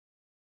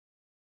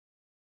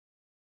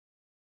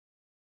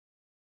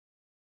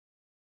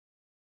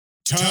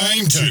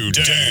Time to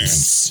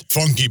dance.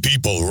 Funky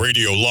People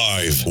Radio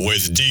Live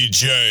with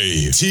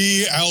DJ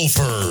T.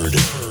 Alford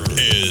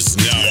is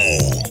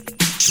now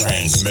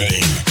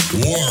transmitting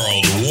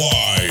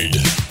worldwide.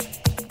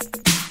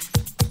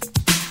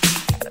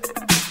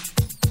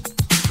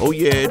 Oh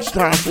yeah, it's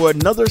time for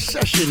another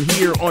session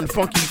here on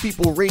Funky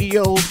People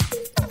Radio.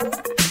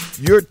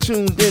 You're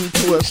tuned in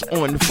to us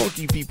on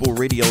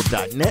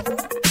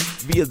funkypeopleradio.net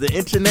via the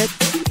internet,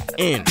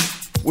 and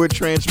we're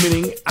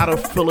transmitting out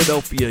of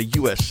Philadelphia,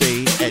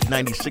 USA at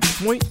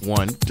 96.1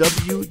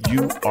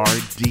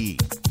 WURD.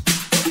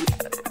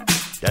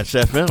 That's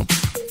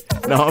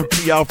FM. Now, I'm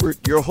T. Alford,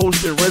 your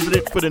host and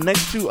resident for the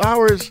next 2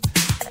 hours.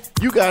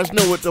 You guys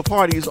know what the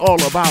party is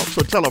all about,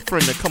 so tell a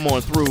friend to come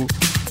on through,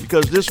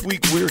 because this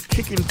week we're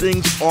kicking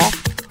things off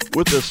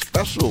with a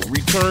special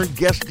return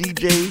guest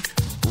DJ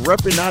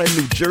repping out of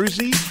New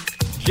Jersey.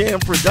 Jam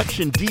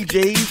Production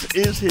DJs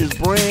is his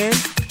brand,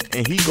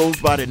 and he goes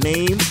by the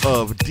name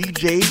of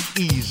DJ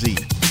Easy.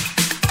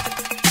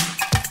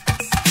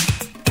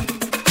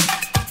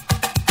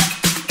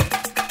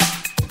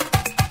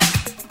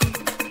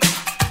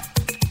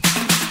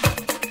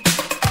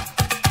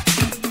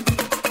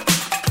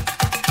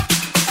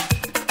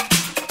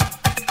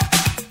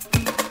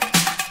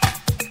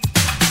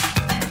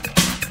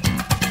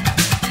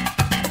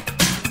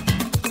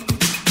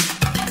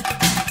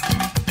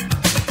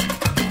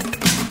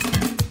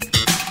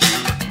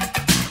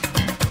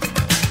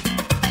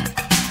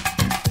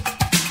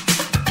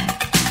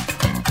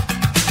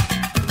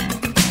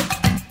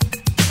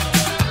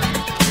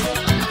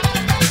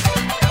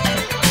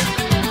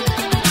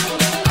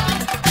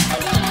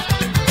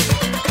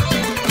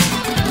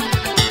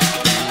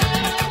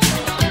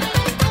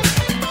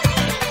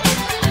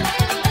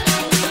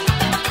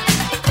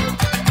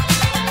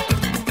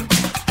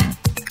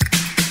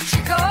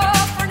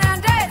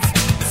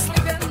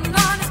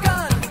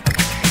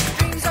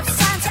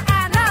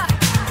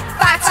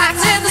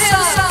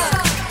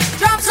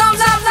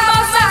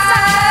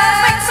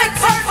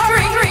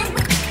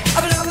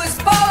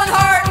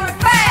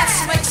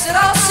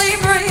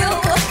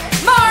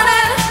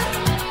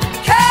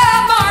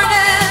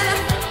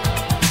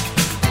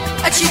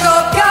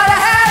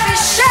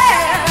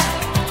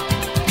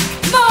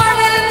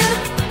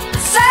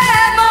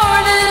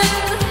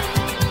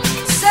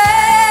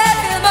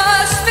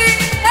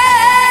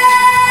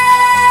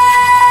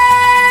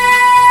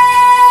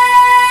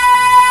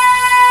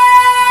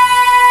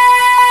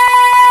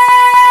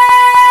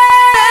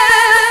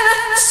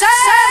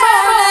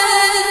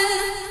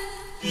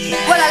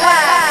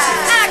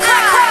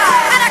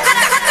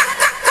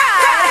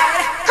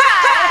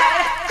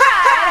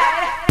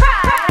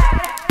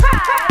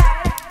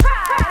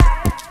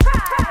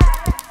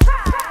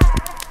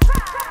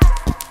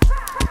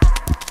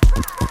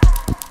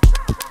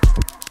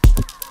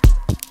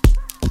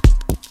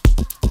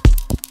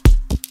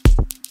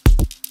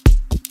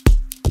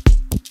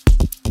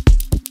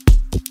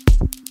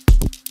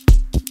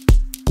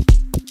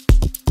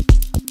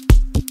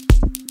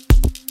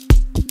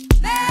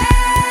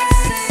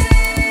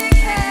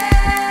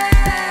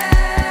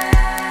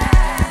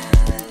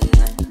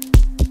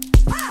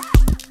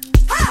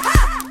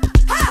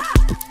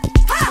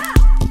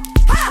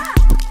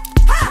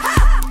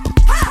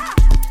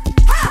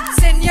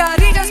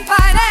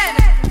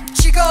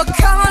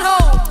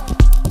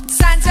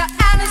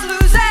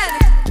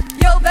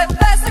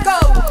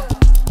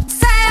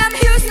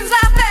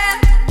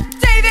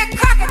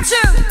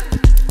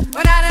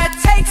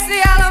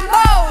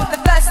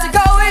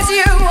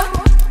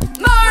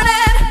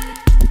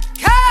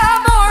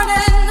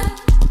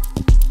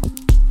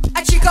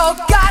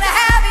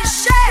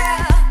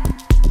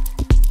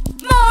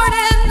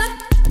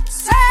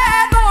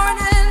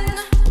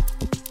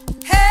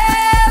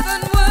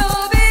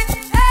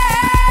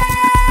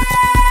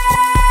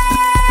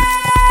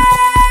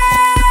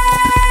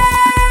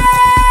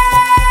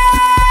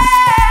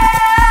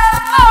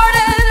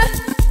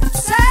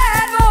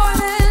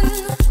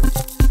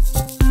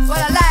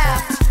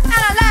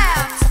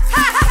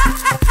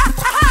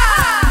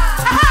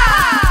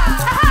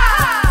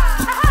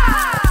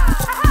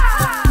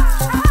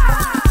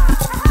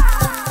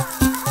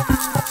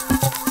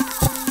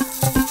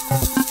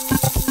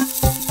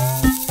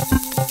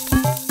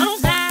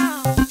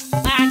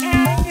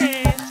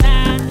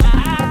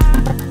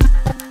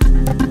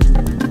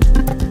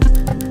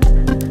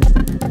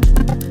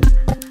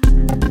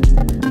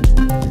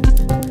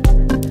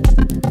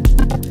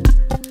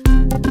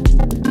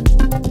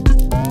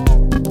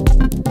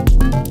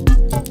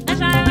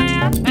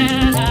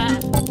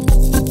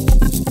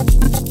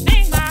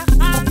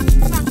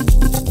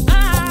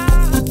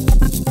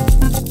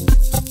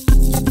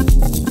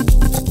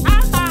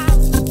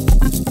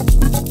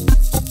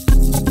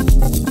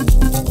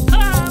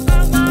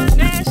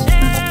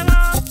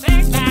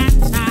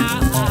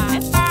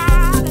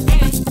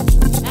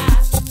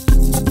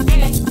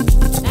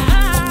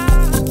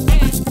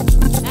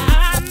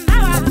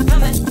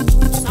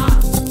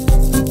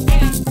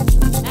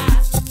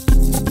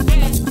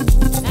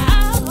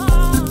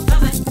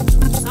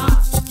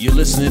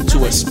 listening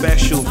to a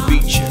special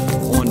feature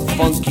on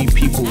Funky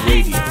People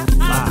Radio,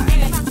 live.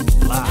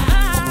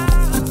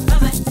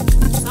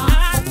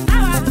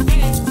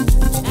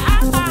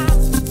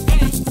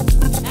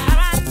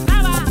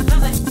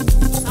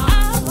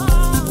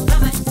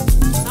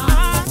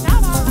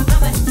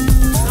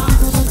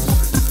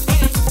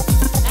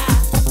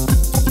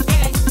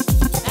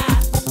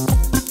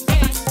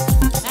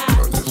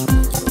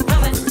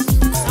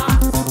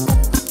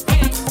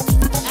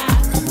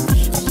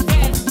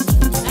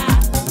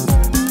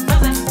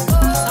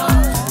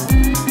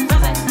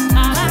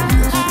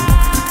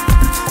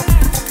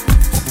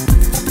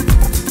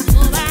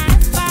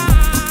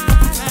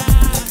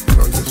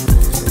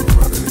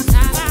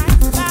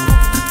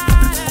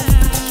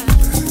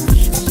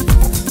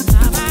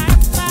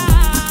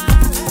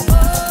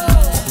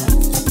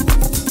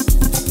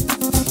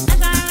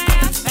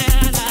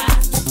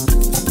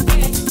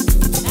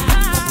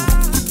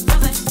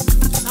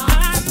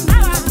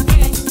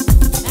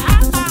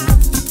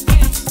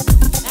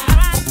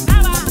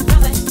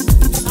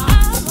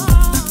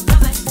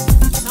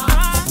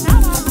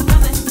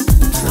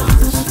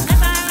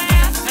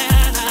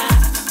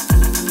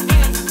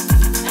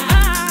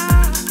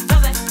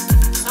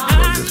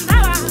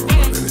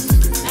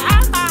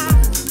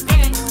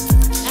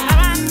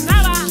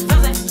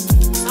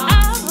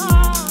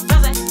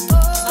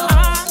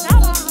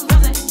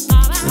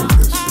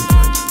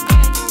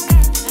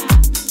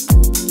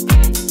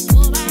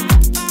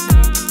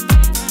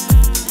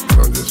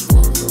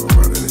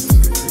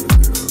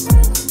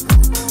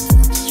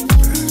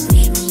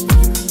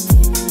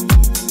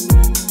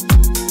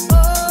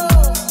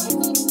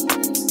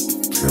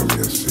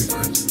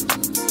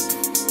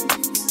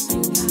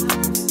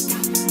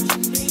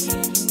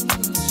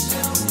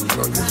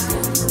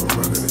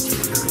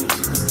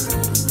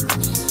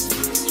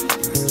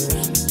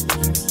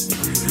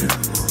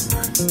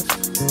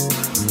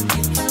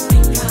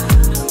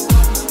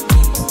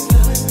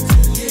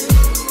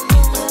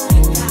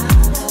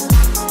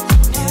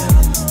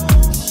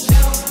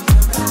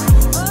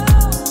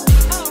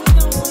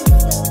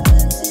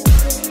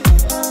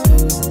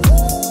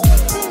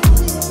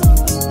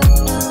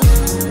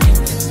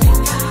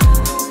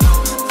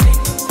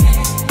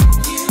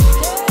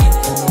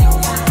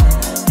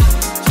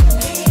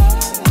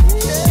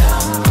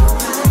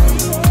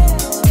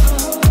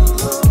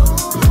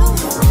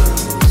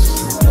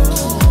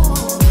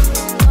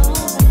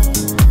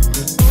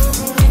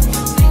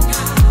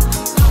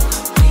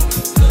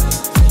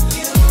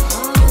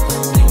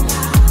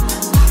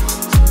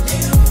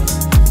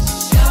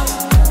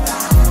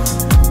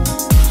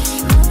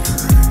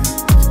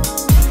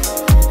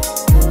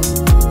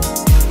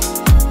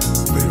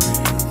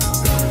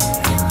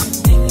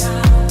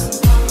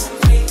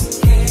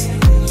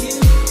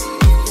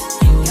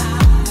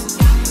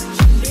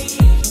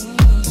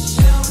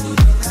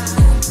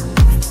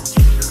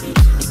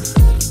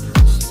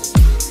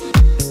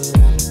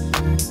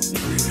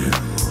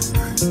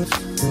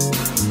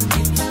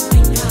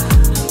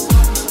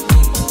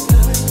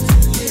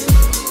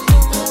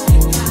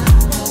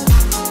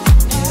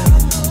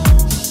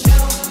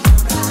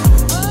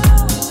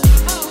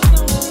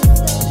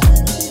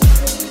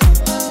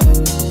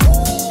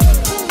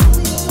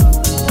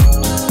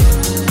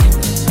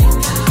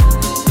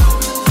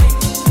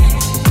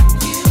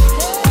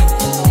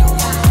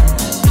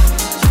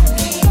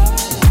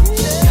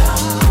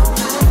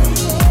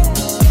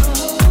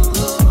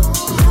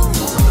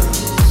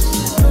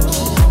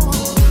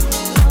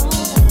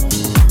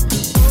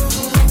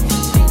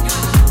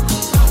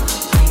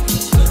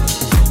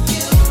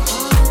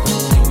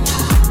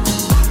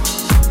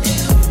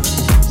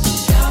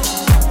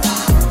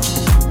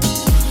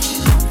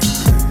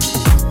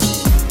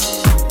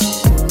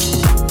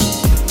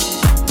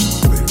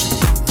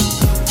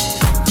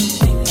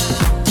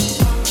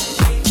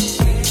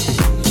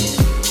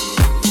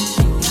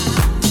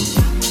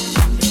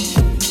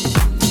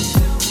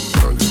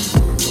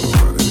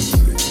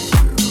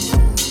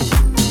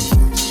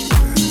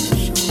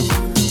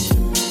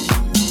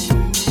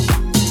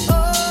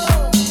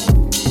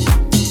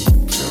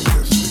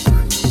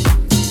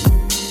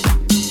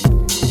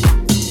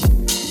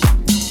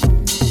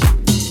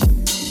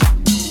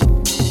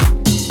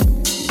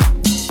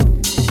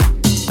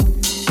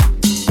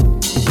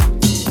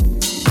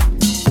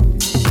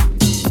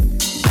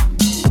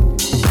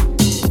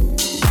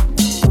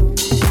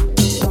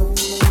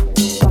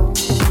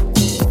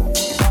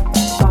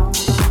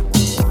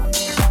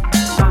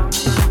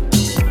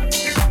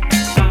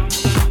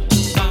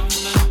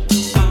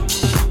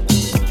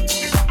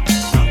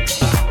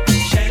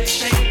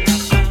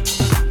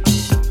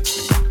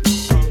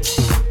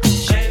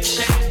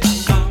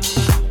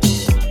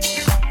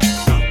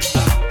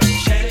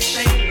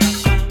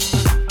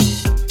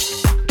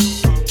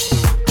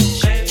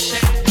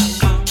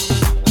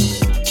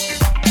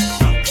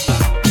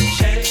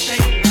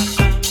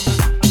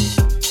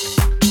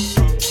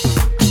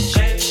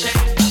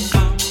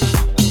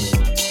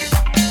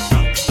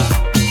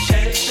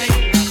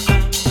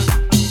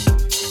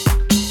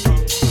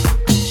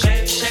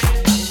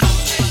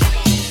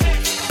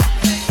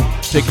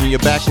 taking you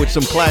back with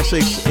some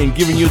classics and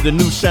giving you the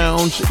new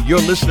sounds. You're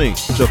listening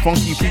to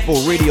Funky People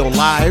Radio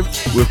Live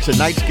with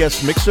tonight's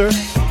guest mixer,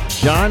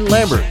 John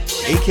Lambert,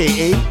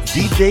 aka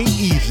DJ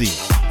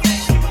Easy.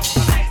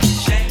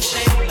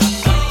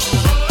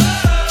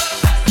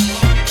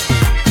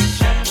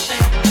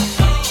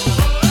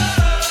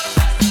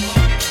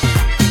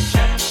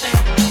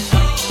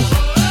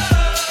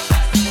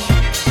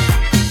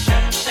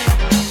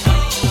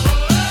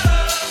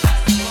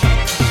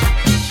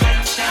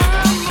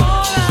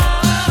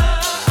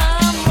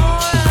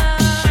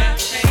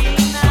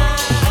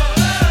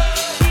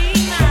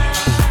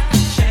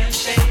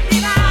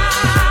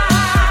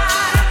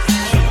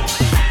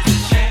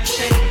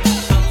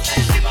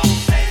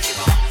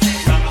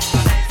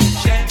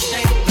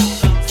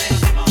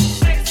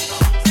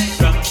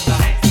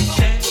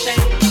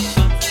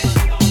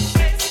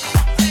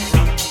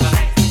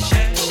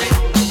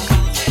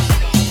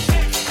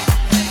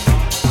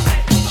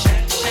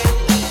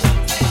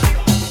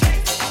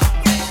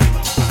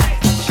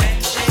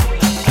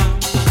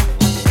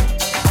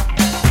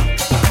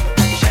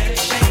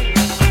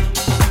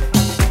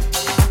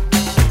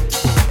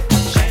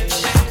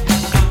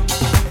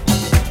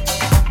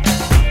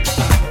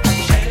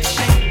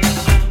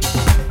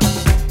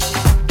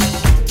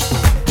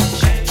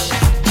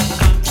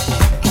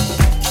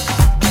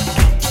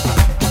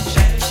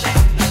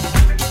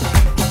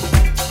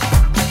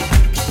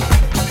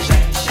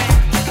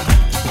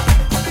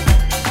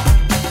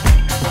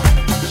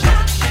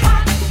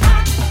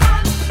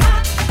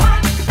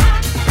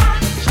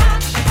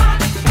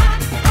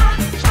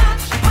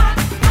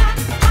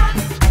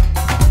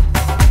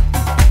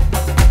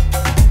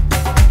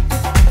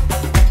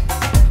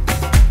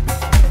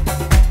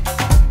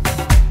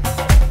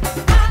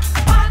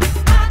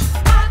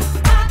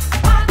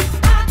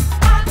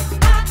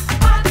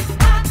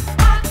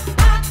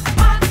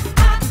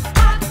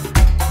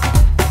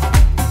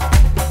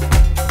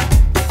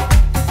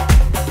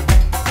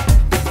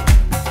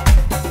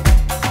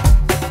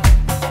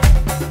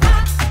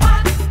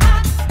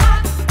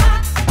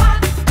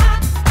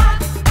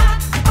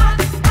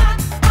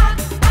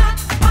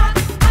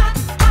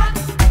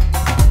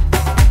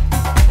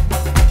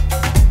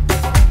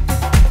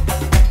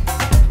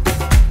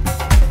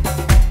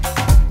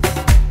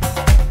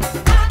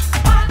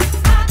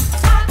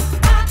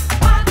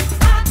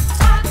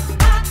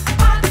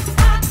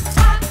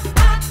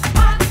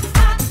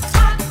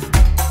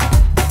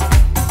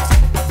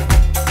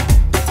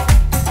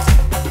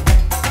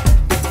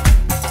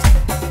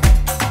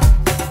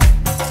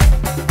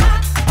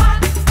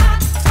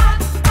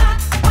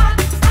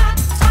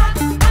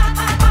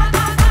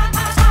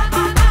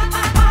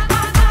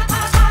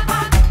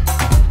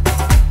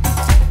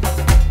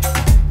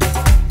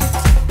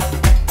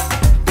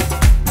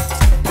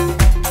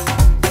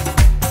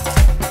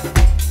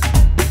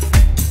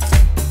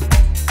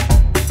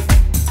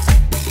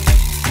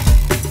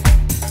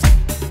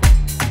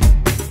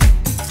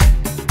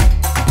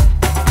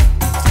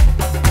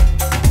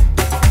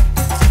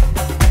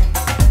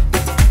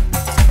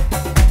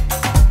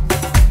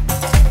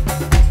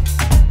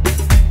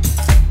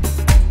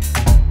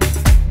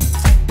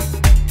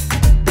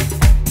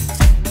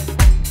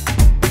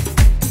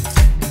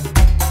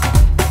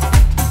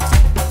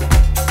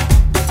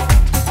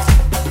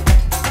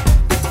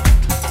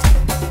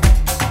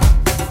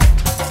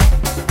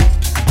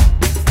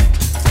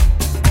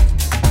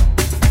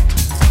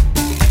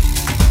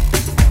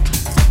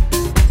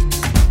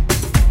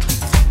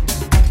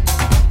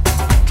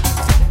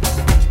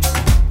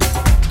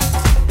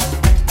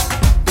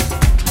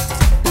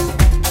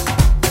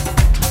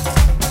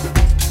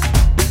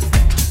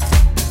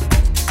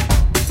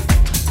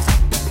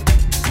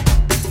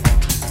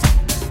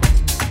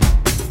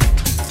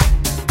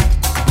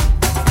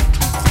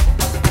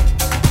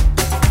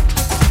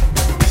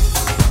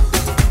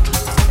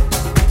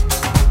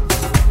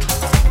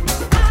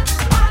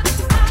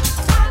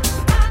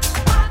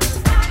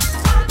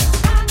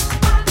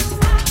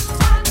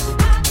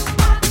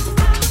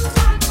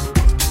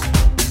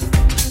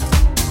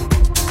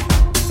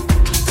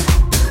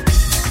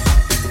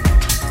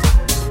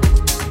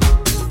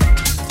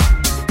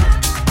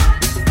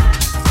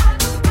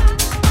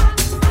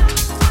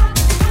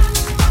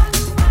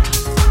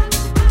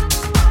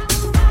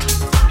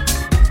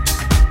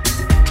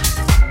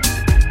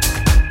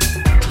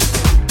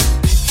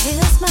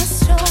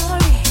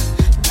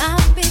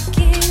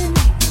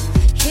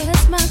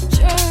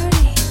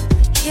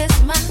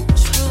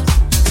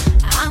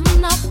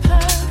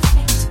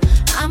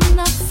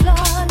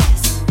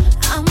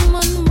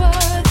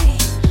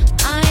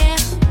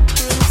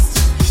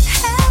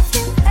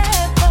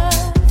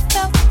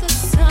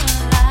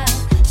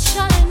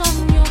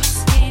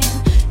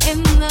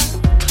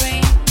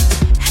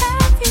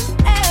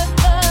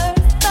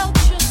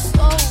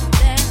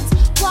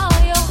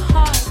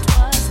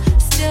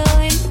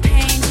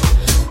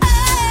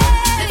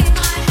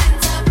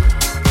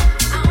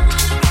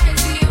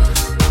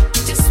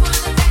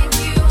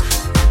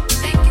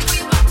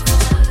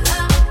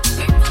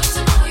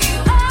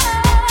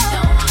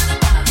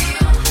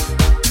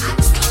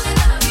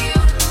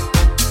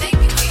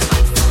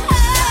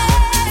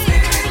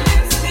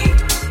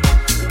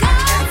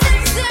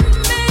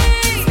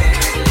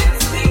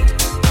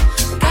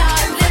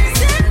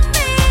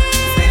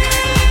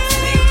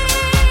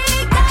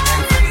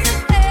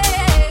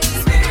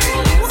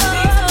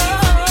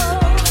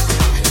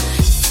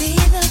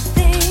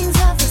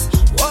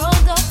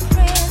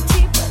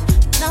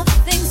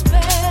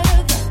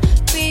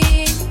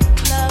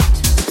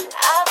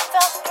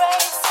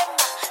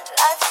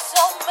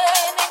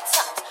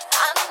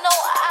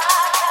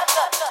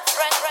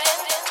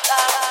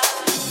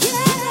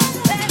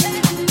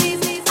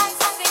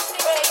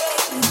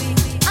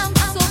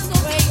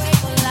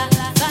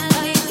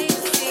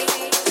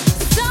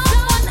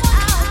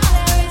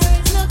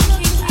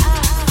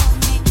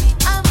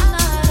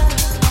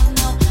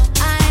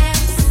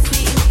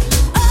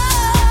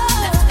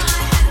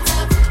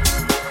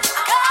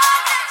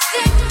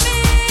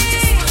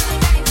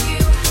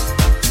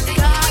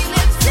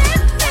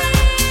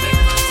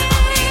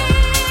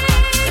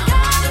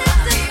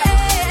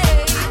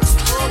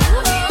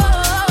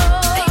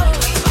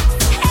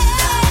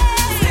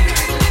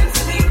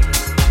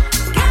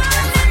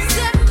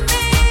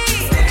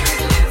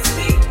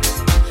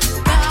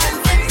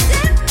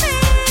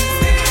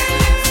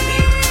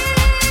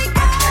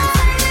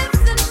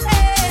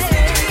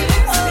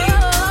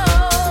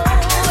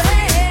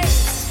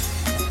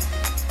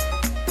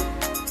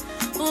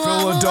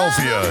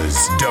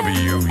 was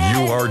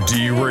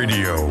WURD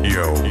Radio.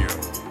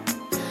 Me.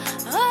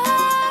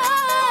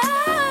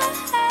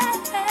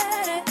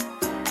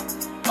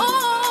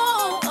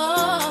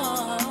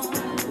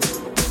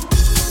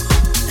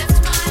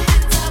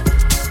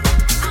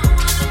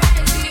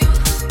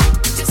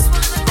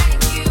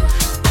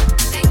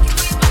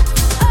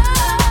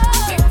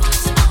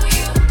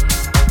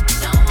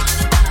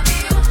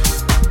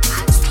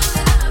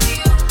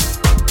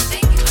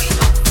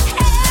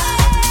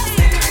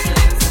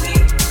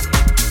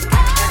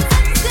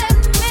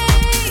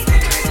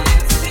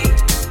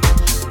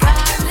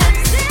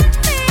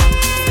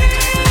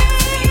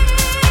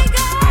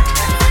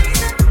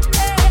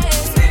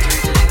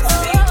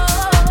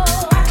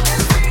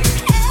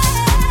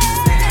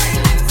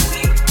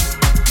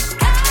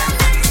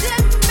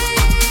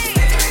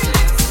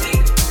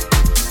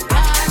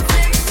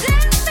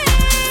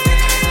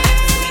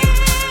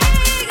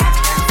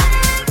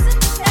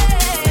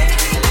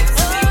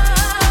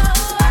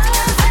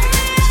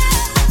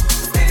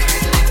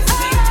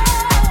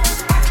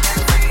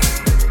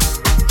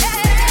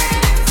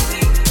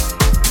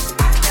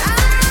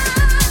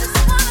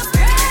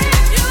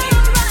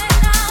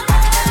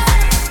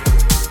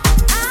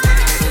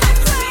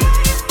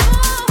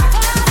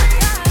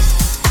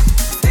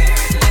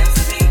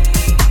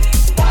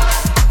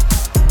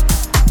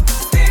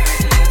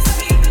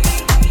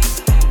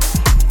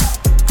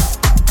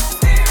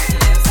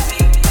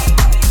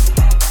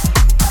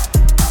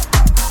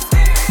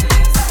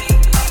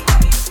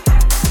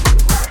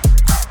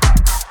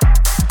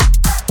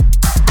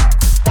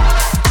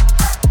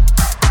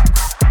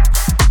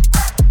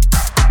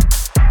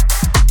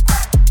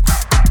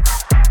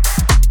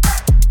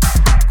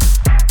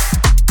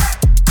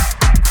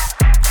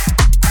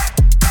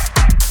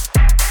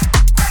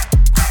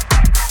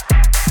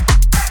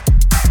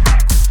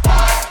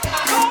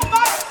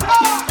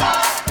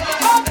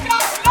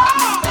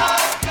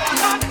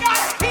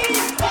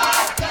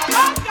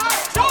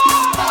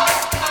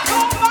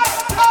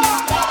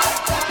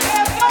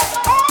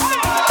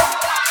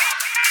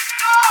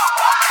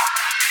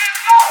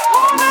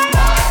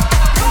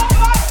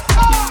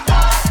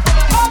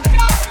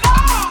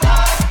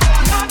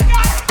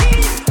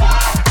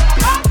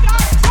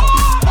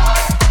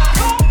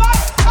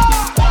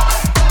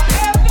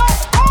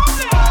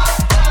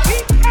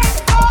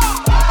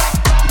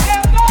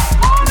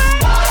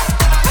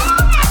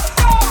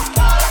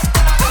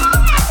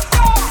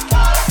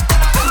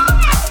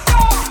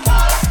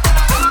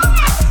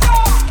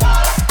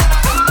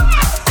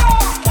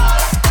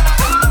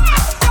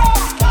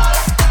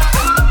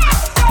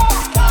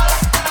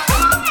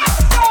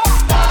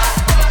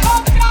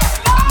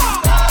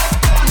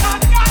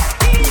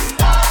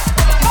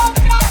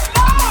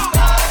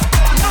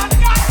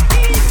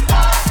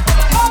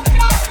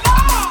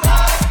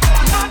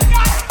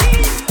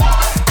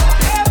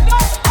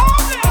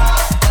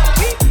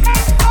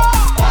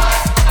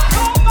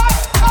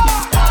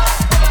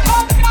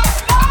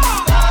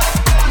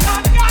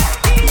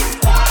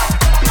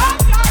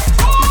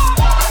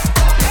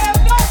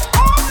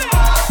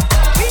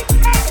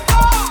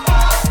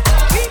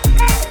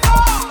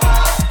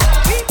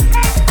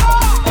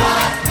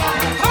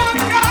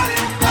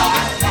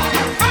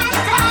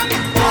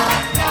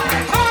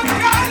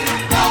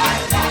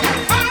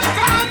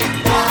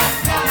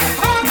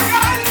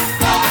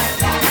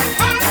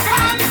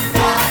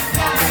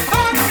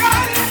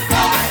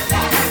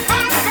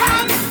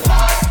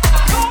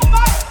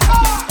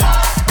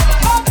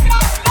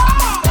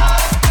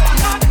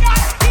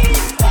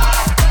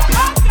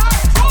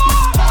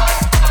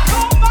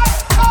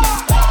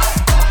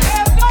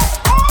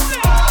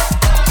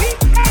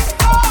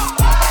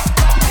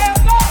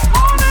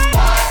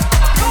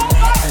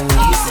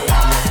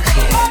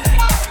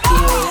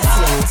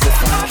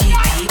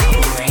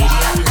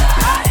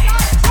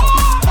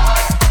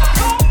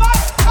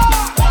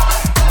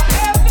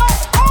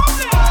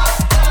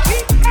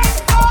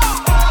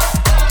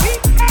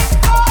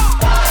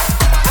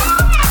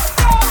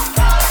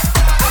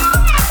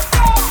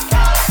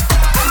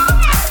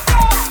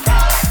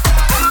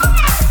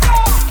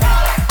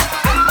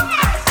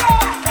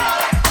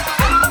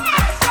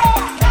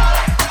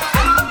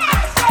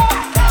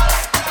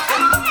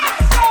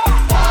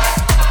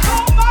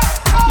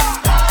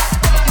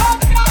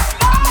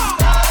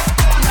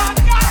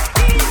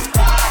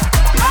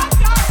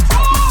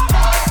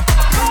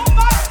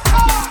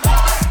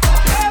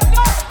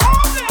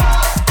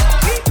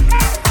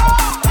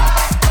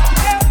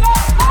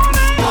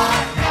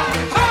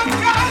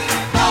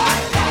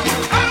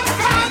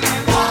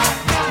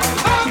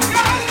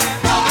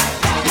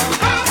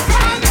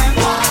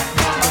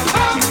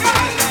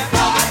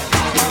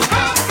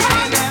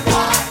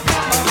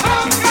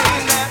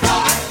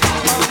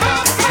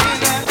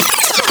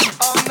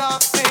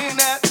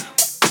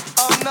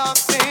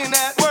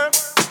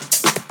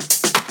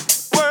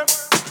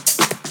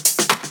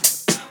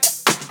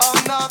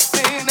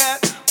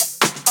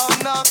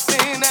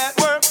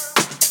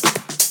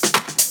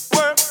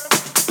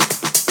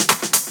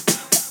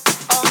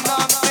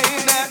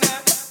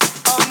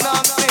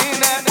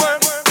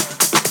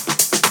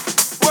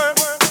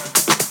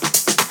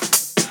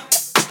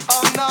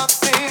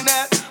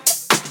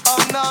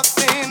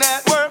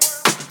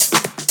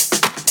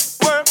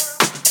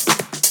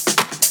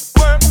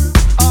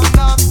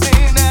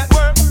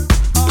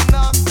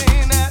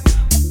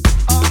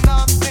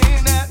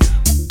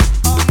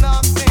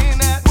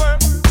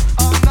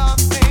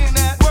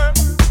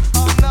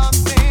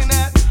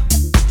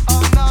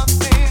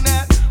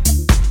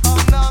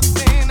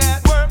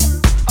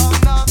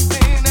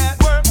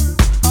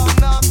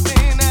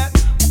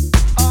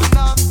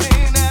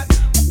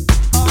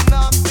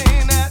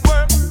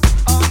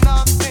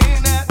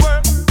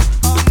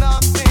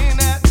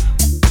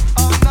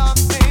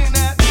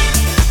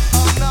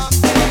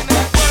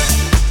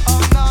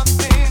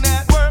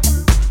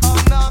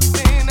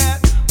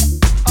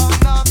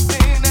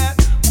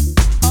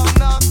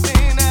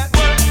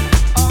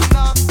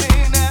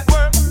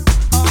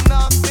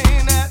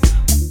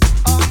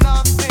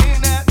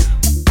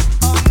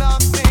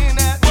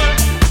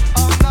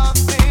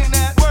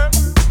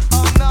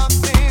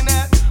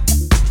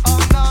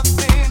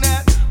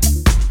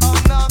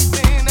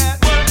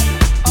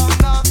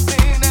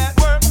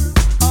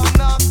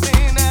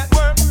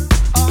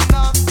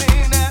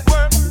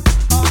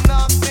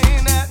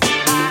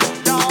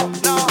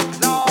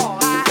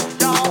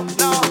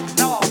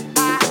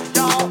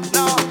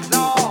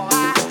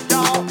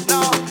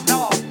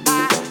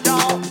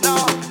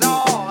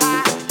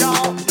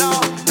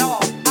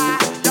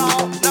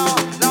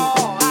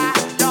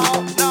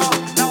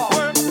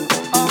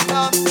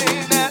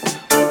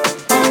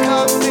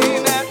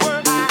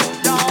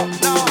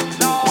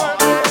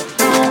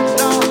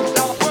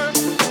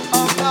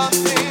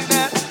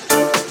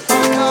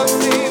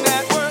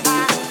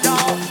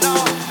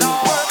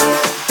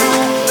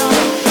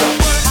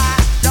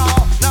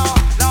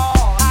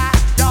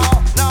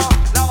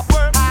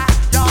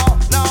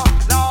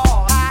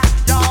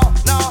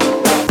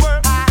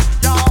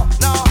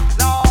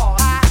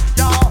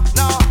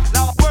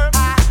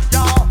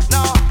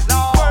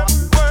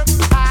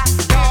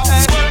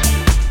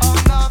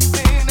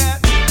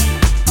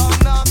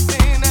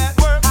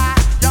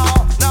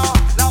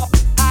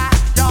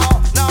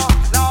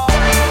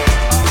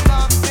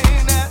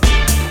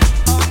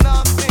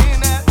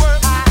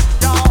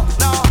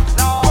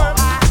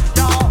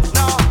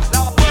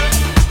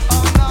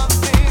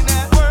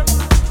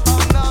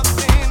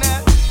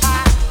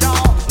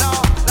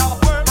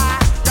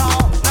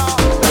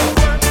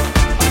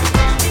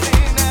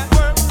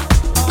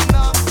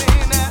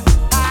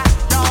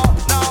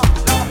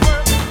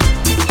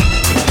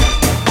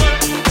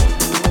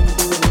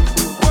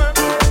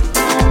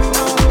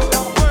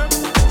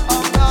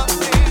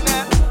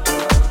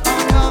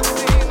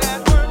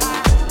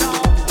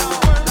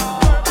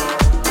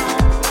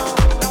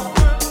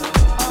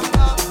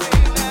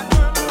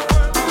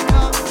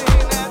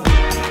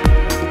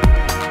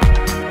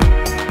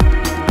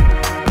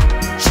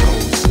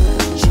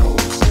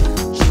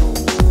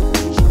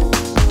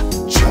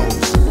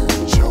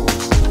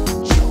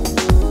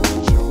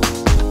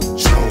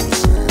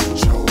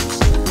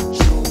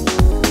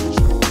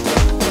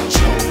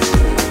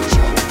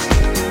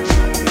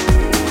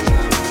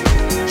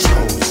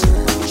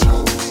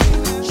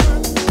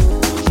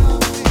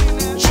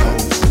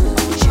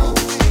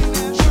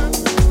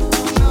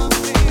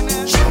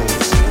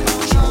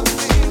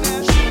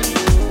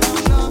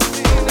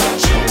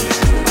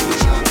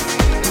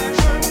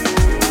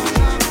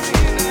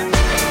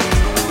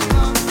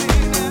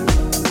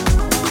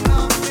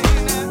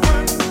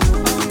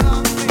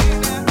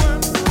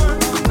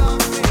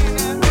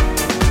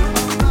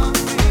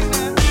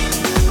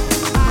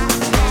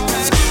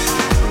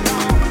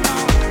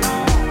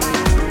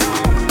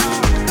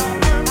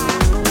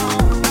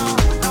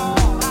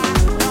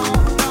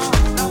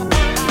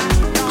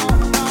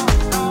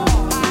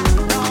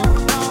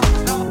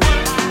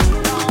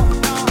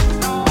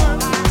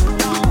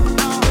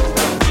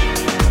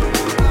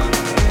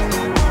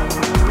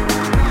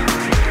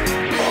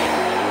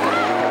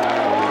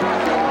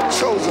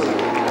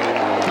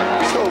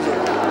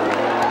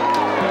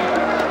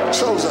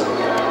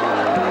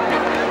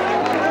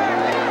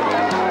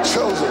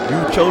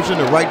 have chosen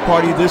the right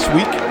party this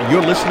week.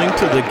 You're listening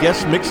to the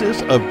guest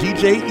mixes of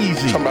DJ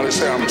Easy. Somebody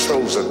say I'm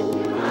chosen.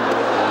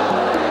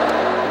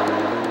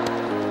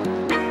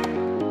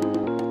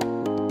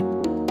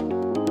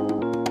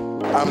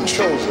 I'm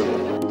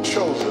chosen,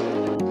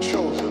 chosen,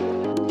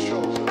 chosen,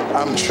 chosen.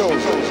 I'm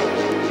chosen.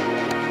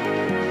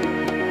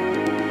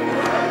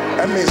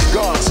 That means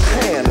God's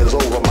hand is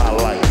over my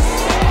life.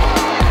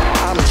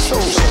 I'm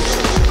chosen.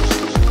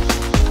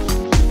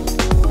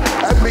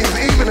 That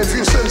means even if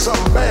you send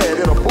something bad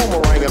in a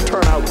boomerang and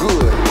turn out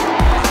good,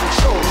 I'm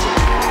chosen.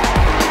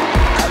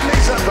 That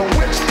means that the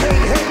witch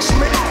can't hex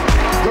me,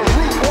 the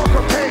root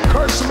worker can't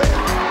curse me,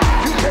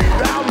 you can't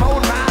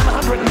download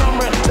 900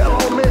 number and tell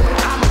on me.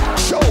 I'm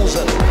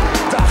chosen.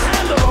 The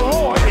hand of the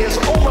Lord is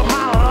over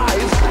my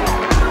life.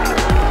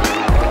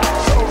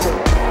 Chosen.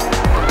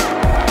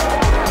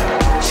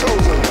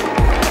 Chosen.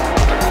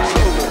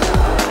 Chosen.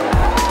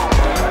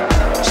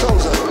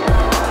 Chosen.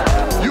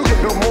 You can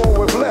do more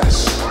with less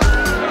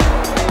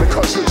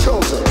because you're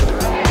chosen.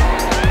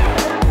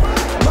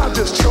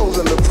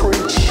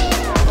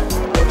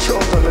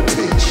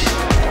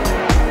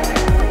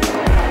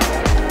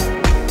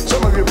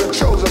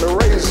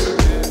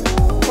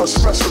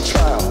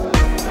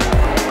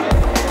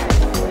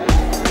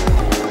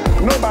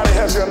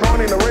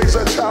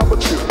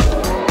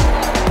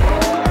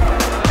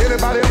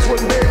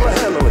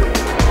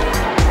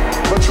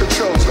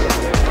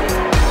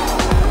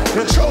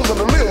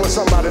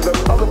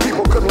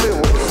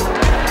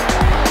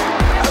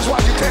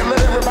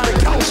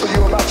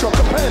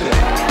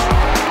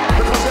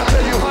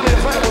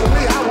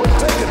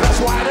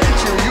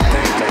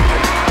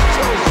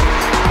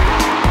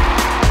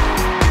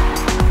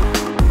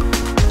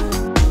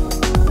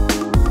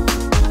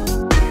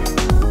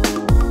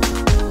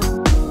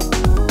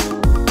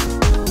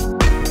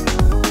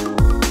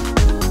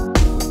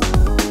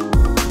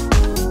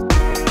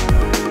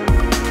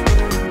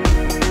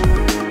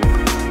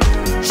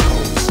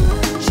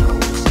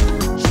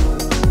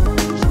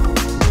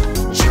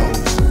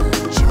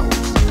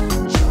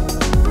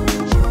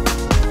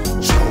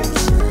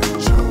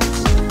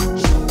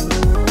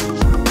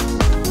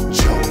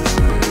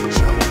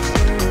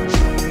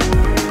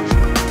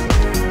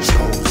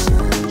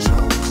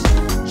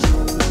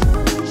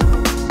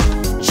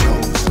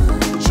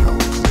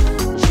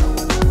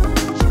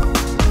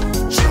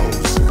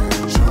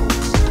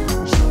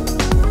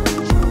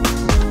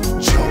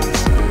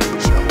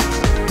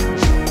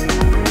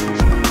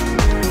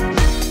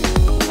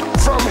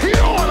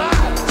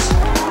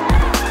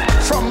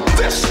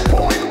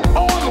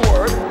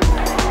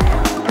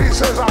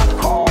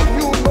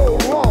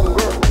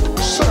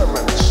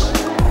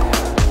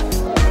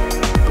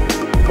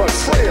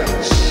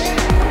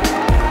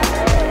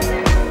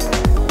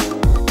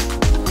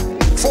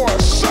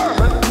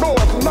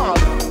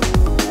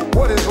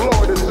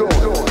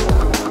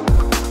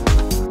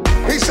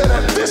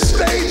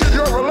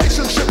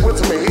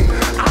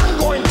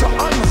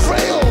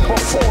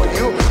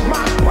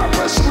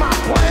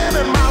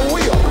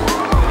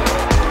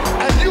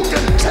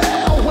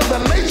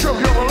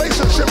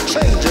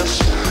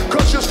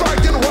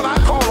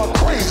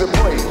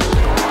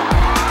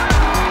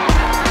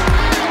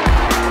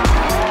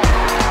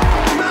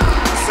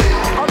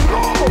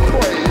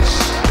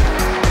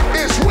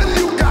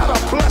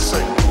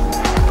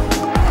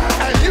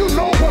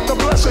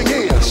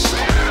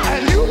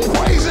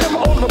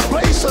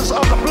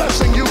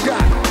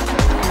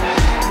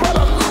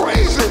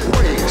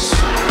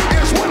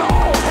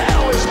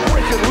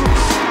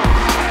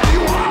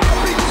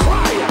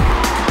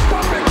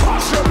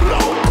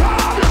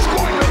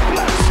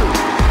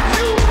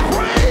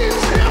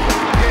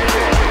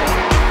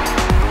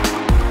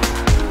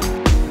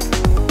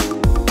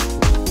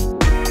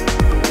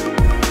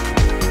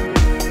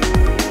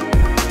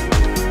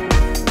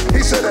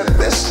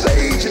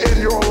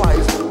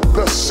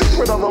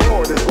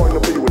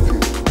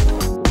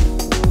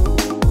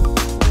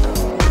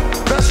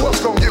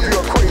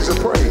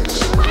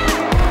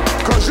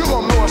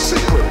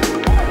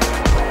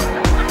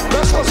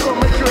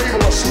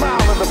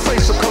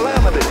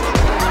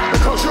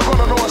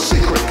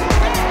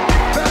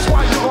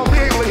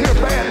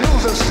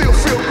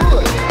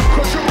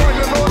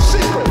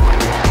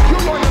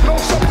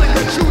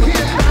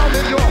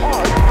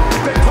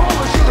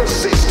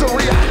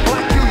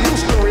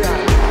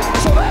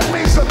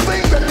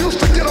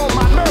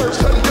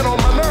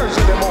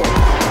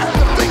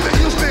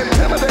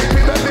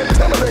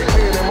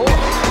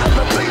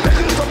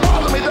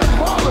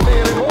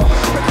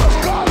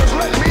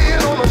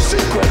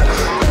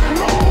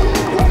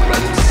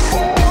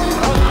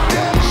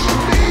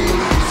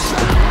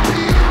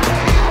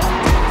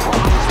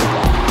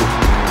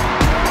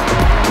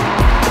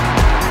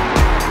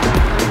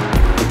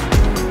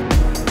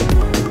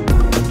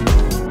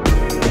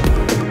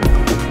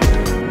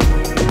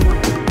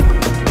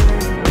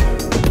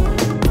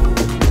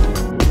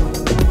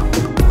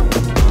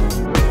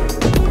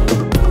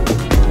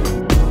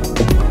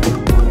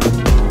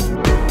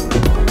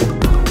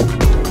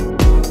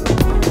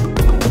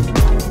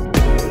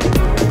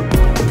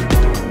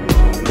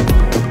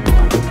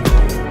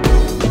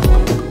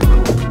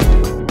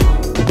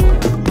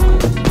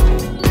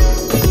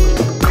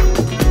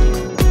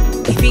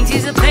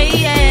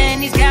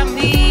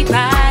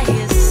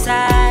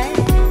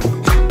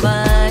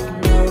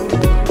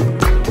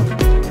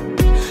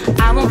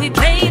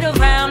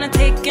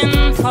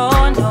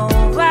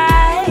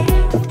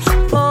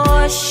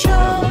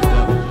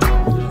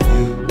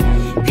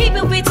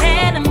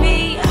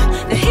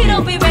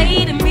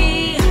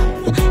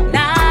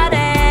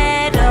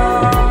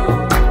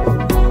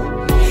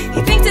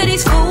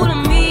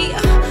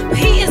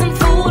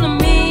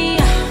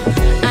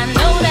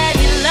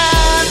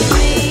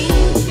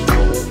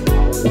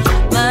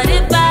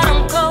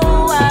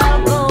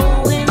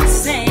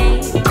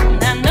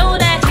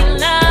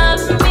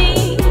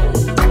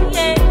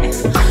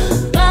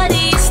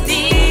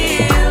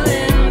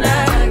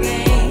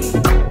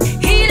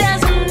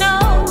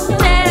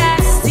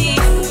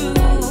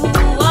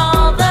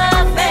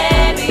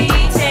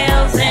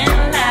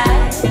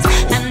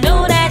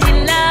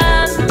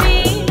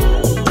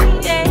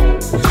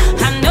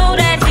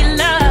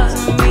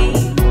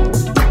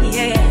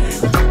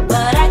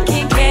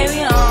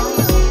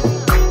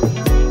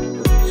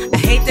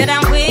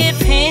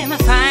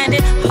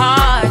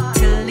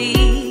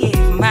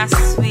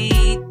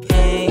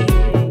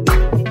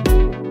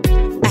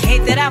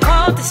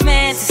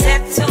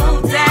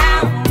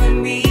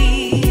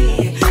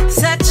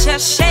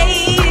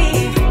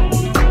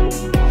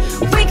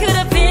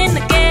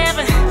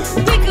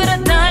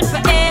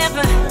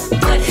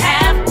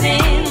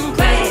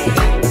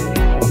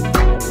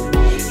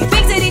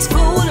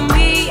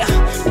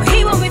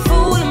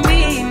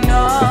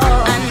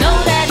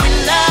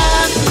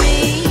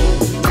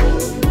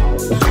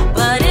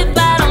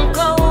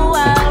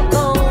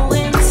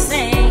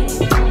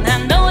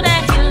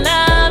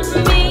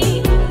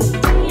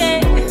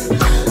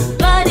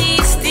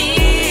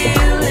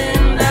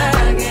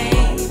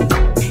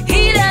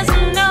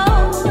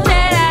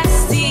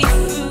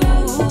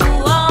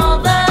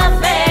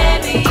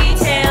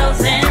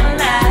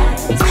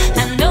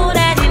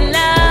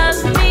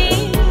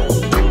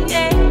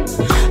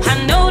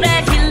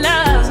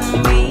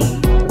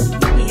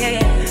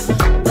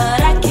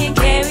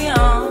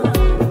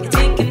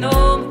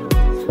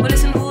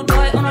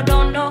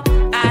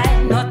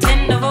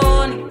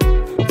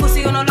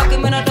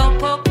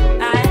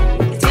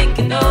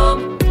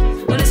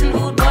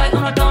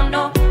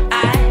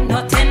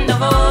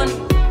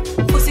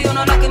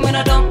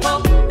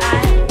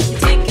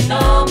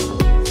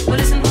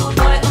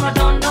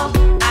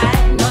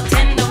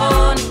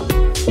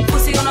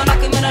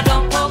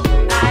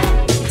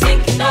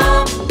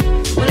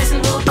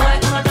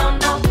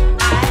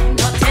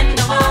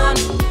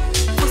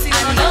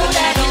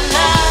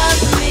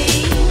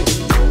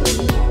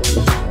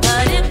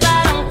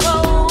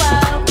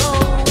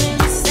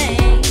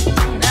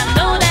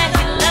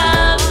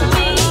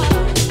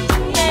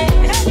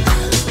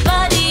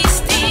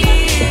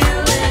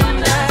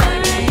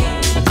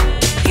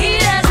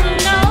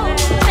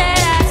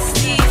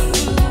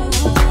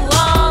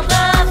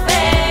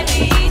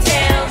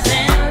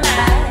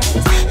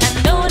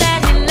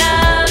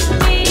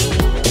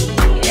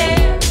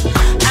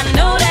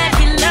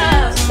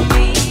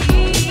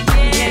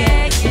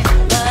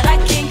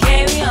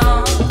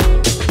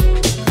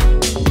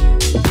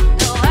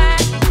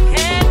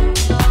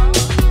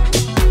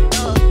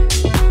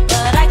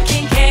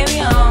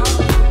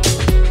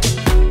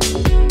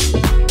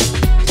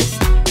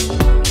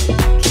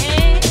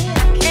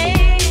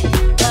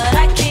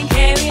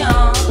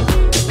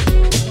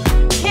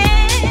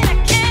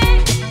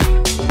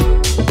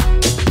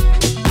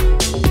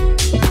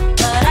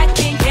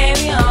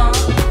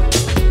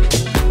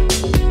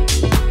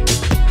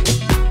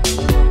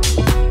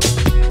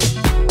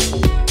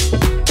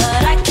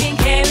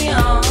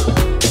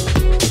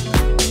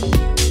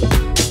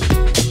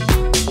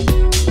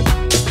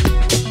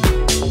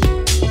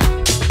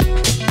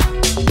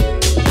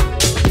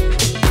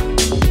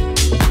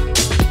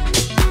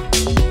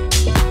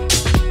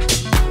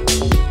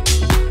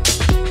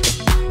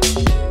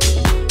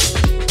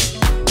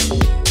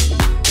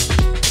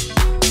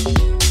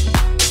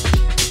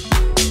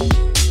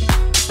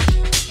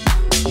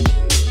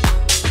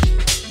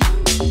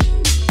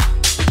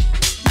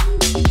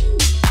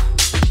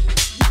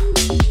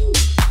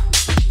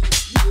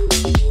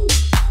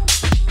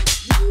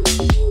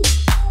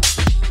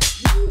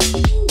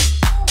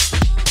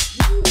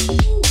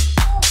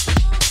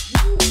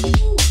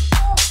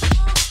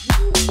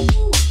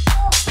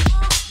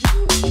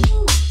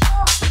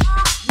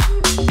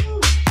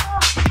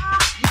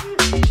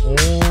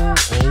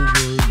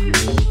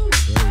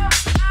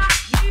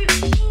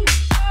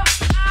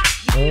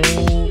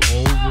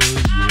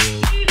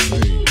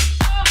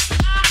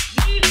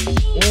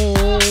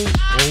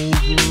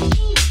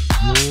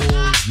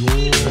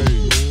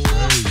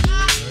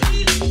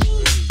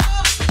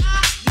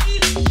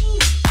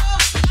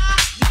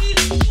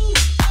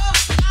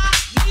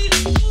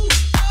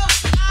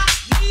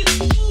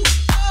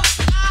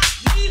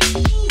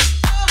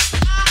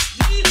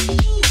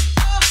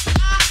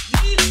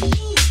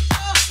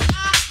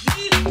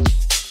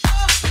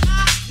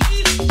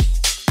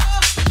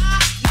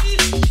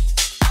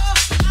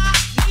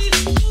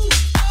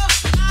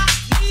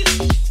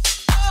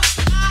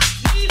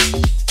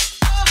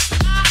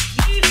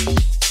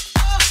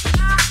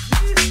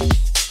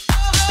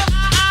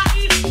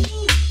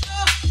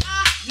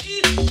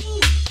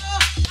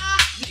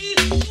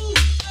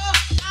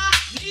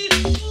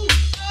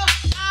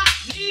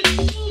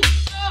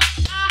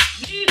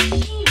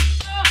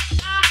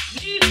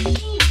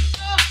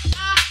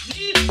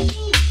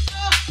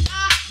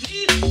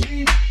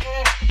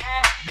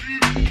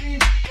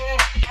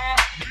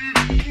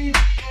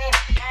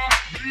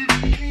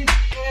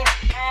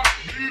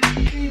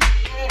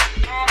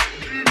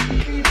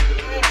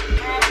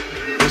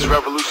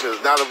 revolution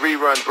is not a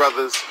rerun,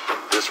 brothers.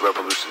 This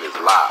revolution is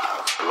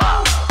live,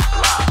 live.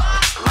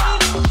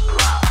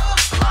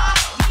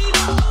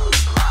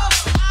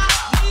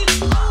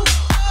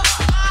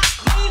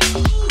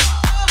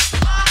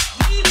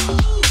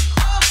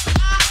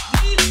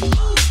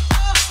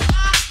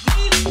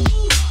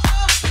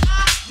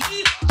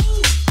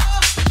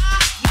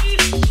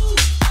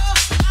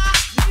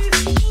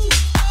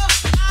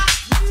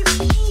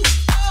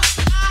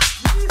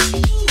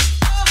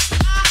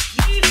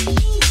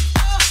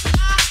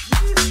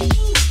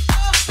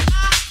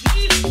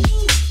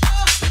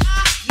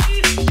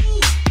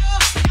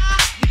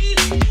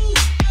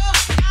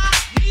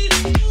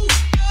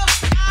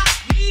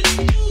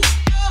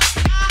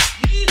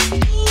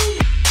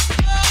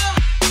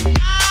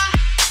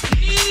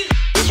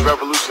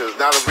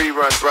 Not a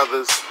rerun,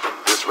 brothers.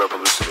 This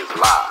revolution is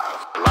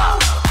live,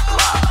 live,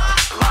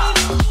 live,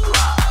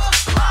 live,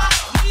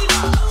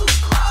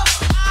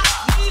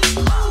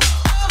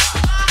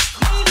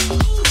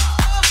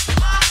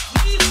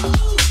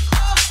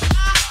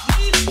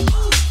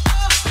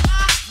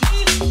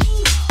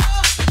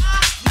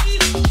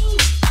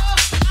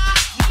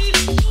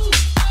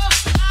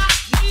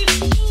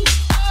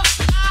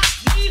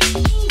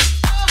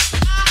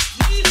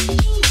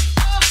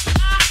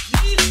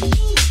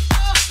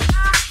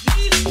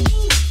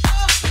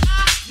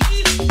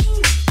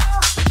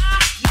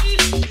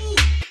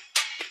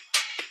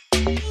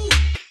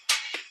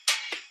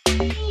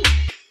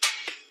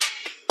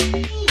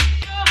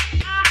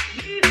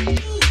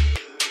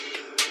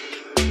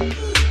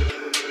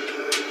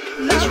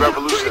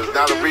 revolution is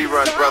not a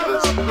rerun,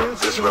 brothers.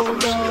 This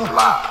revolution is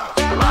live,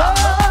 live.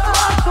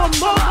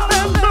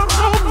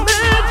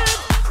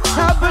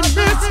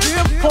 Happiness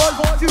here for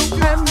you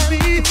and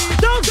me.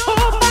 Don't go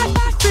back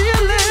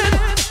feeling.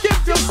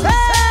 Give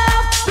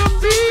yourself to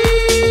me.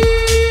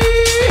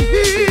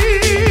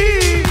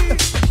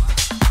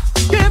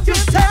 Give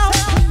yourself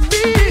to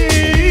me.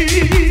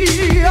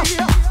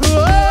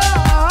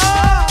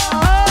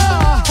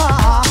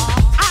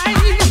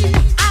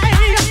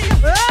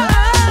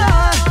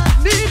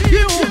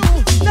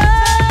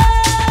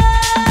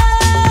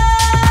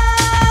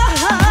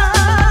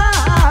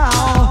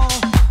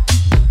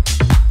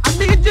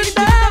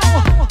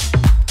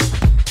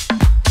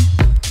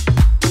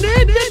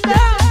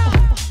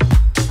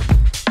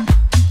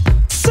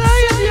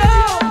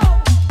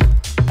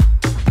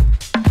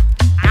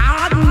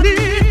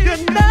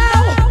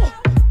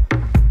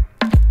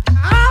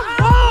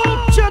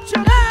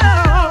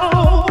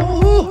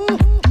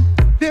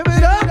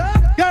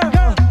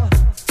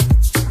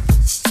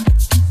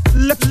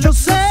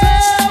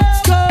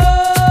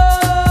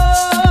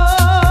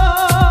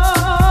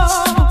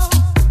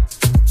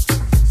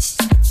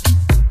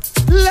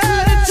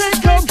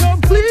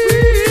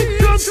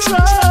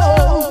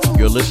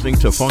 Listening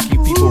to Funky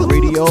People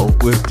Radio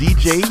with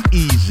DJ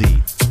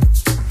Easy.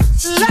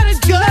 Let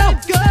it go,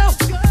 go,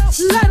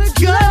 let it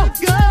go,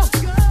 go.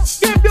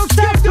 Give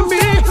yourself to me.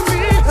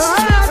 I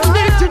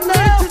need to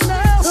know.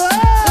 I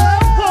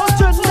want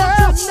to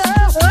know.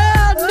 I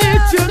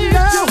need to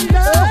know.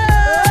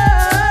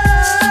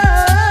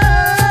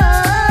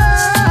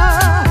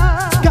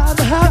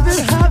 Gotta have it,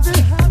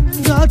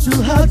 got to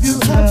have you,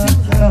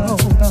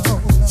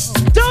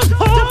 Don't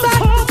hold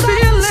back the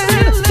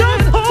feeling.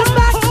 Don't hold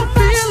back the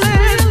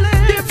feeling.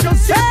 Give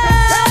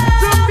yourself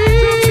to me.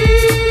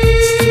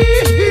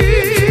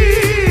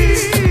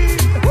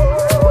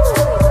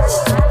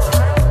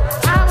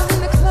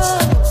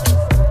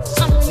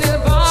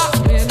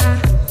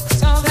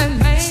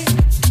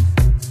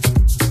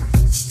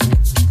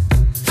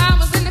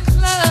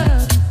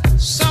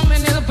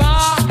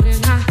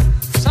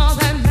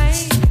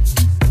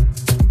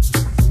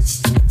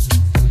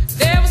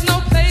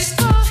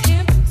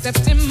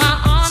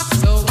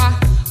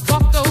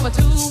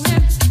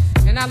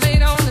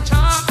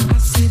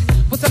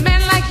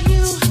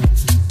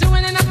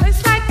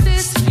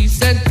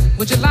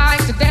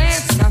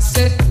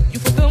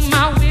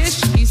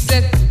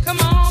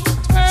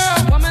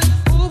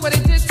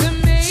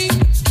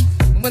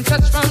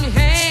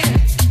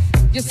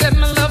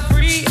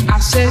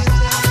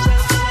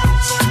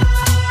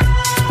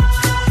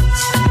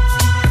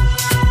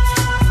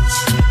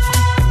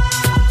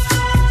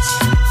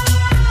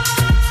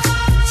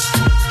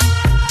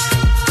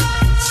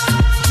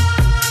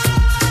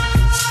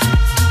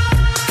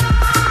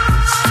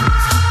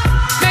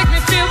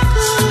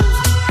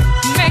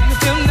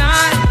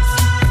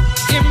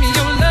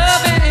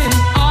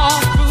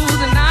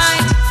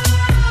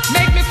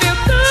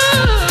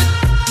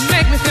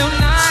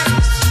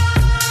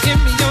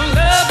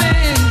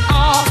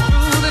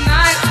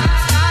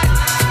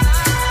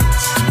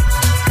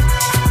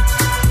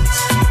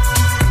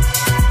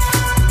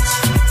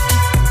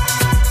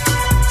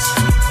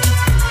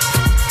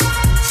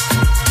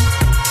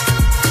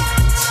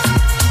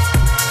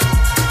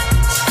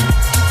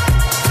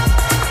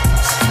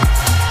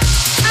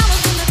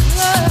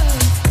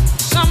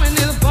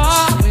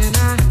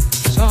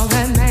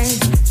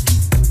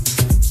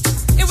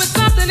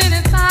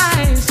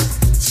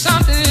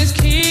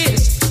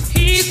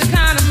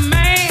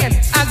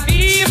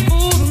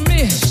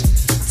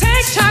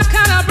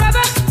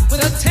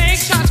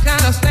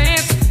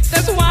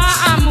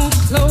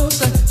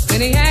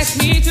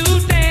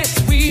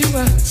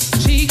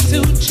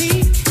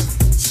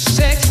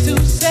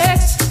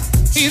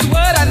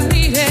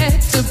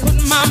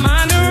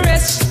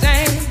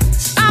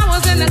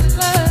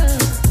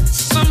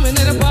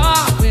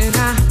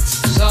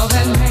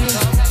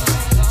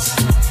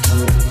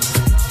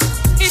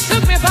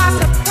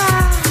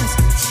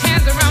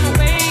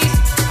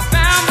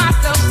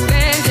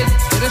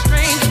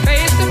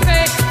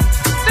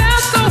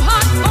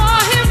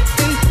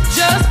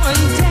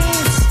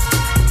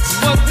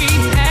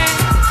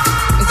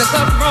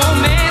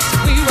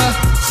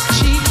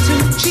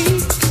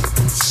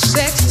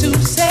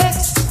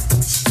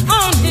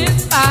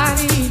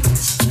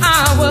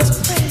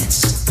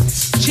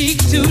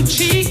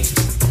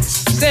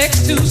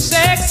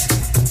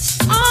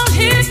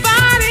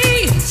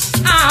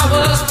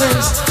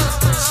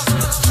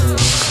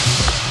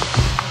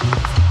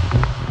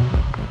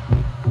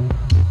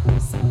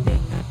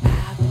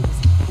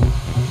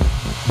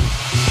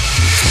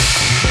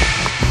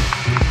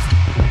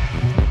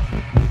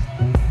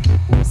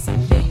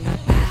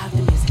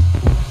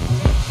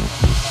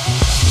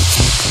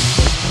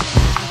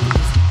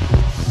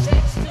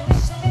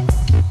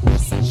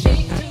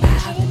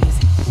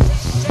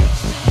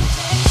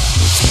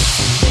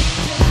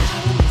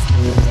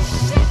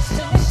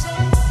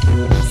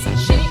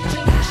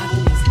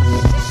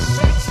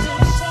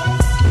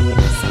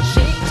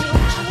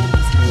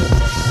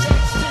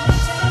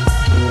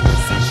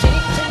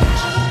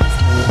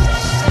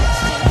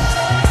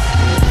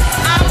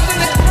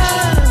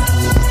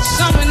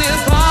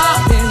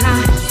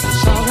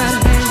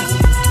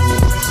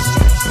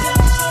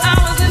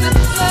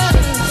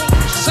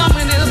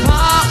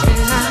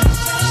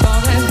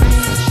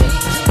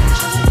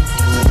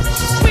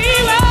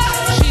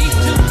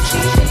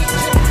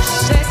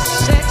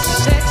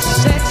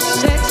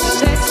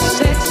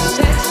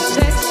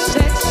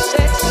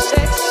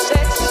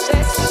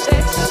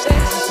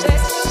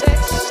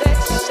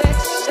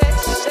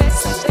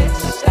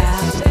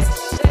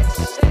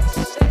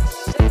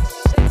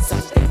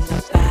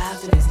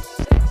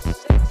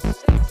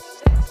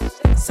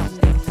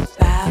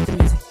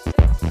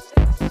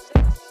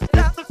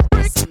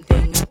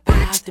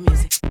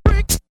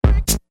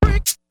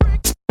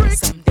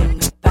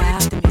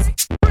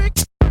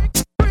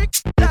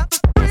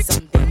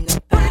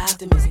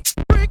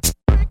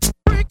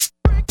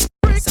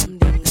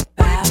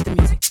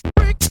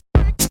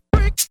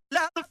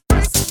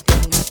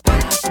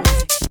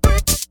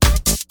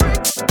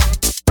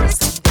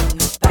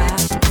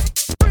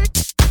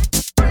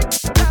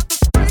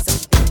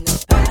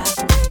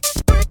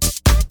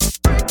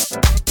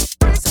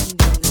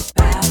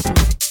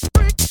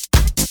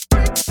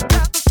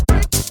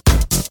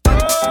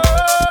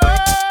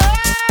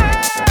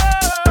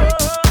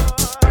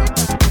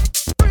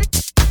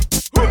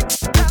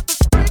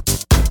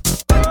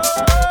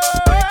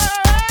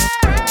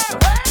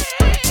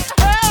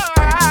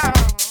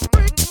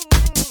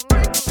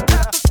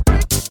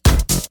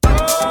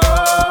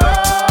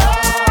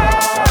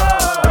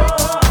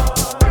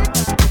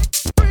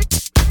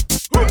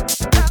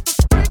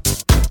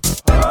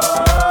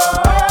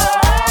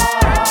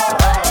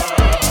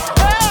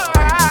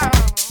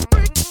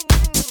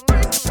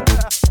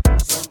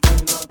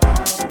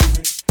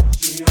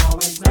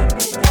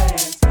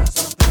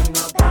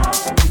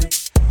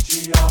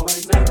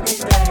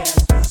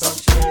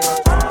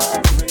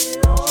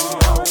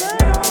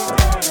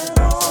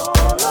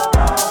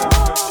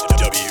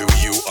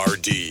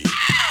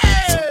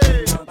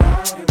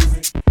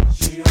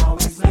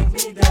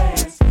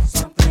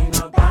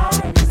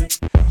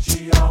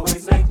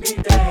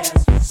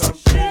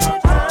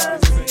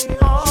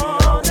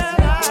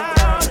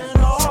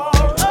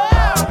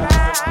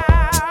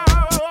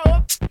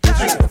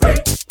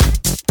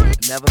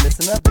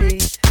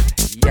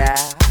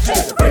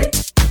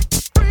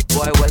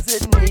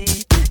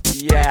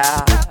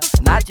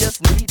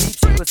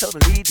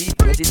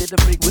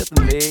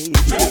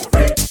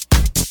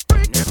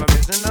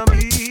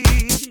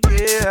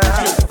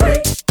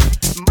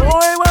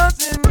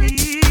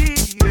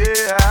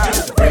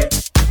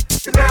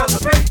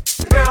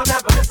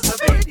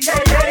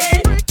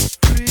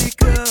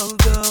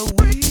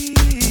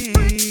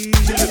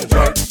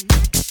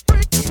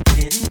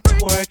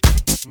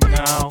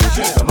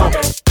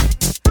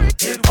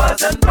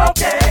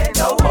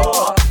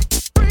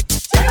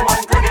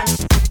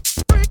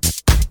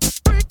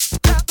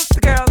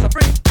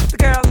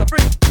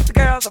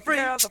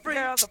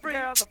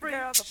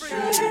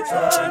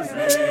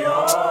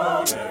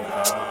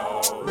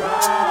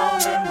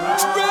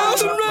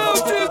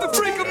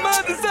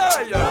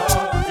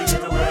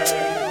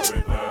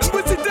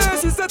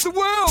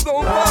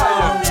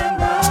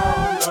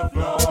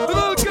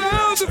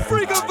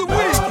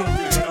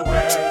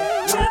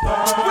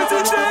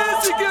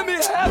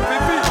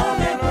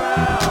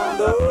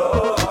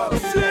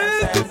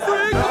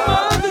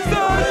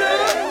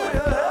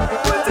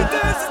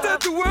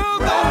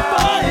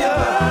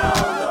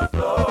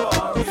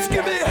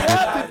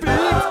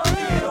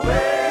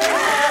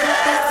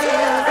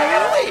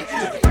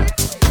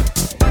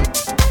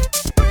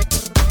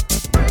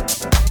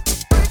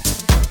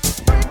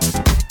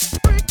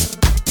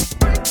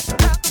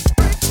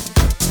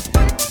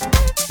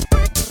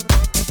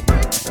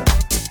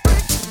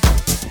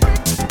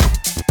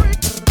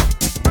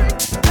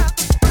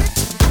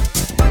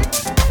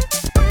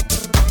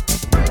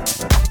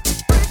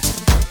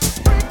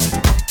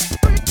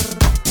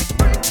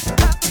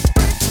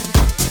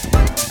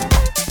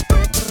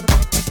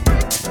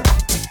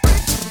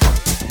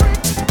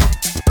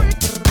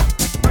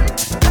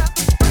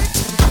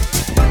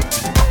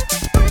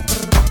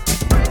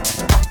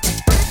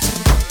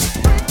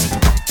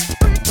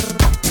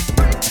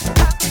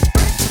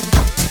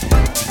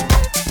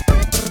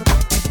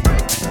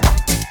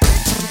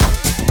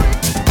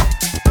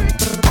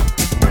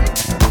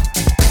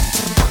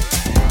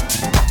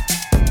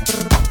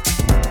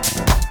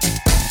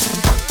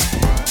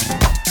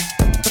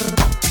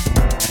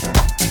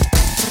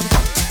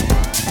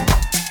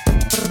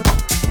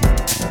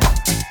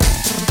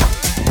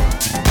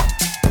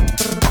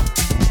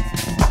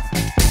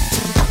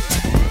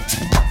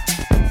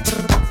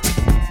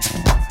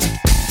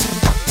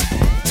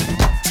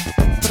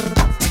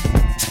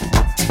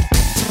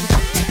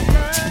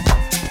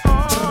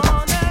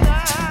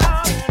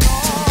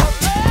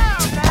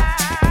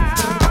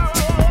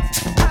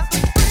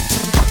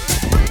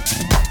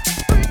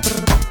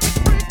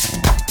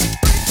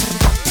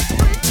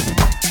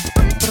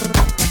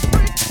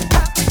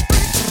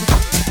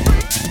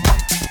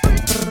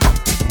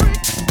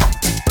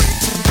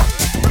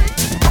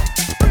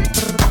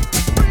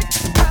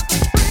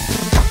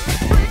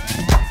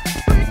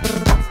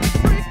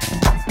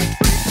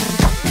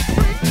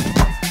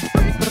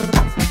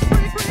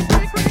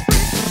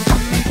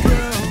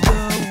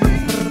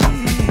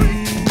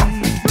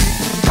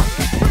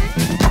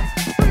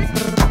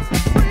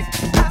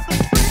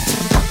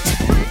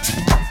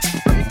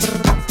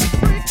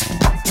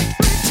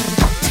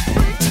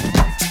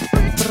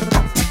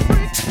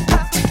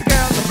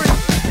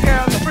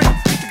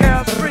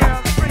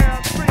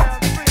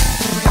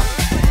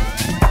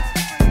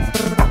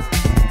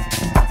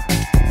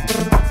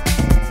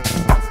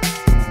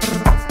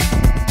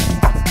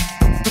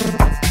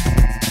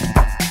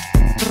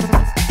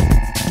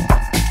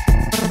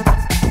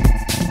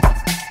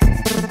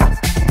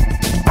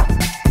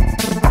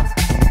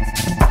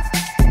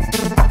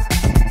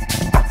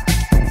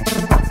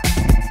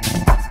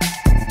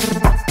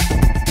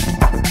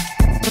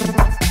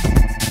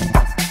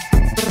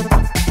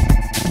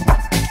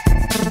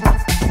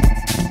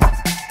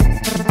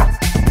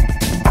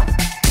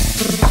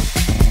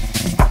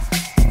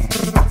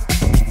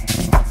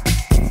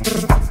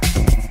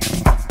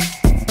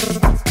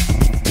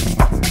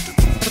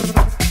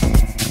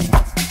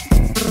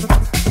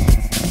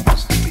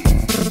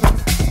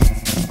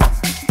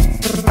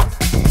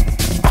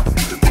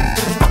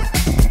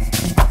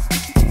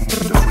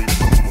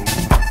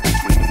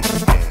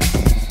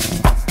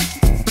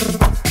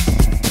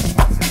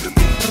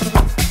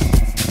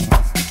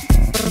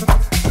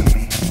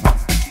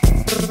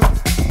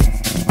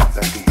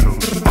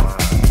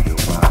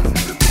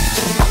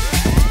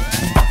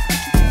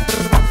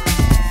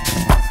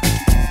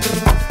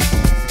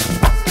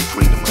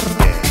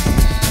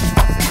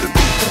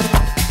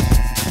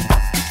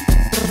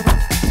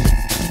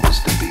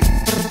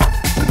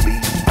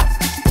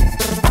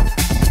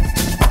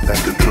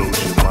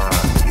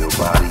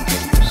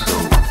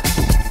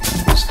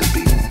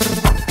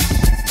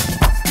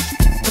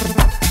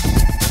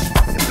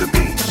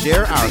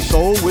 share our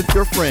soul with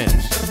your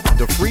friends.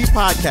 The free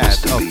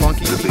podcast of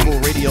Funky People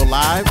Radio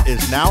Live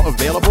is now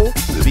available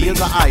via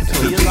the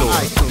iTunes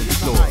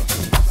Store.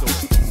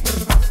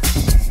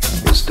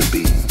 It's the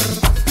beat.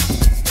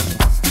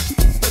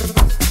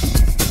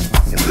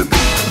 In the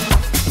beat.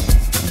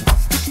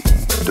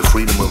 The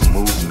freedom of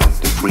movement,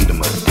 the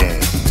freedom of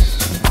dance.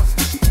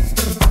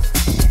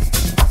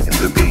 In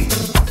the beat.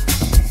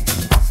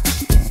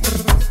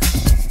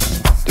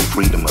 The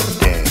freedom of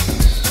dance.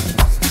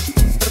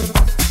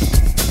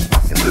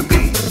 In the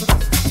beat.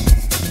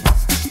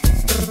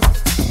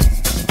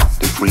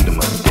 The freedom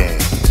of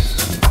dance.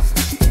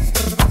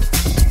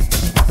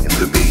 In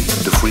the beat.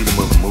 The freedom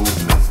of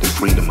movement, the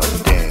freedom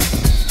of dance.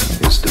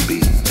 Is the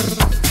beat.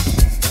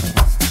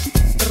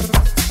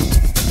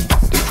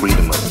 The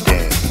freedom of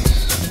dance.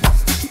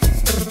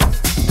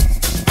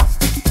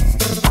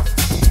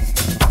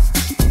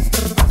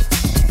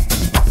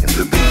 In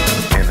the beat.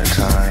 In a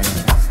time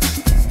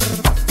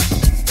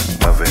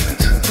of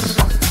innocence,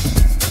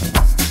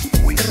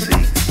 we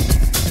seek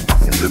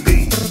in the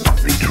beat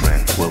the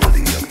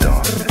tranquility of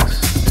darkness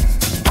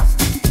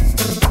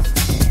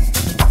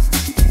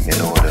in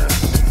order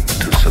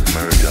to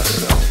submerge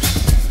ourselves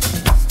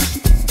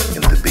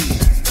in the beat,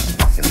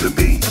 in the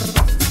beat,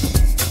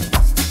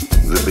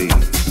 the beat,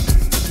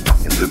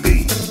 in the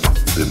beat,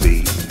 the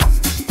beat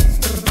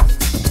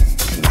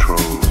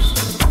controls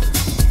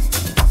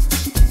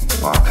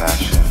our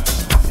passion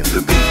in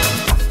the beat.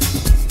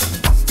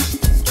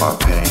 Our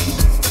pain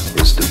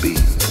is the beat,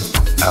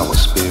 our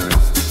spirit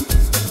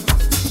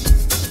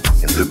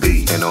in the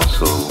beat, and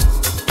also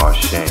our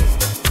shame.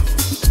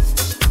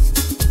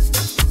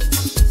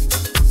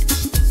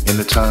 In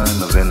the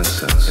time of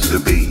innocence, in the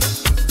beat,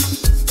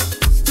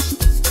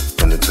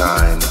 in the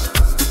time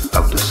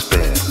of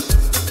despair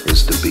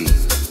is the beat,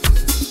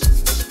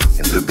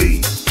 in the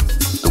beat,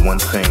 the one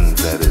thing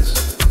that is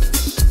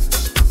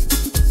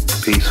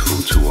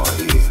peaceful to our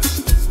ear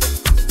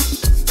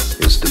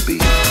is the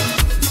beat.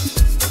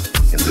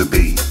 In the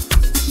beat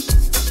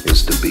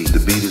is the beat. The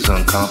beat is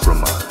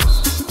uncompromised.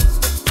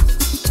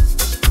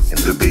 In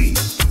the beat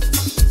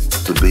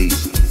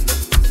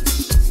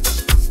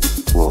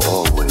will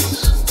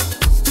always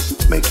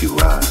make you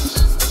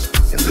rise.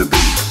 In the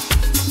beat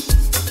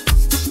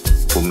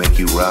will make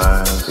you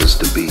rise. It's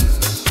the beat.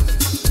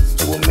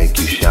 It will make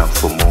you shout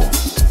for more.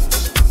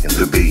 In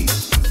the beat,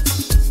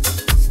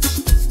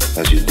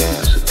 as you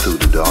dance through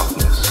the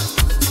darkness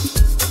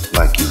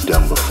like you've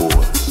done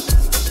before.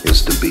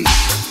 It's the beat.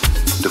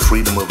 The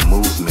freedom of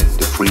movement,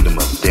 the freedom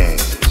of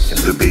dance. In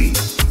the beat,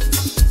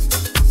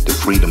 the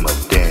freedom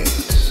of dance.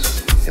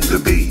 In the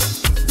beat,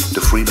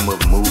 the freedom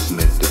of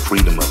movement, the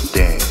freedom of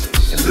dance.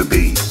 In the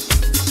beat,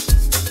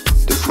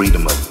 the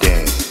freedom of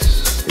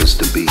dance is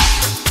the beat.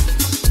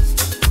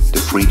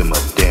 The freedom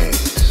of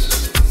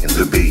dance in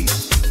the beat.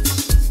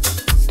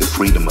 The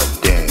freedom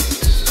of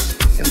dance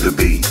in the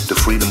beat. The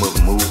freedom of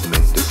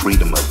movement, the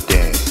freedom of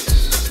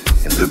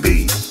dance in the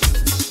beat.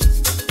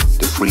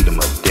 The freedom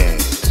of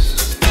dance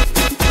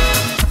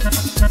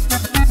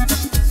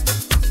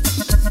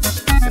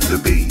in the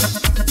beat.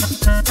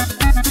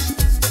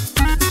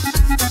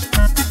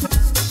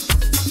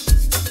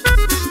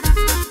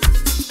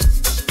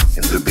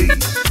 In the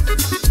beat.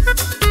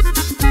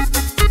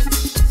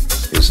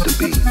 It's the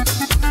beat.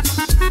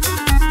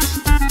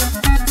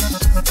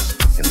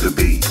 In the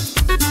beat.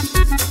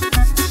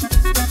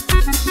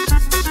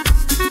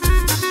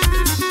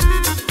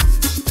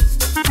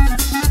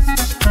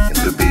 In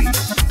the beat.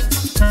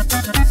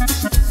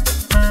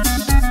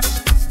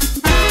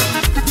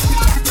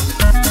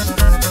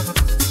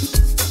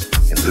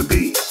 In the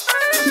beat.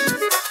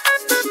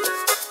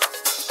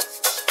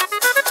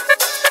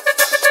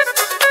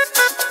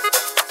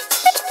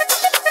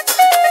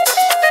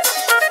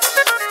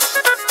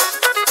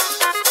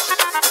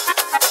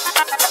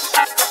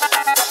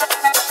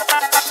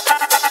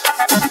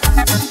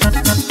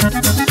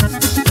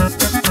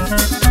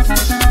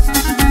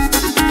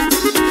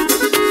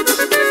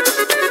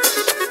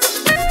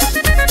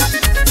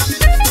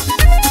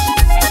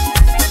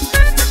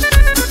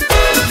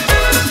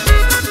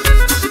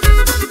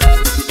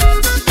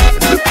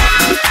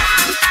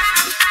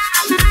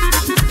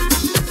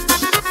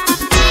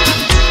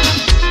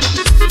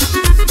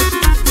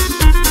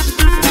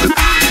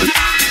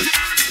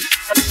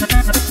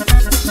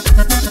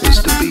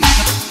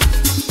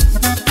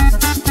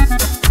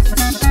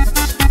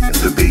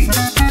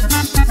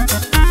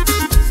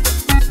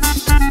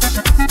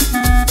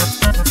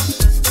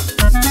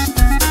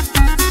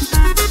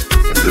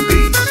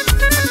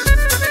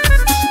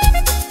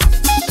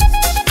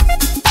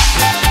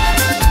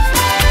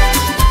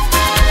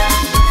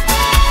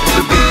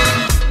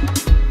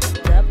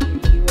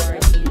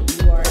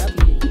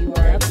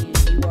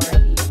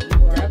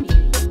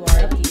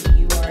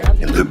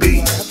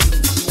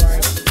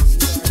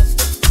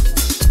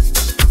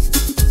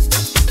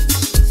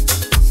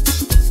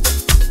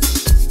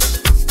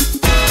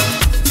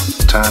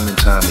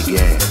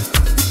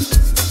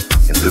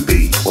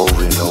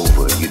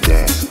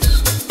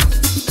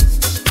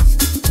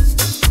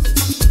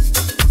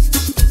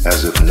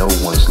 as if no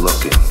one's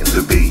looking, and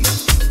the beat,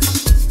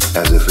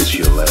 as if it's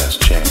your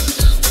last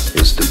chance,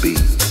 is the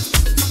beat.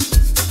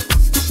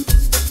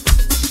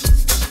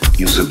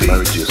 You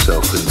submerge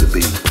yourself in the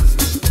beat.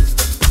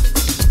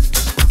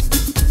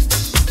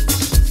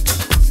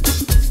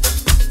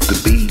 The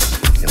beat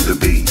and the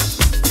beat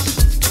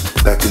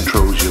that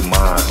controls your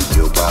mind,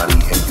 your body,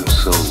 and your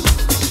soul.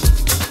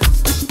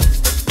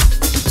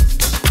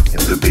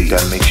 And the beat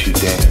that makes you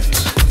dance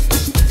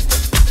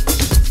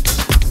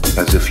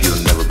as if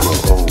you'll never grow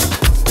old.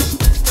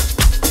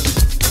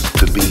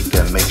 The beat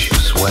that makes you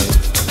sway.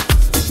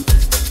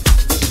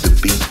 The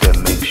beat that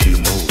makes you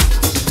move.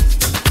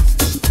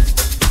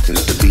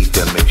 It's the beat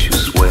that makes you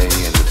sway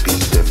and the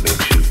beat that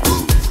makes you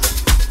groove.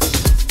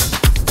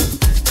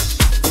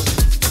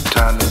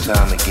 Time and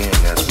time again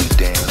as we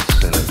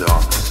dance in the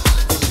darkness,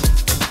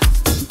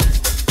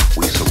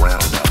 we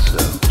surround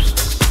ourselves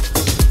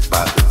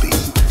by the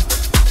beat.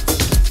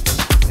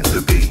 And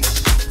the beat,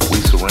 we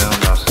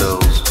surround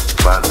ourselves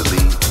by the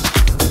beat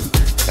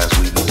as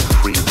we move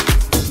freely.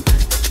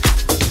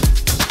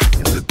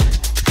 And the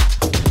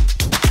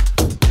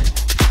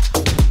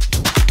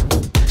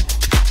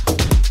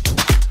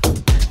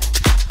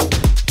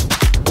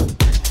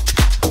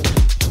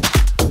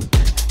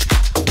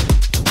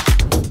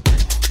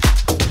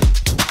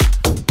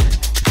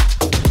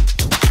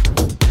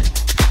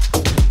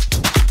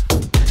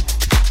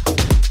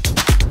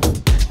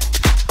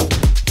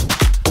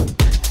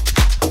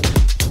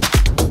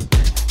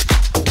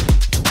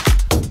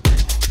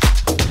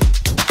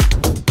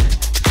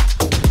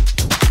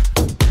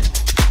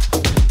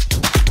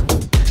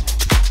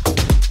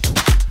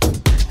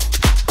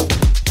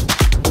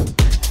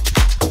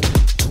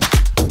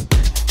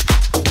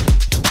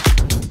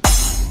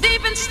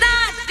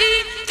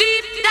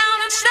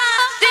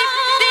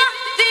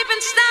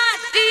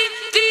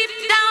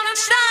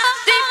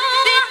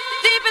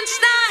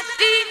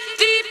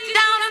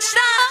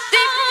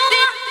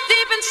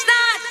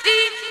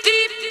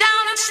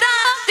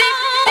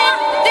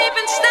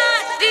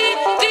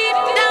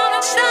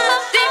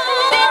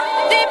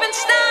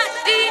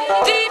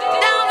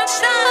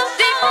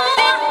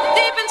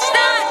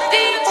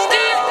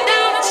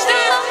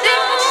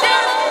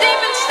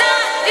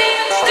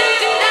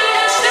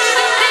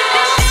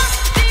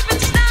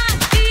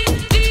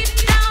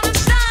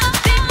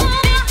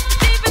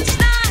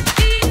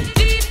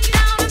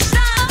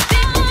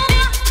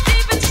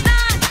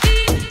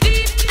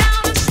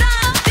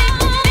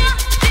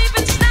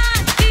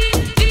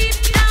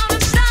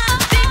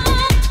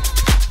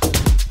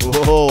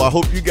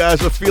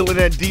guys are feeling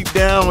that deep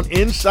down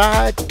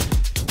inside.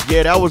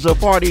 Yeah, that was a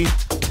party.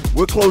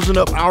 We're closing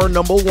up hour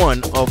number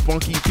 1 of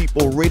Funky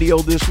People Radio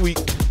this week.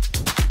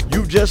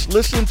 You just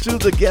listened to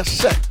the guest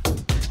set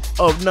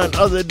of none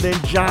other than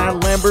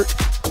John Lambert,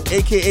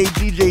 aka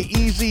DJ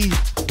Easy,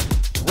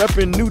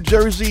 repping New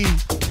Jersey,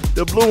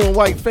 the Blue and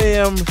White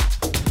Fam,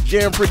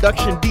 Jam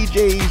Production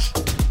DJs.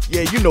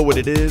 Yeah, you know what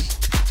it is.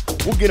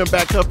 We'll get them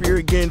back up here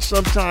again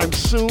sometime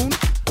soon,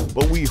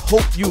 but we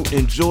hope you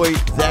enjoyed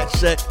that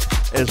set,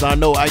 as I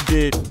know I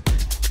did.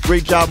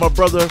 Great job, my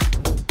brother.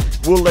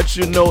 We'll let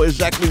you know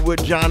exactly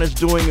what John is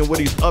doing and what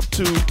he's up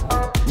to.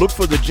 Look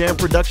for the Jam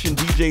Production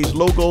DJs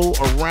logo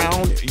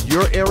around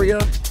your area.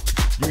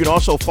 You can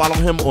also follow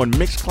him on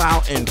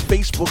Mixcloud and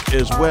Facebook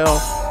as well.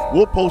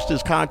 We'll post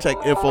his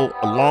contact info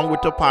along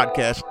with the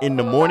podcast in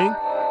the morning.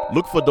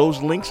 Look for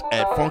those links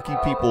at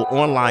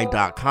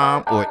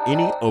funkypeopleonline.com or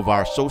any of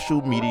our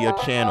social media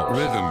channels.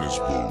 Rhythm is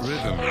boom.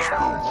 Rhythm is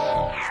boom.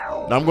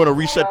 Now I'm going to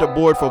reset the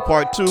board for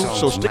part 2,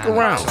 so stick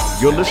around.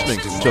 You're listening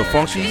to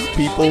Funky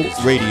People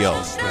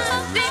Radio.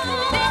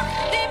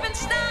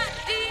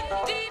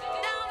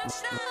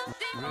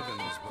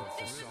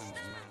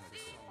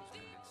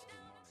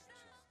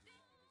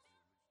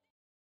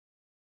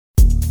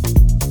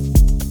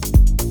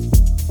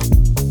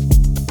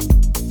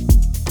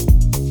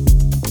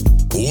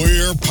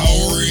 We're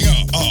powering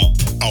up.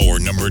 Hour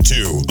number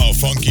 2 of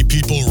Funky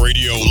People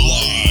Radio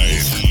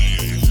Live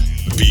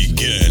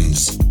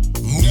begins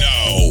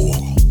now.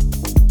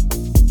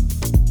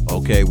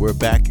 Okay, we're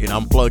back and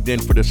I'm plugged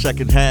in for the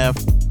second half.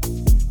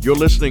 You're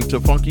listening to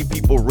Funky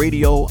People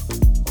Radio.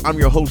 I'm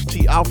your host,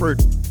 T.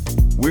 Alfred.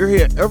 We're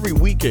here every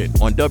weekend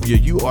on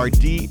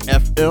WURD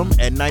FM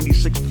at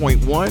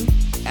 96.1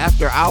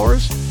 after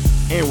hours,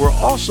 and we're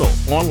also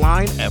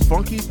online at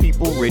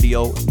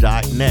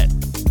funkypeopleradio.net.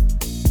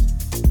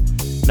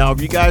 Now,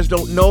 if you guys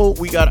don't know,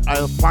 we got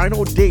a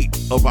final date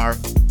of our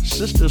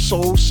Sister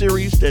Soul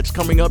series that's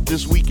coming up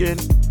this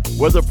weekend.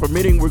 Weather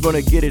permitting, we're going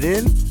to get it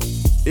in.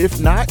 If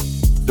not,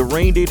 the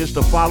rain date is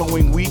the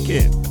following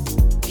weekend.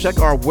 Check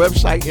our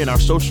website and our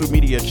social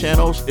media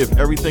channels if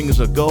everything is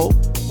a go.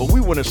 But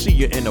we want to see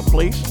you in the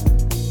place.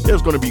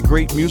 There's going to be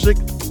great music,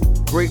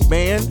 great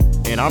band,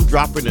 and I'm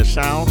dropping the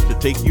sounds to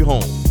take you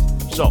home.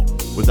 So,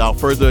 without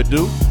further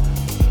ado,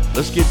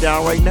 let's get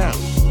down right now.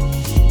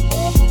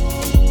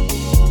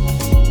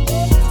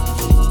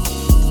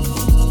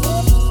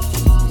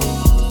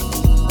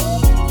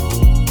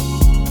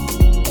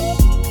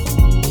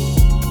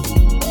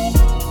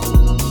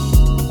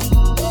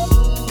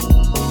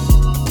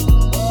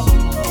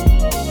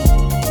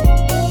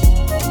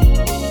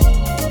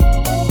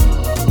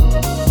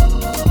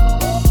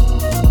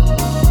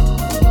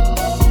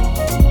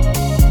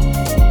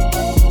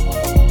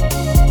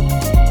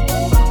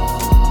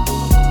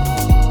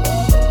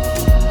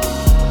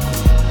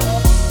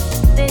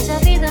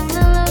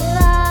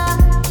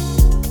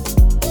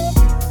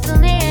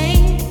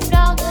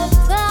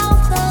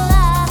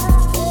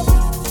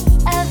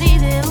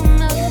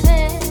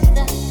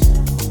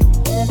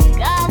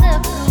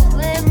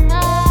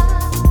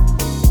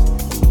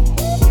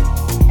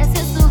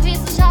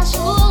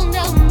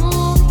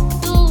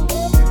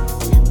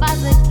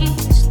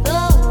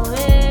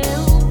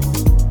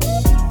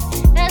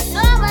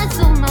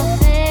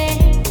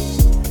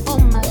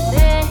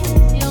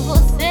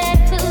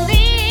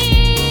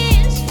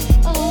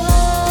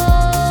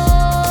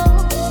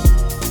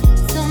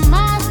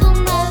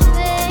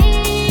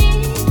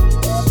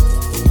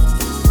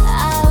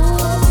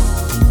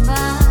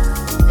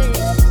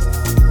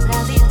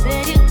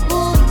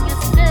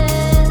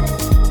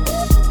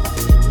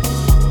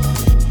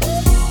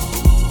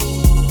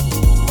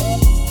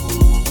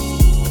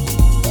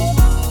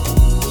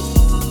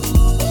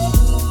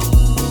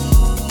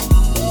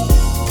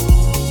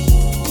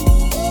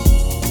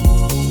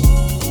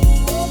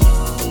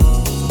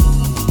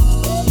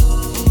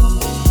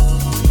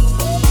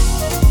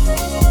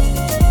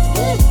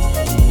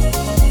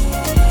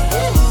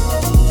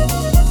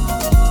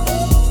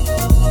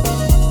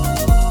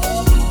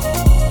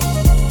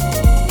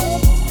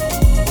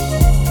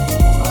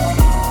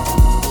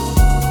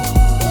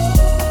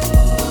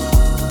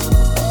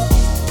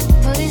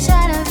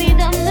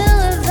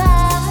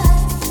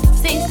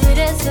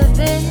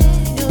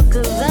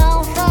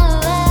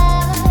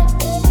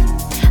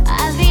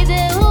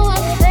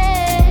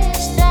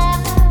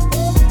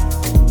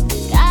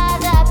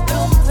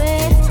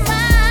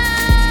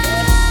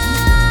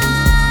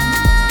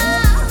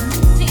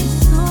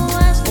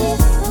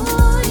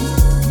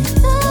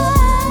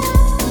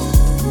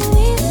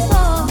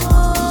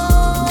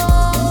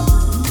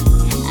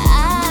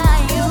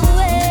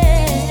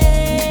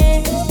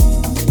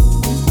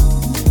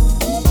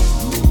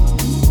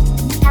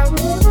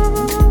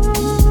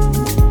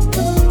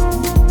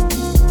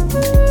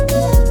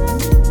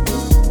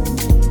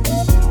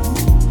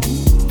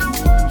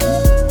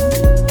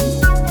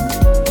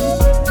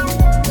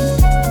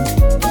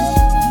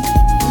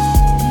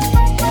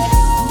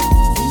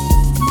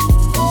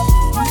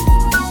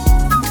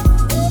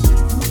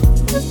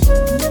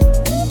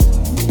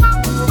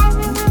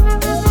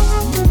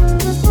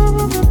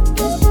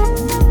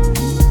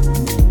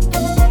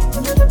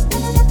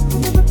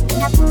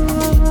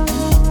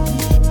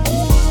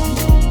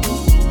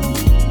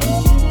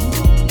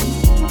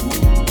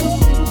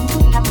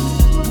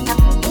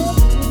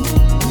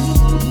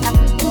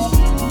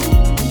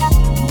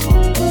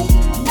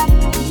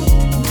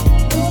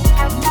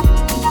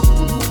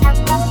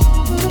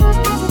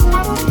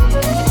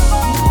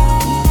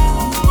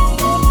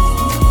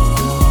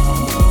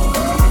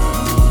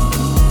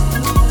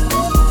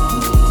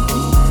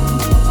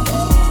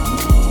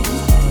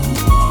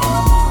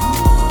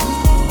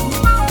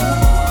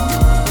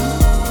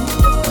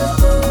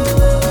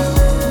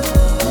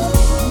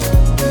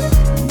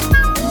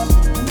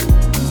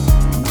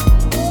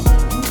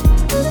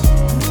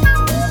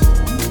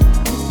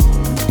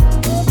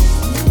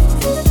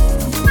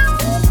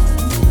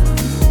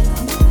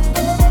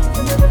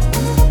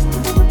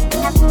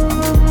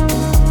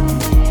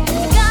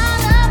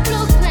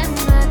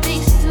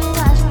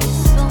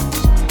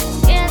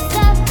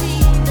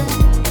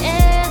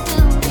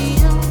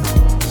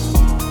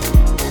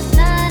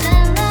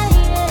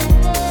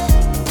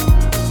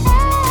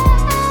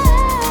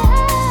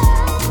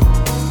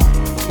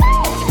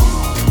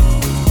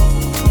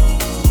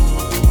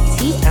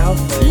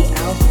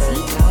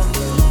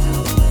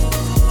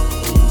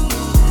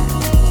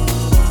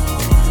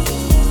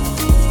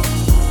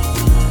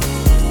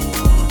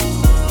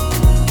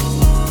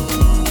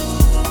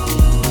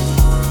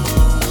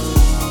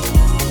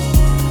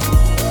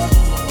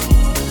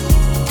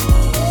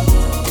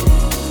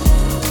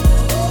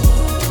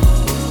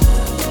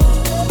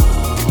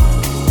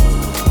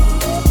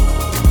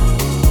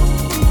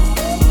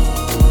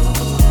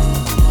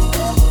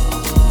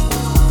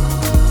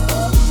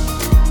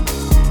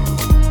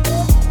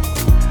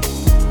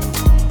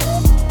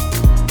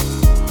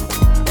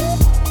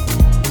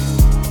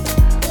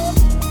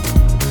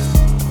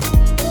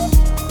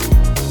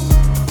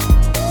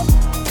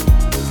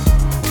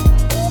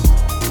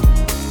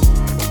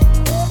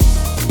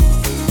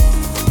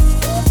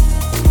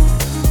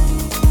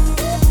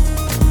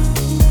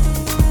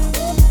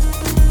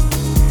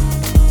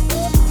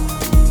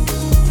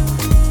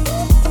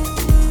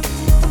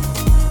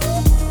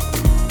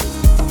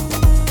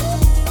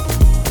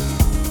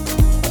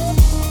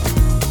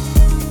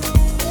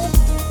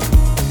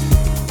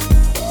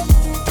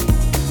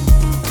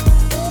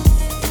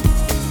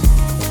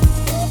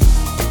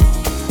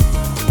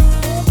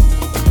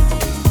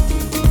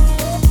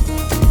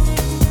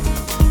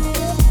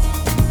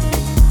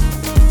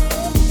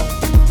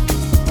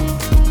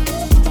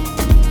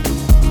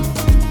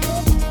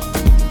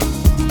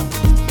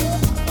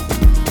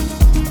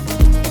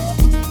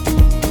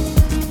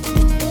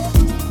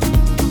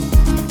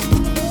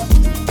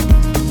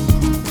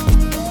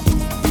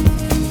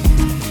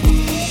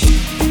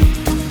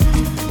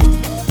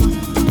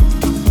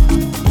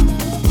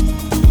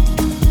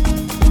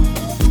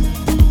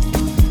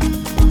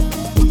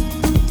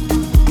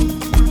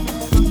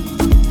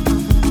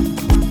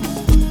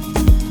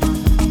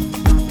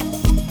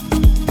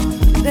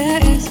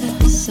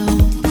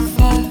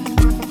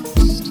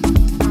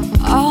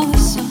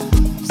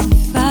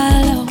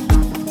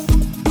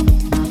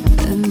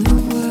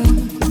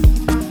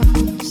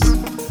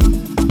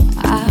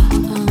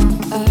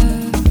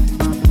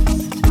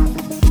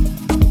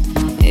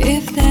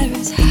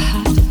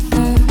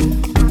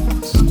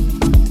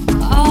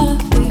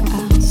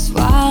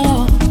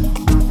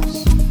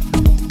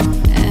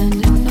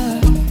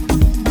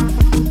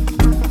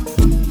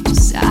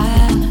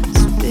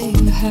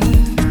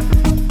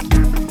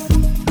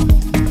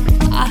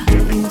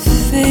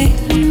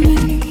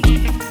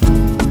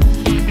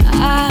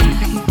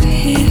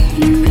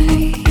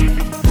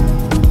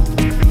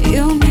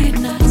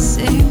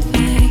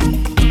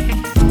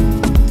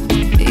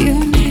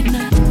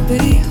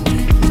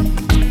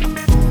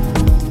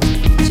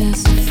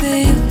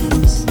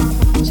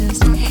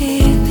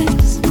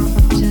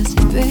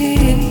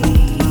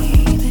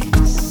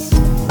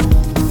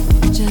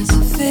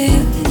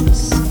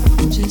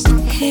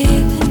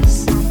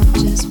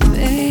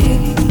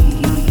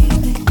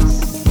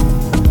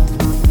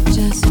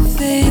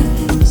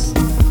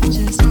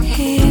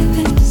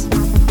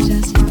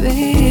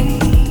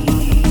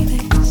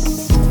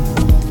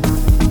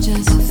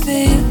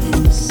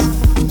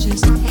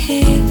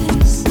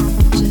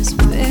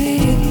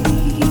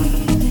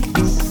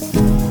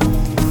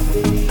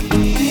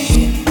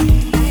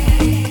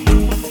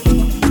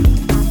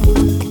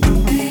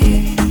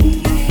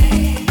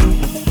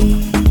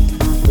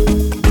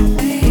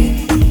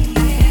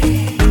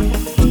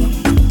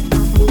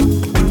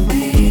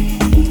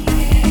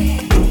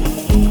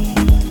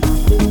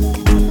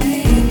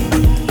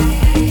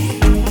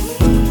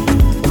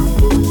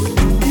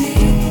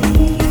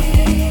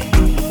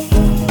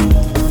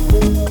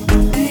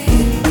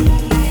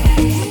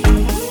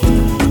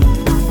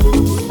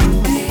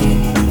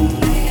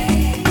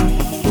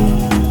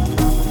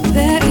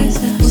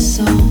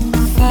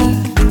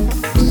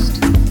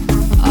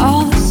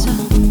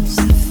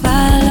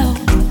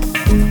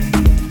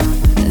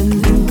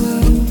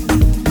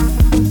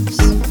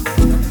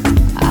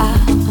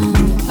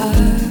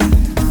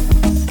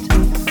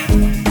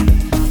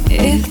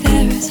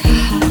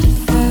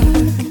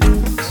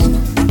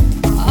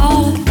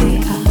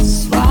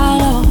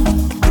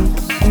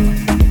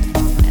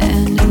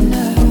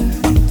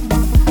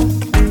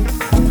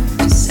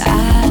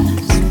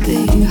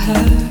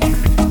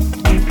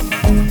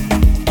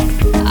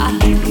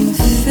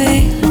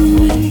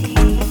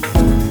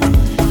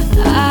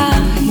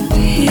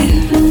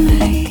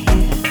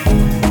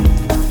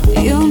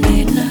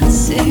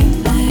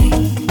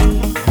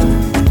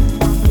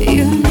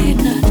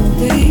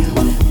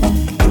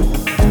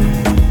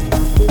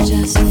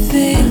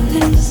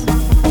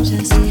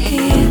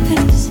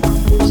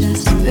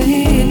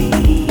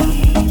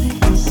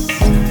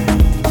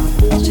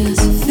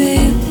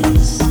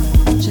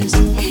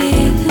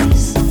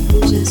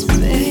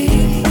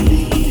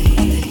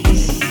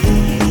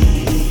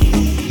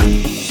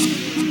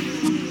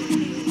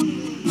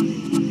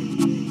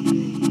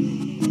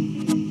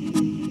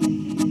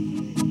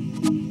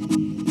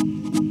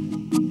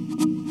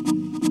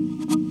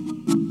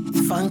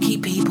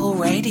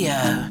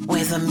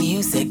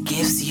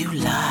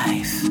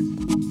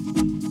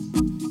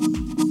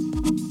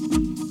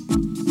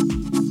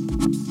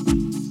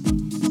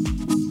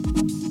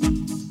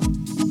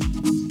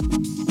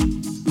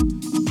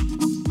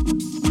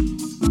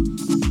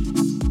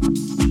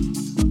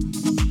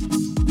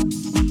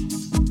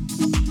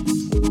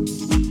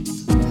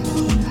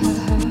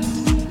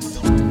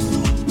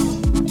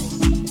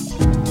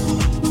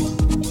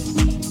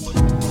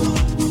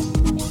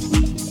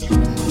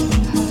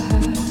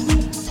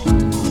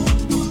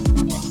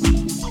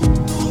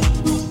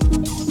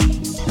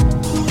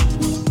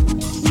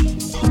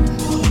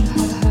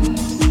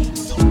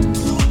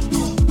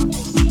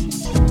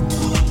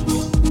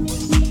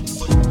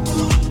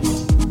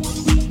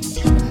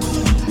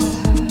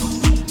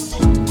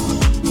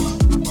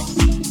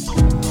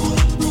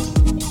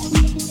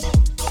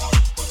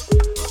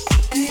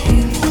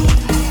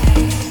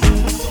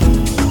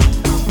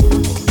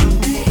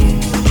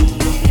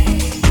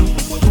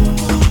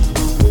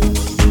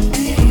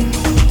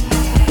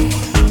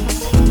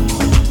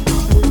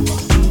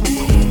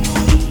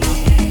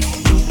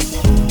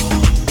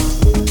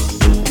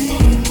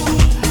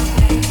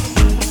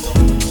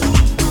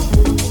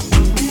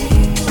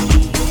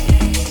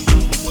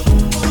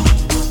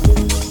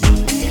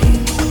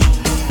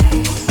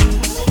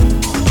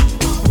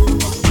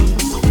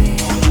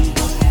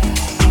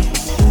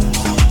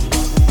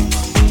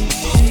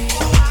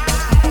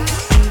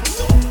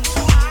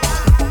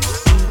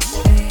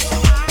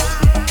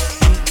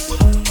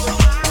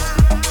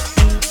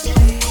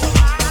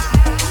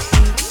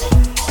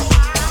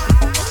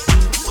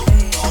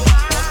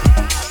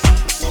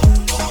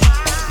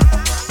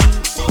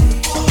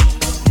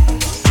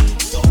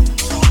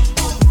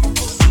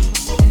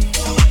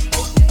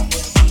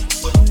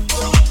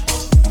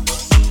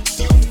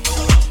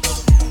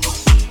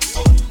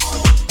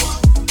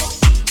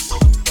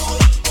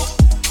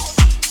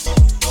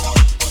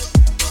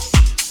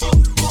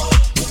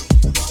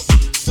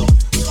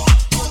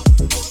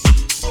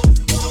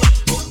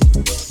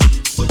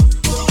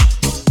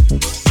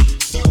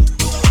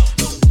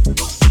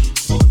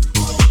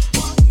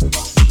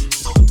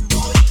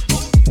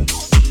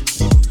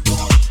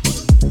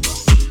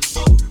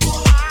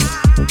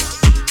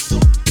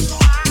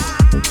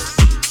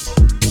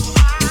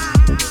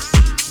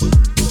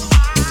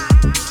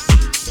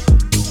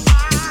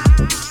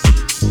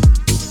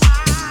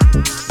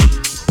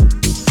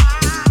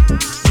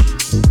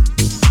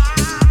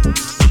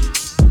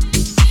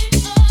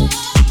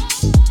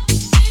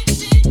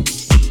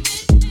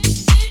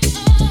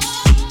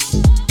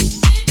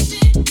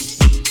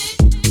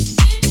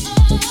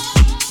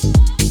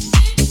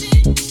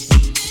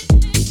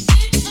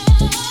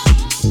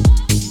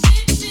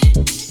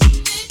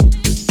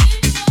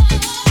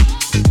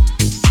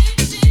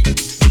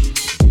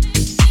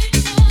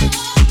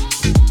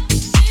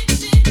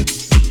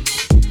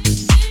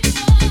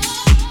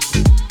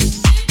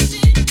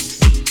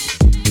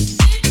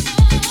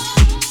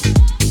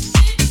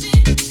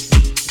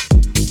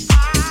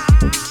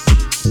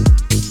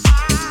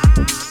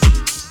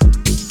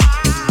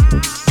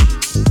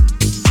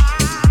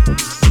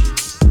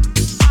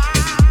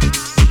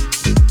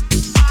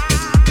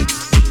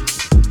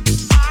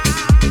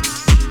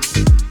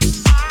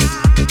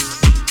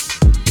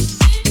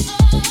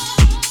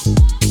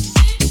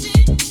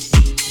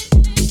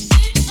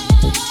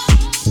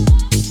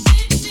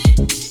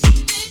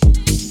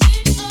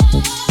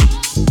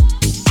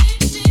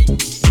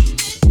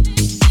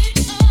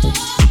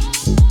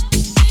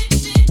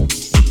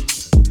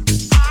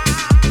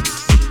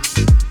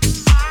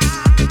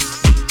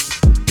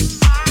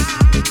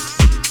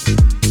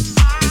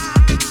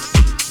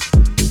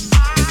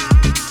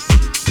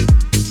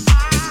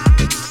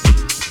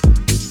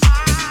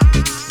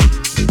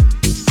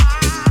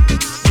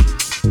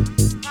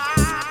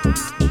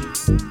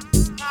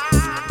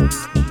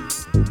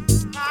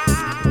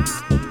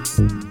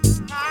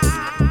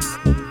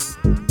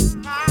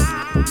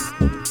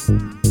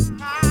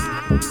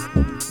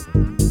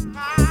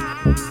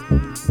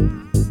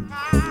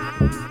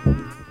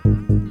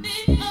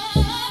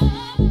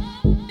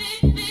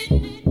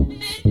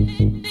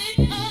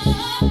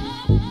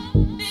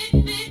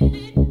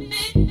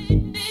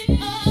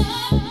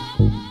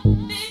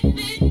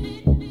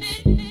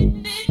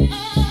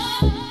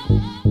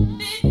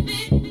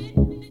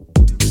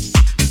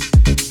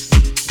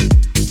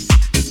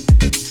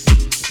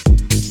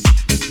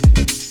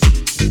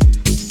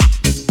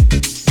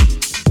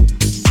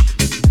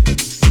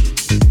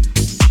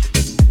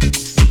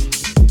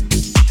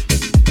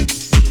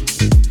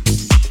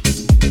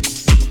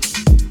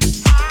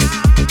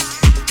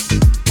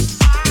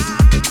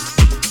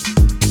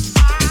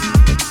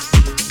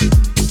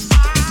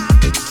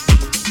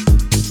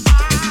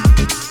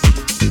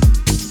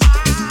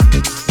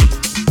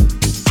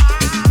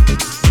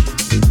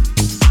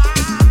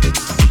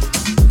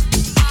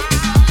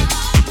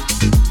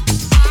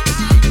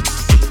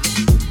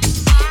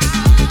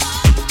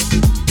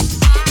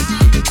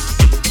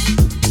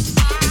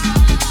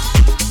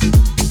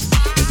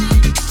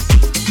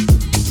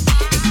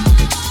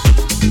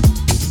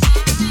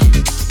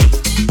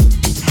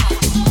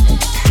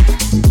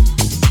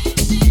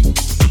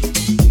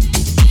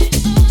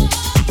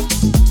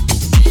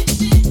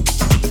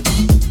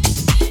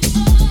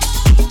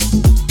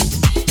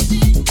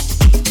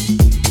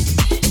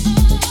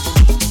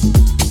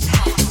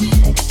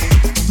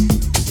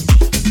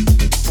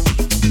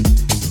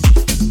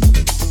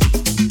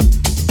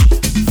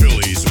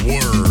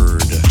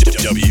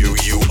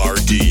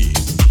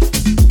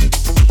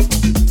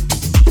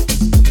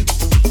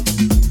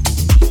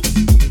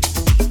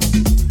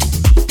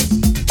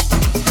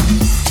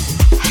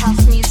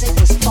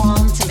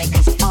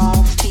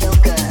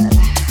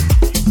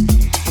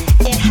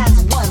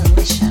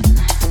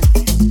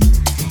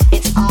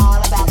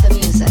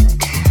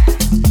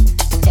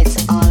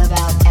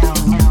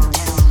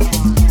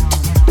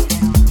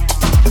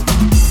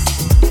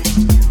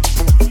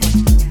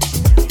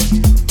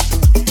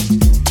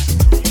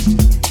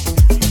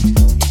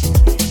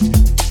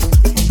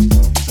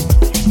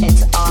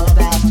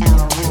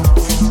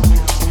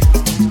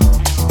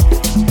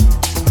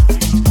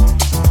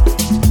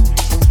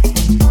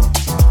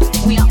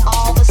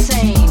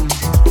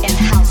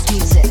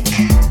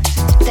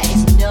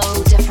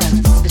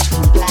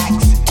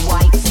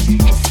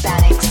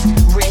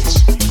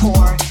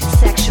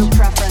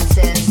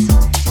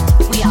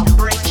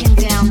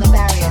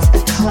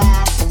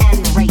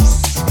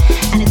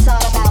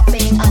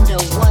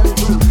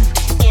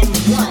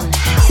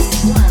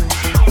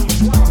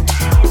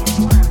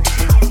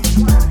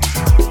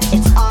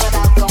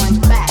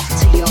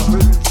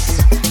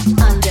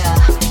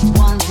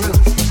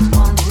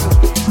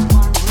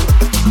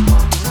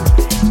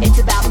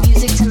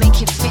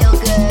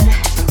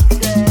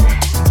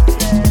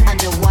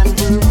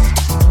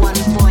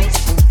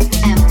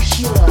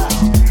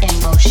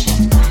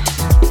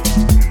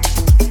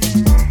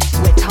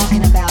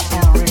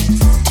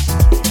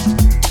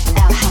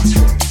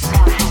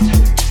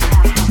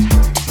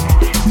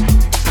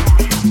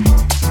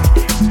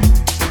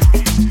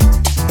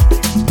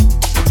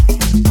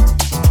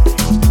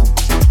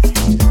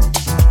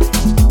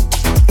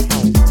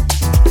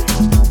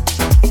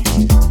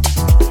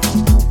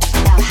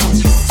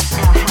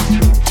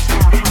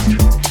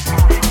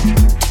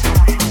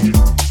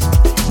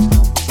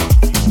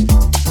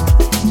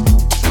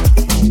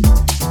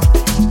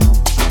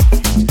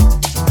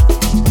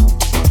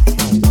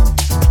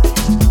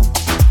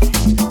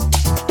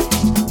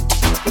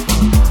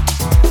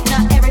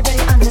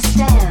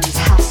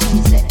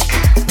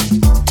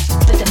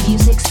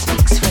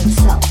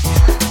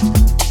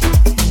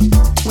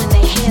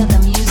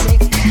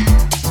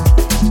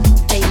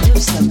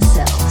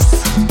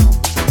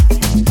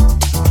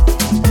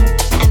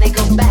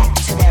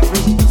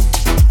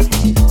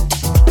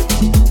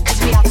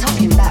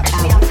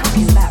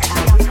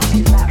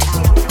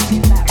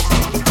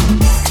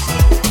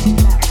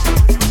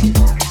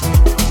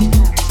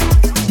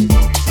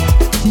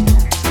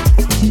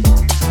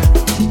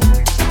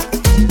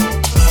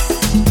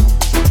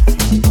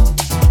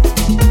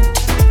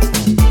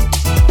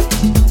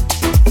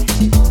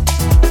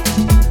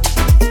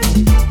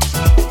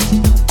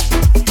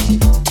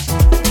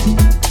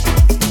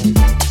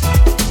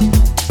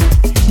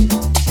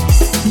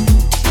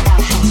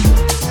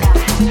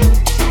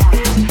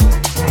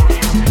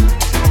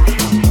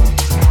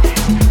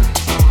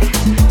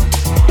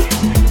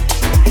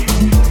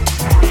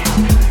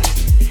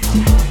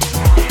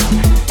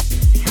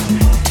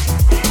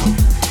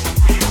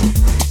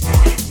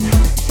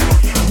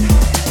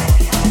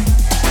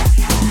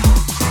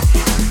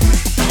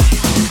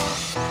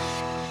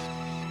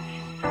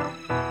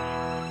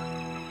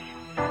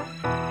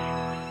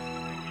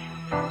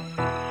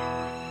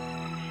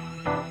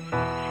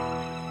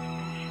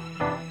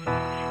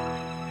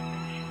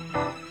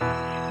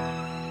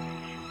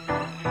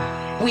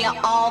 We are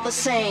all the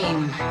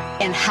same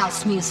in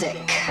house music.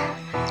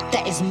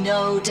 There is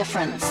no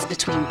difference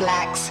between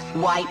blacks,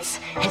 whites,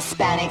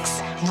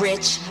 Hispanics,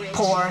 rich,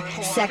 poor,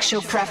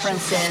 sexual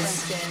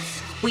preferences.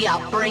 We are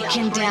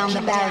breaking down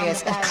the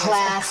barriers of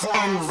class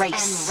and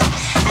race.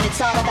 And it's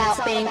all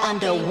about being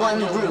under one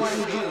roof.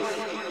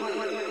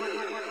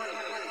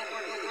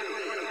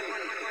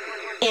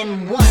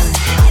 In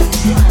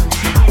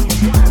one.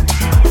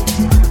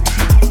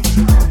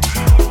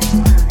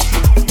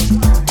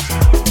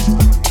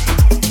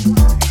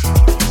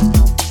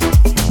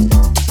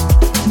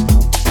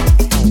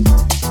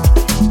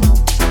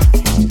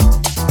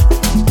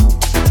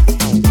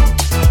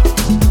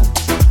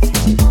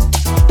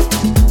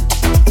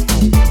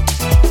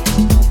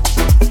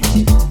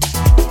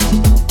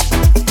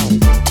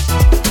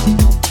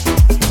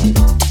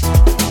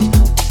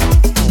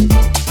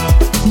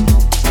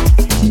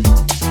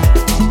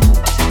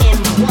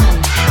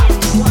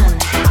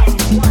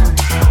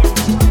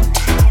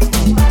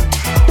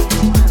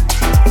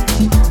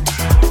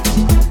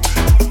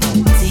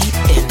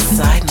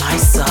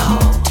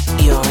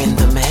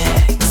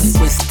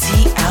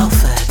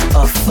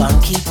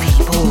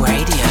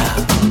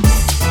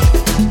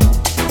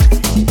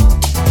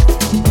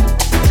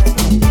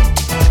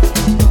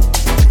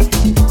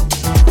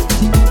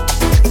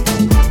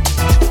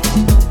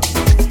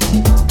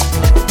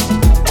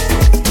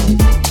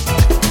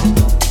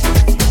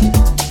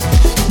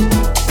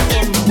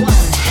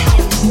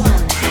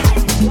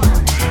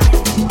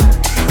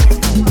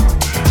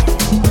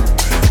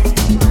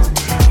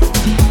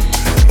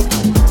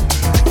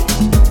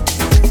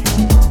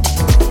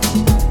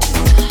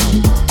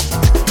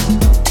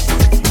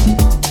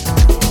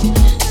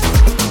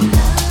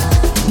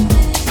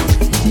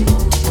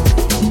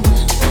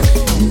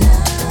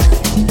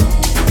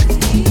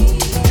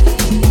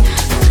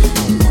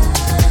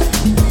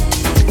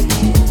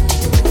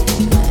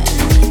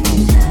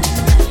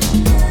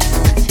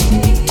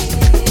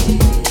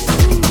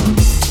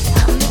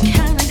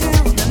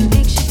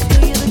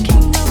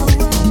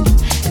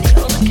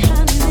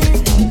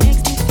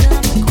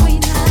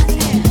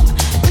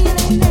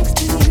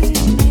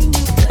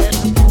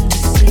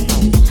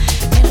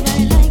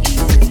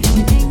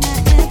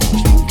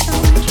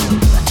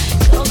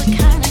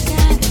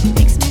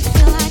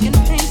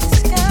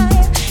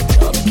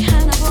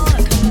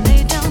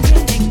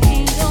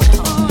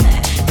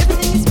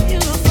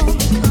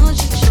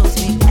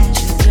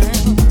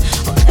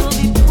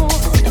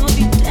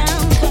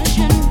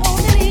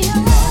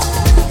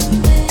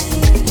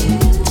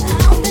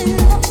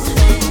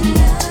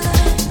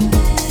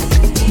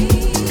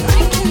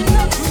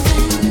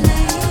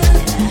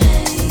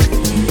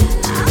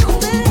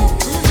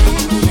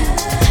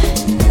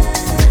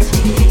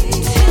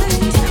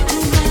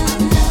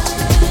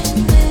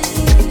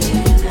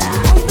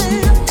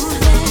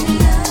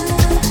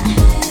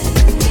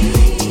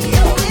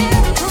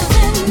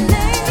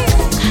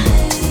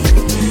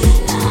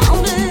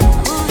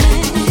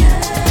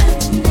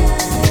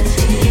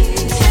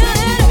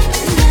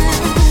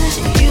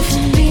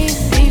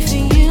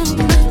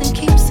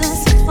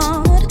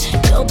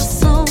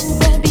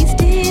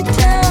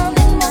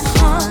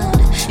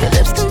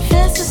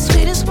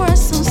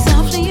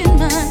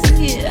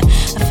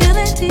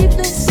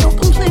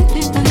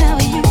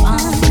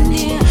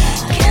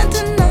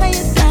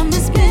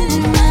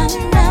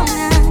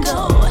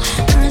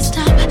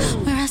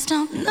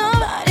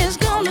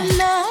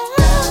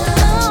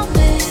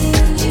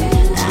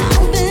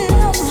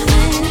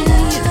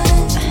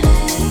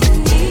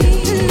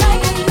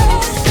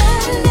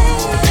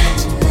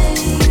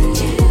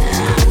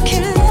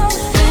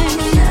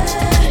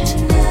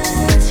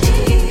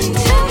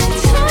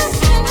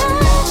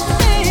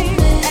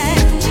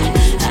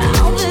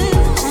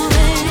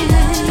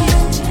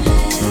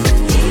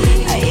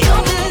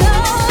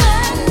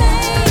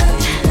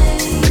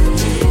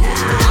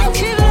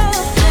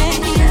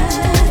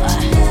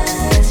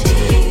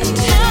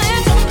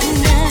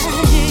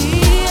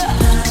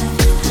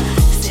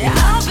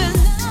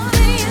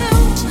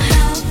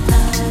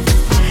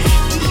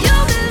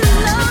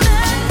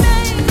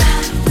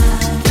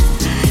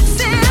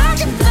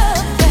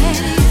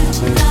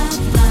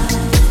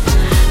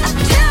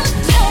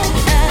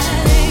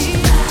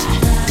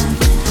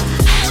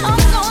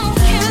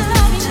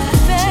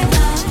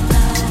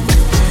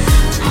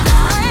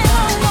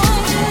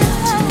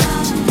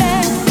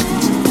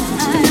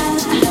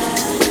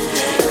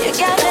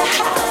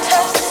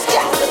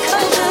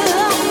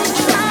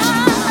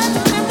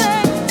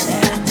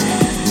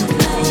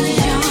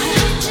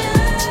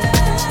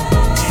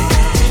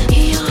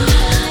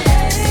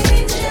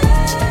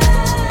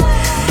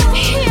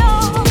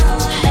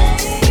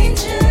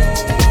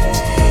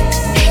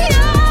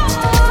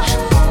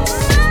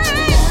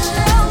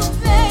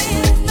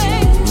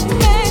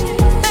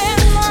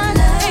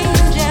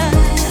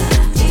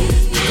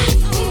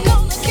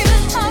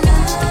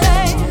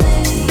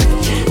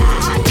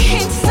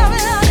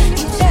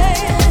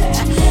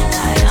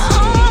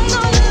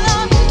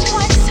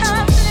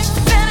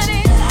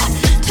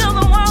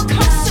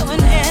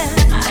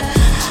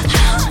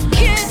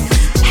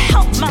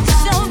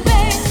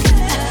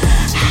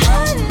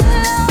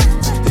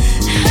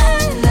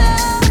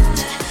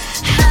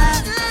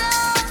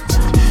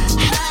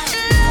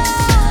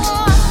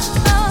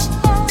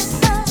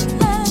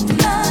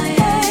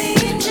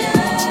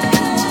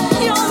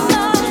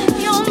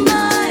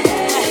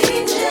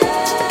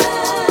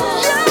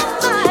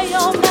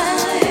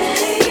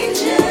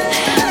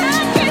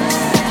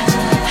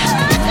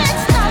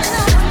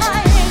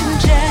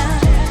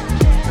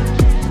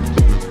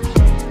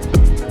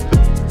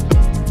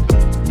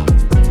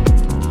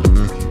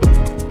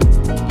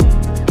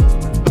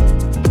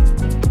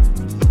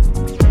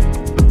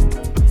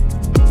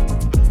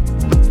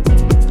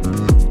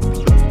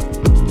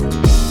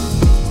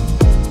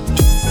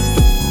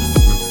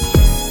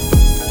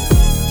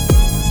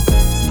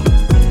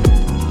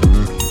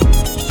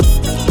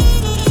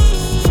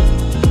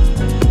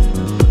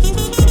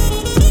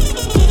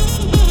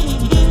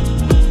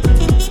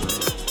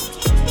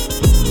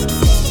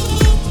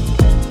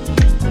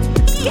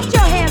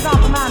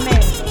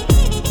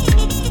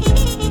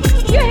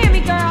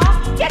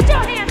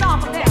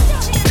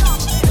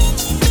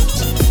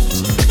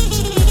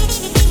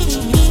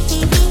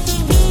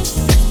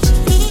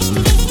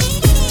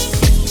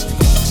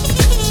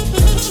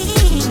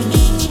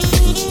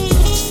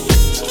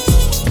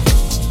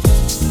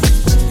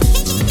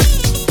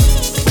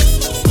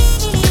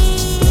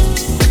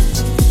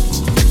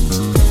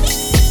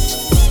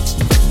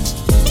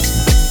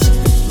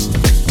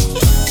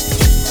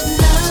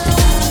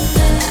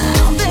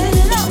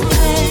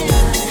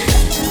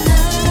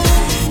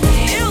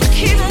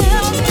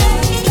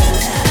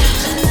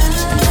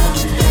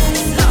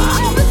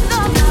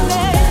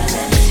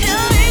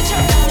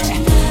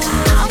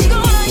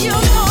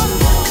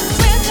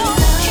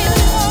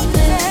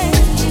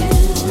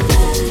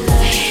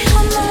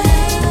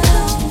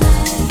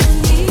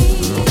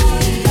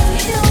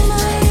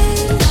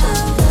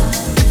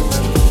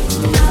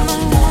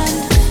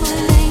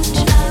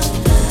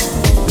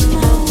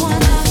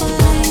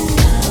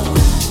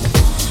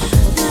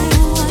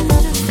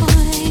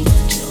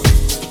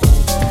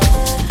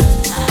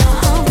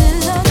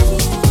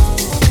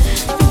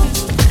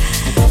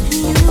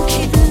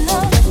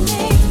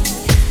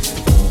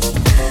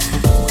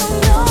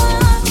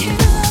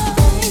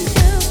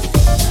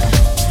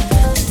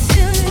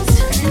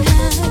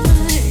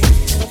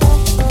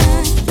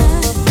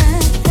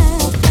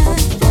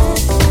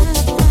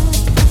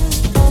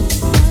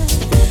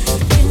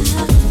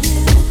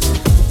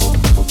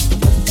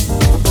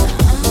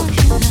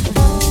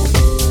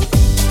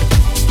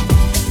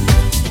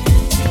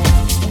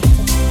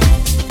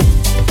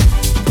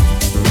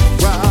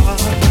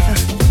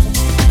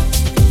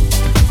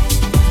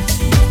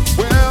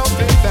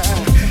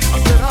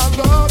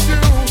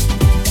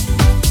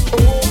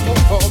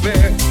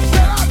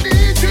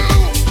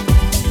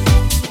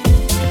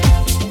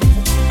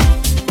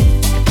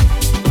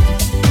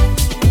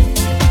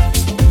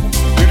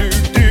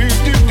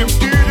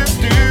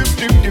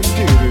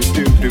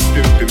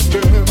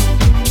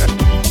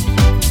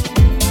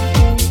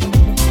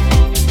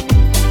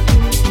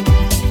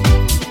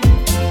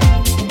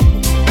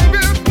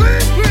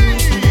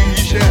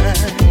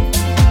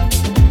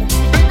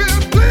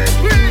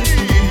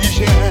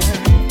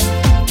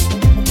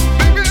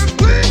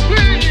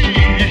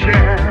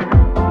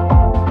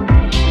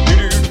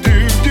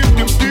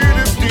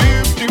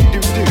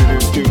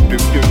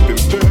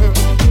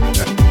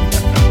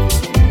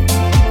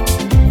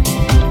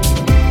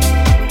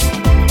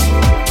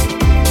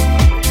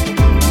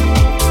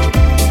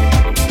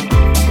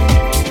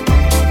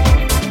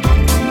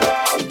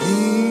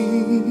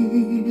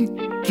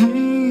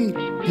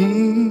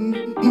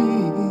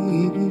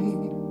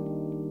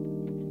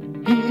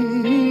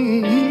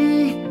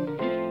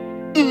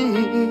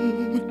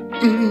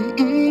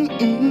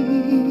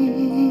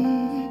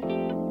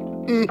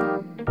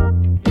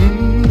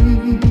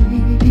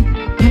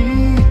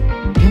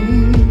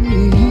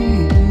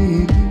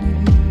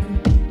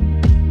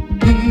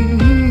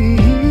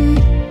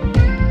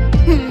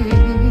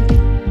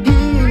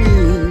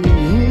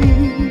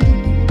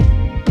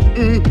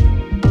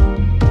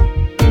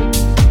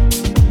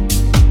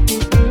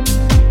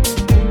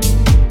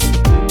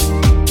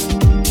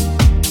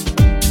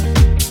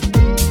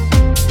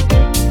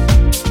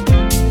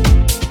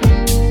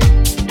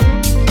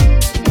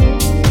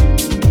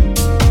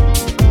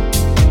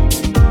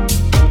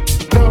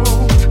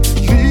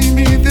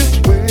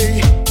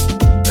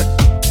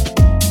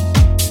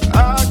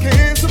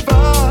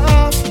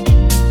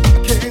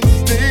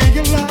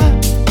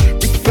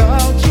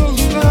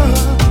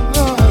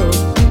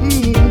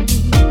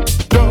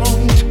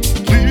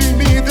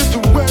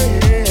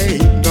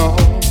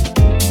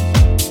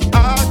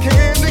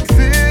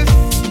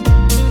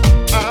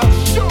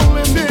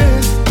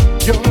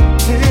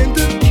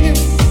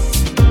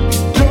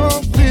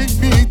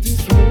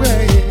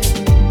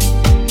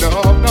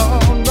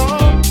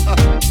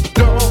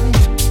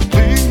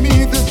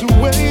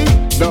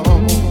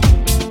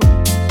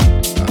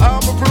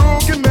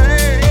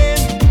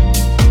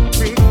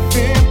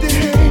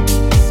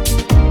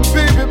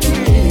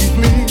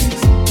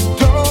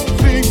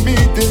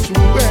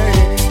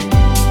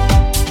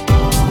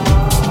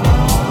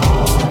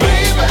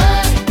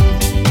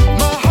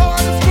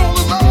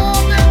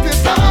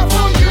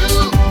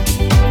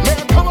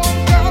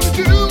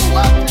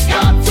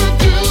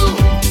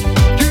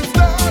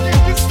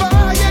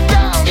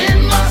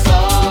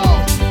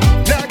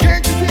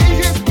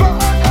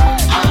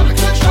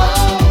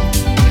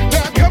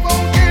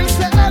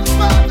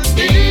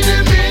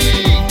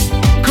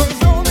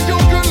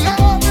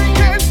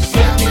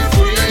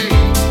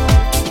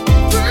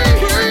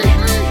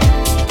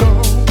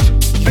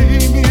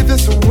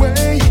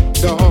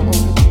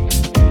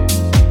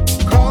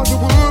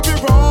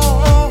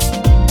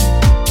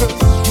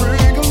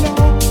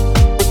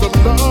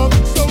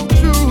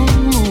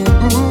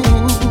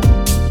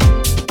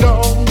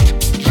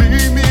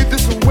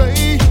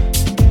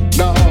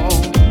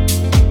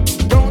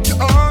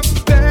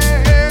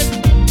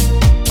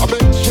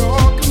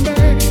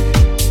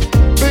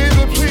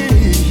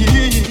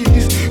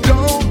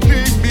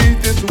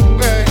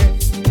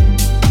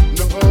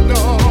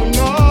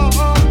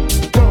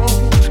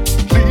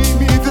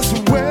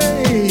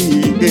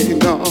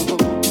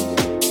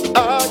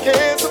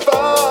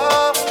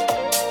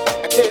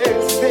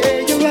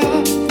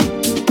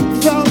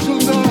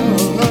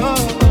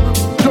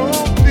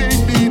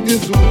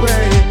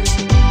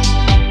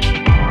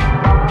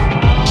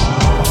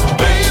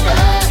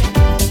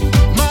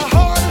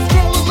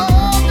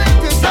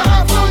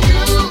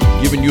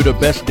 The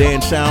best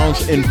dance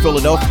sounds in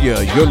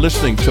Philadelphia. You're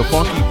listening to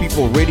Funky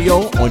People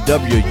Radio on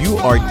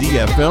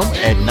WURD-FM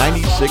at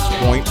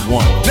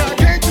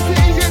 96.1.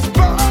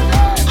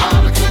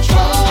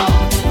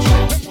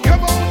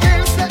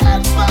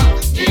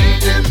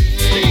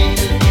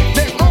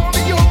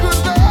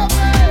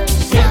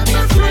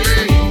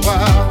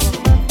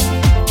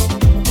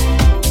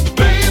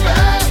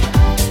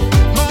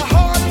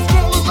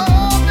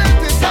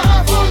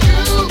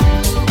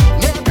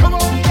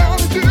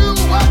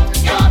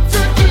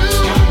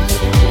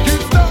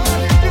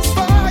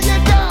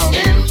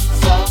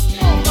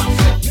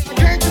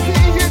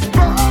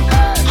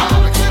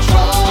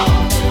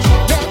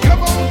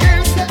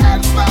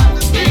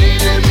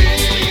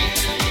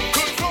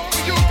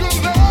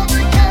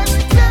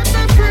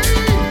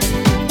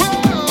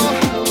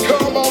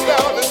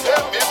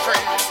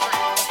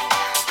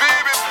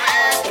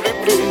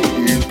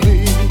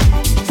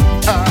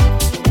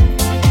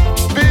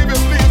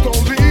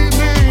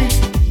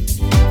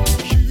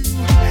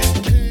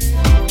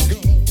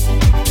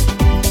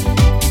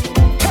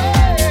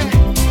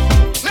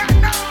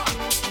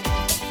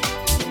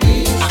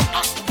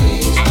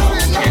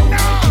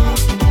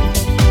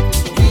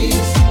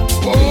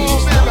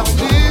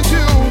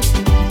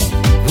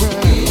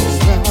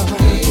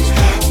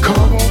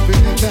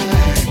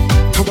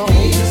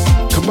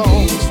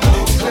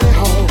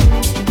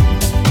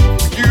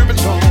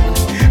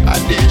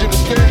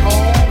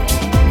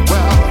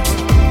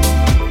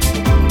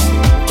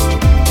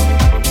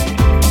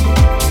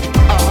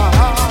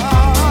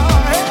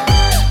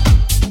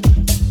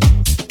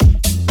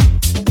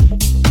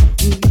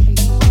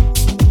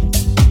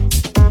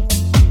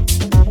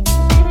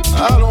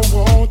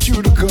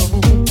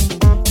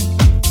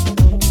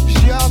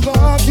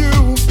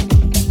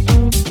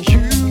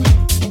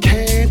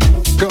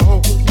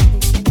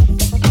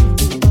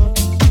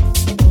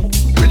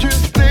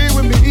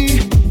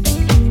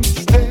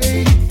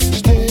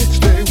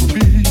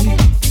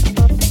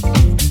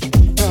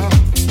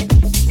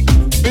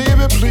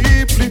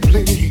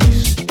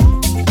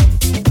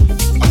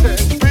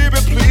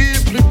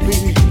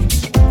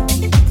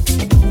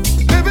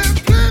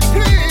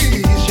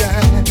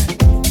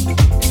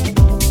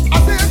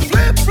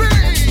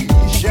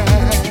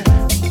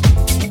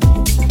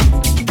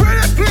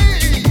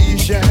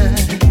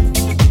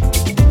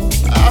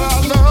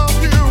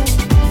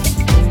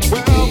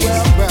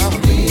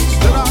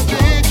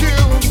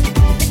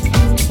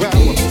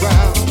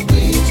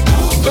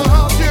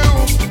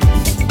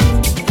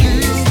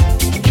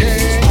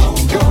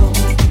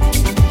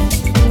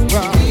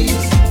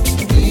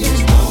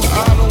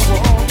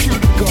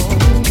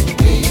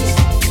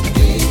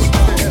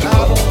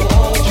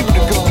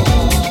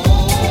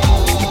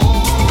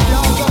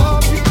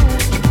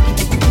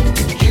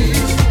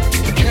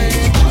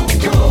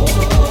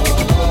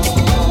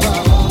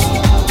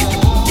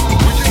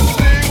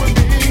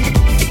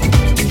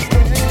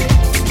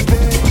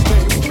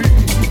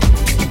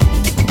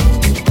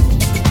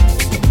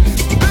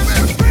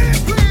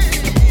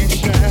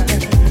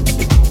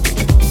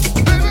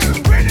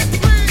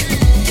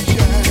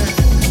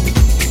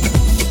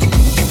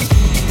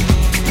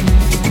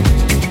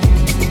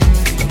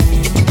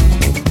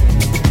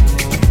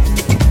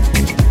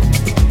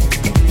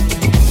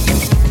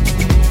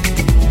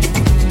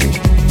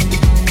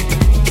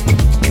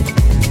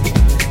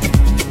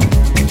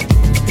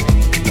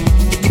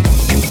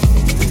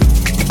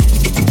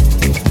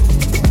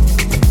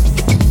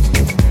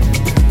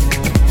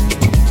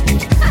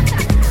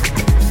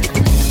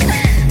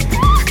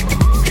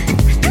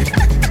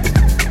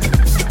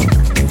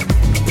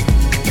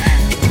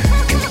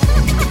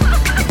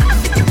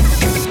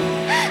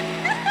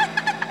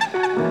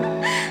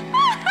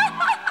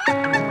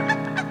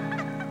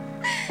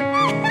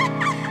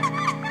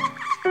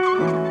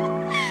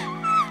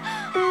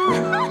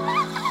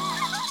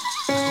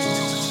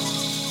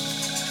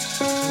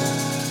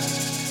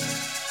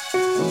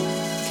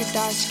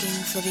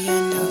 for the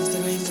end of the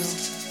rainbow.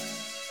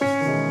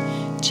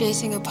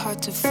 Chasing a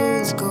pot of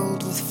fool's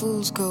gold with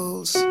fool's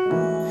goals.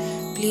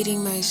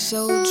 Bleeding my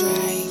soul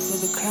dry for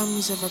the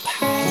crumbs of a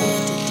pie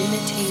at a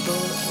dinner table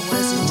I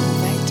wasn't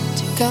invited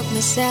to. Got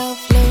myself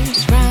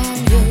loose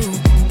round you.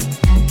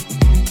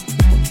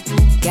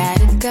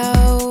 Gotta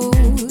go.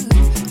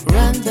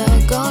 Run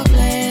the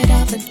gauntlet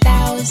of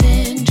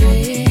 1,000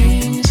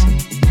 dreams.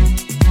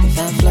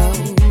 That flow.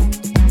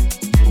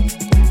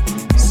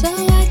 So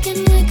I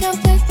can wake up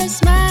with a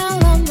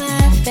smile on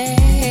my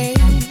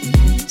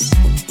face.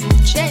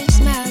 Chase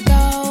my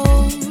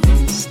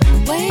goals.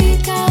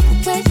 Wake up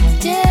with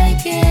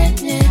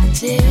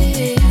dignity.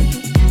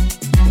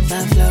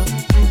 That flow.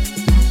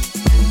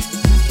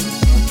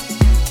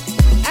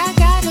 I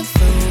gotta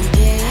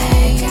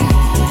focus.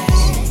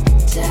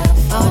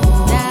 On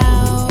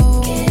now.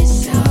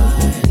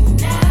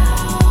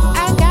 I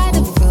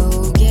gotta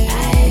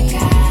focus.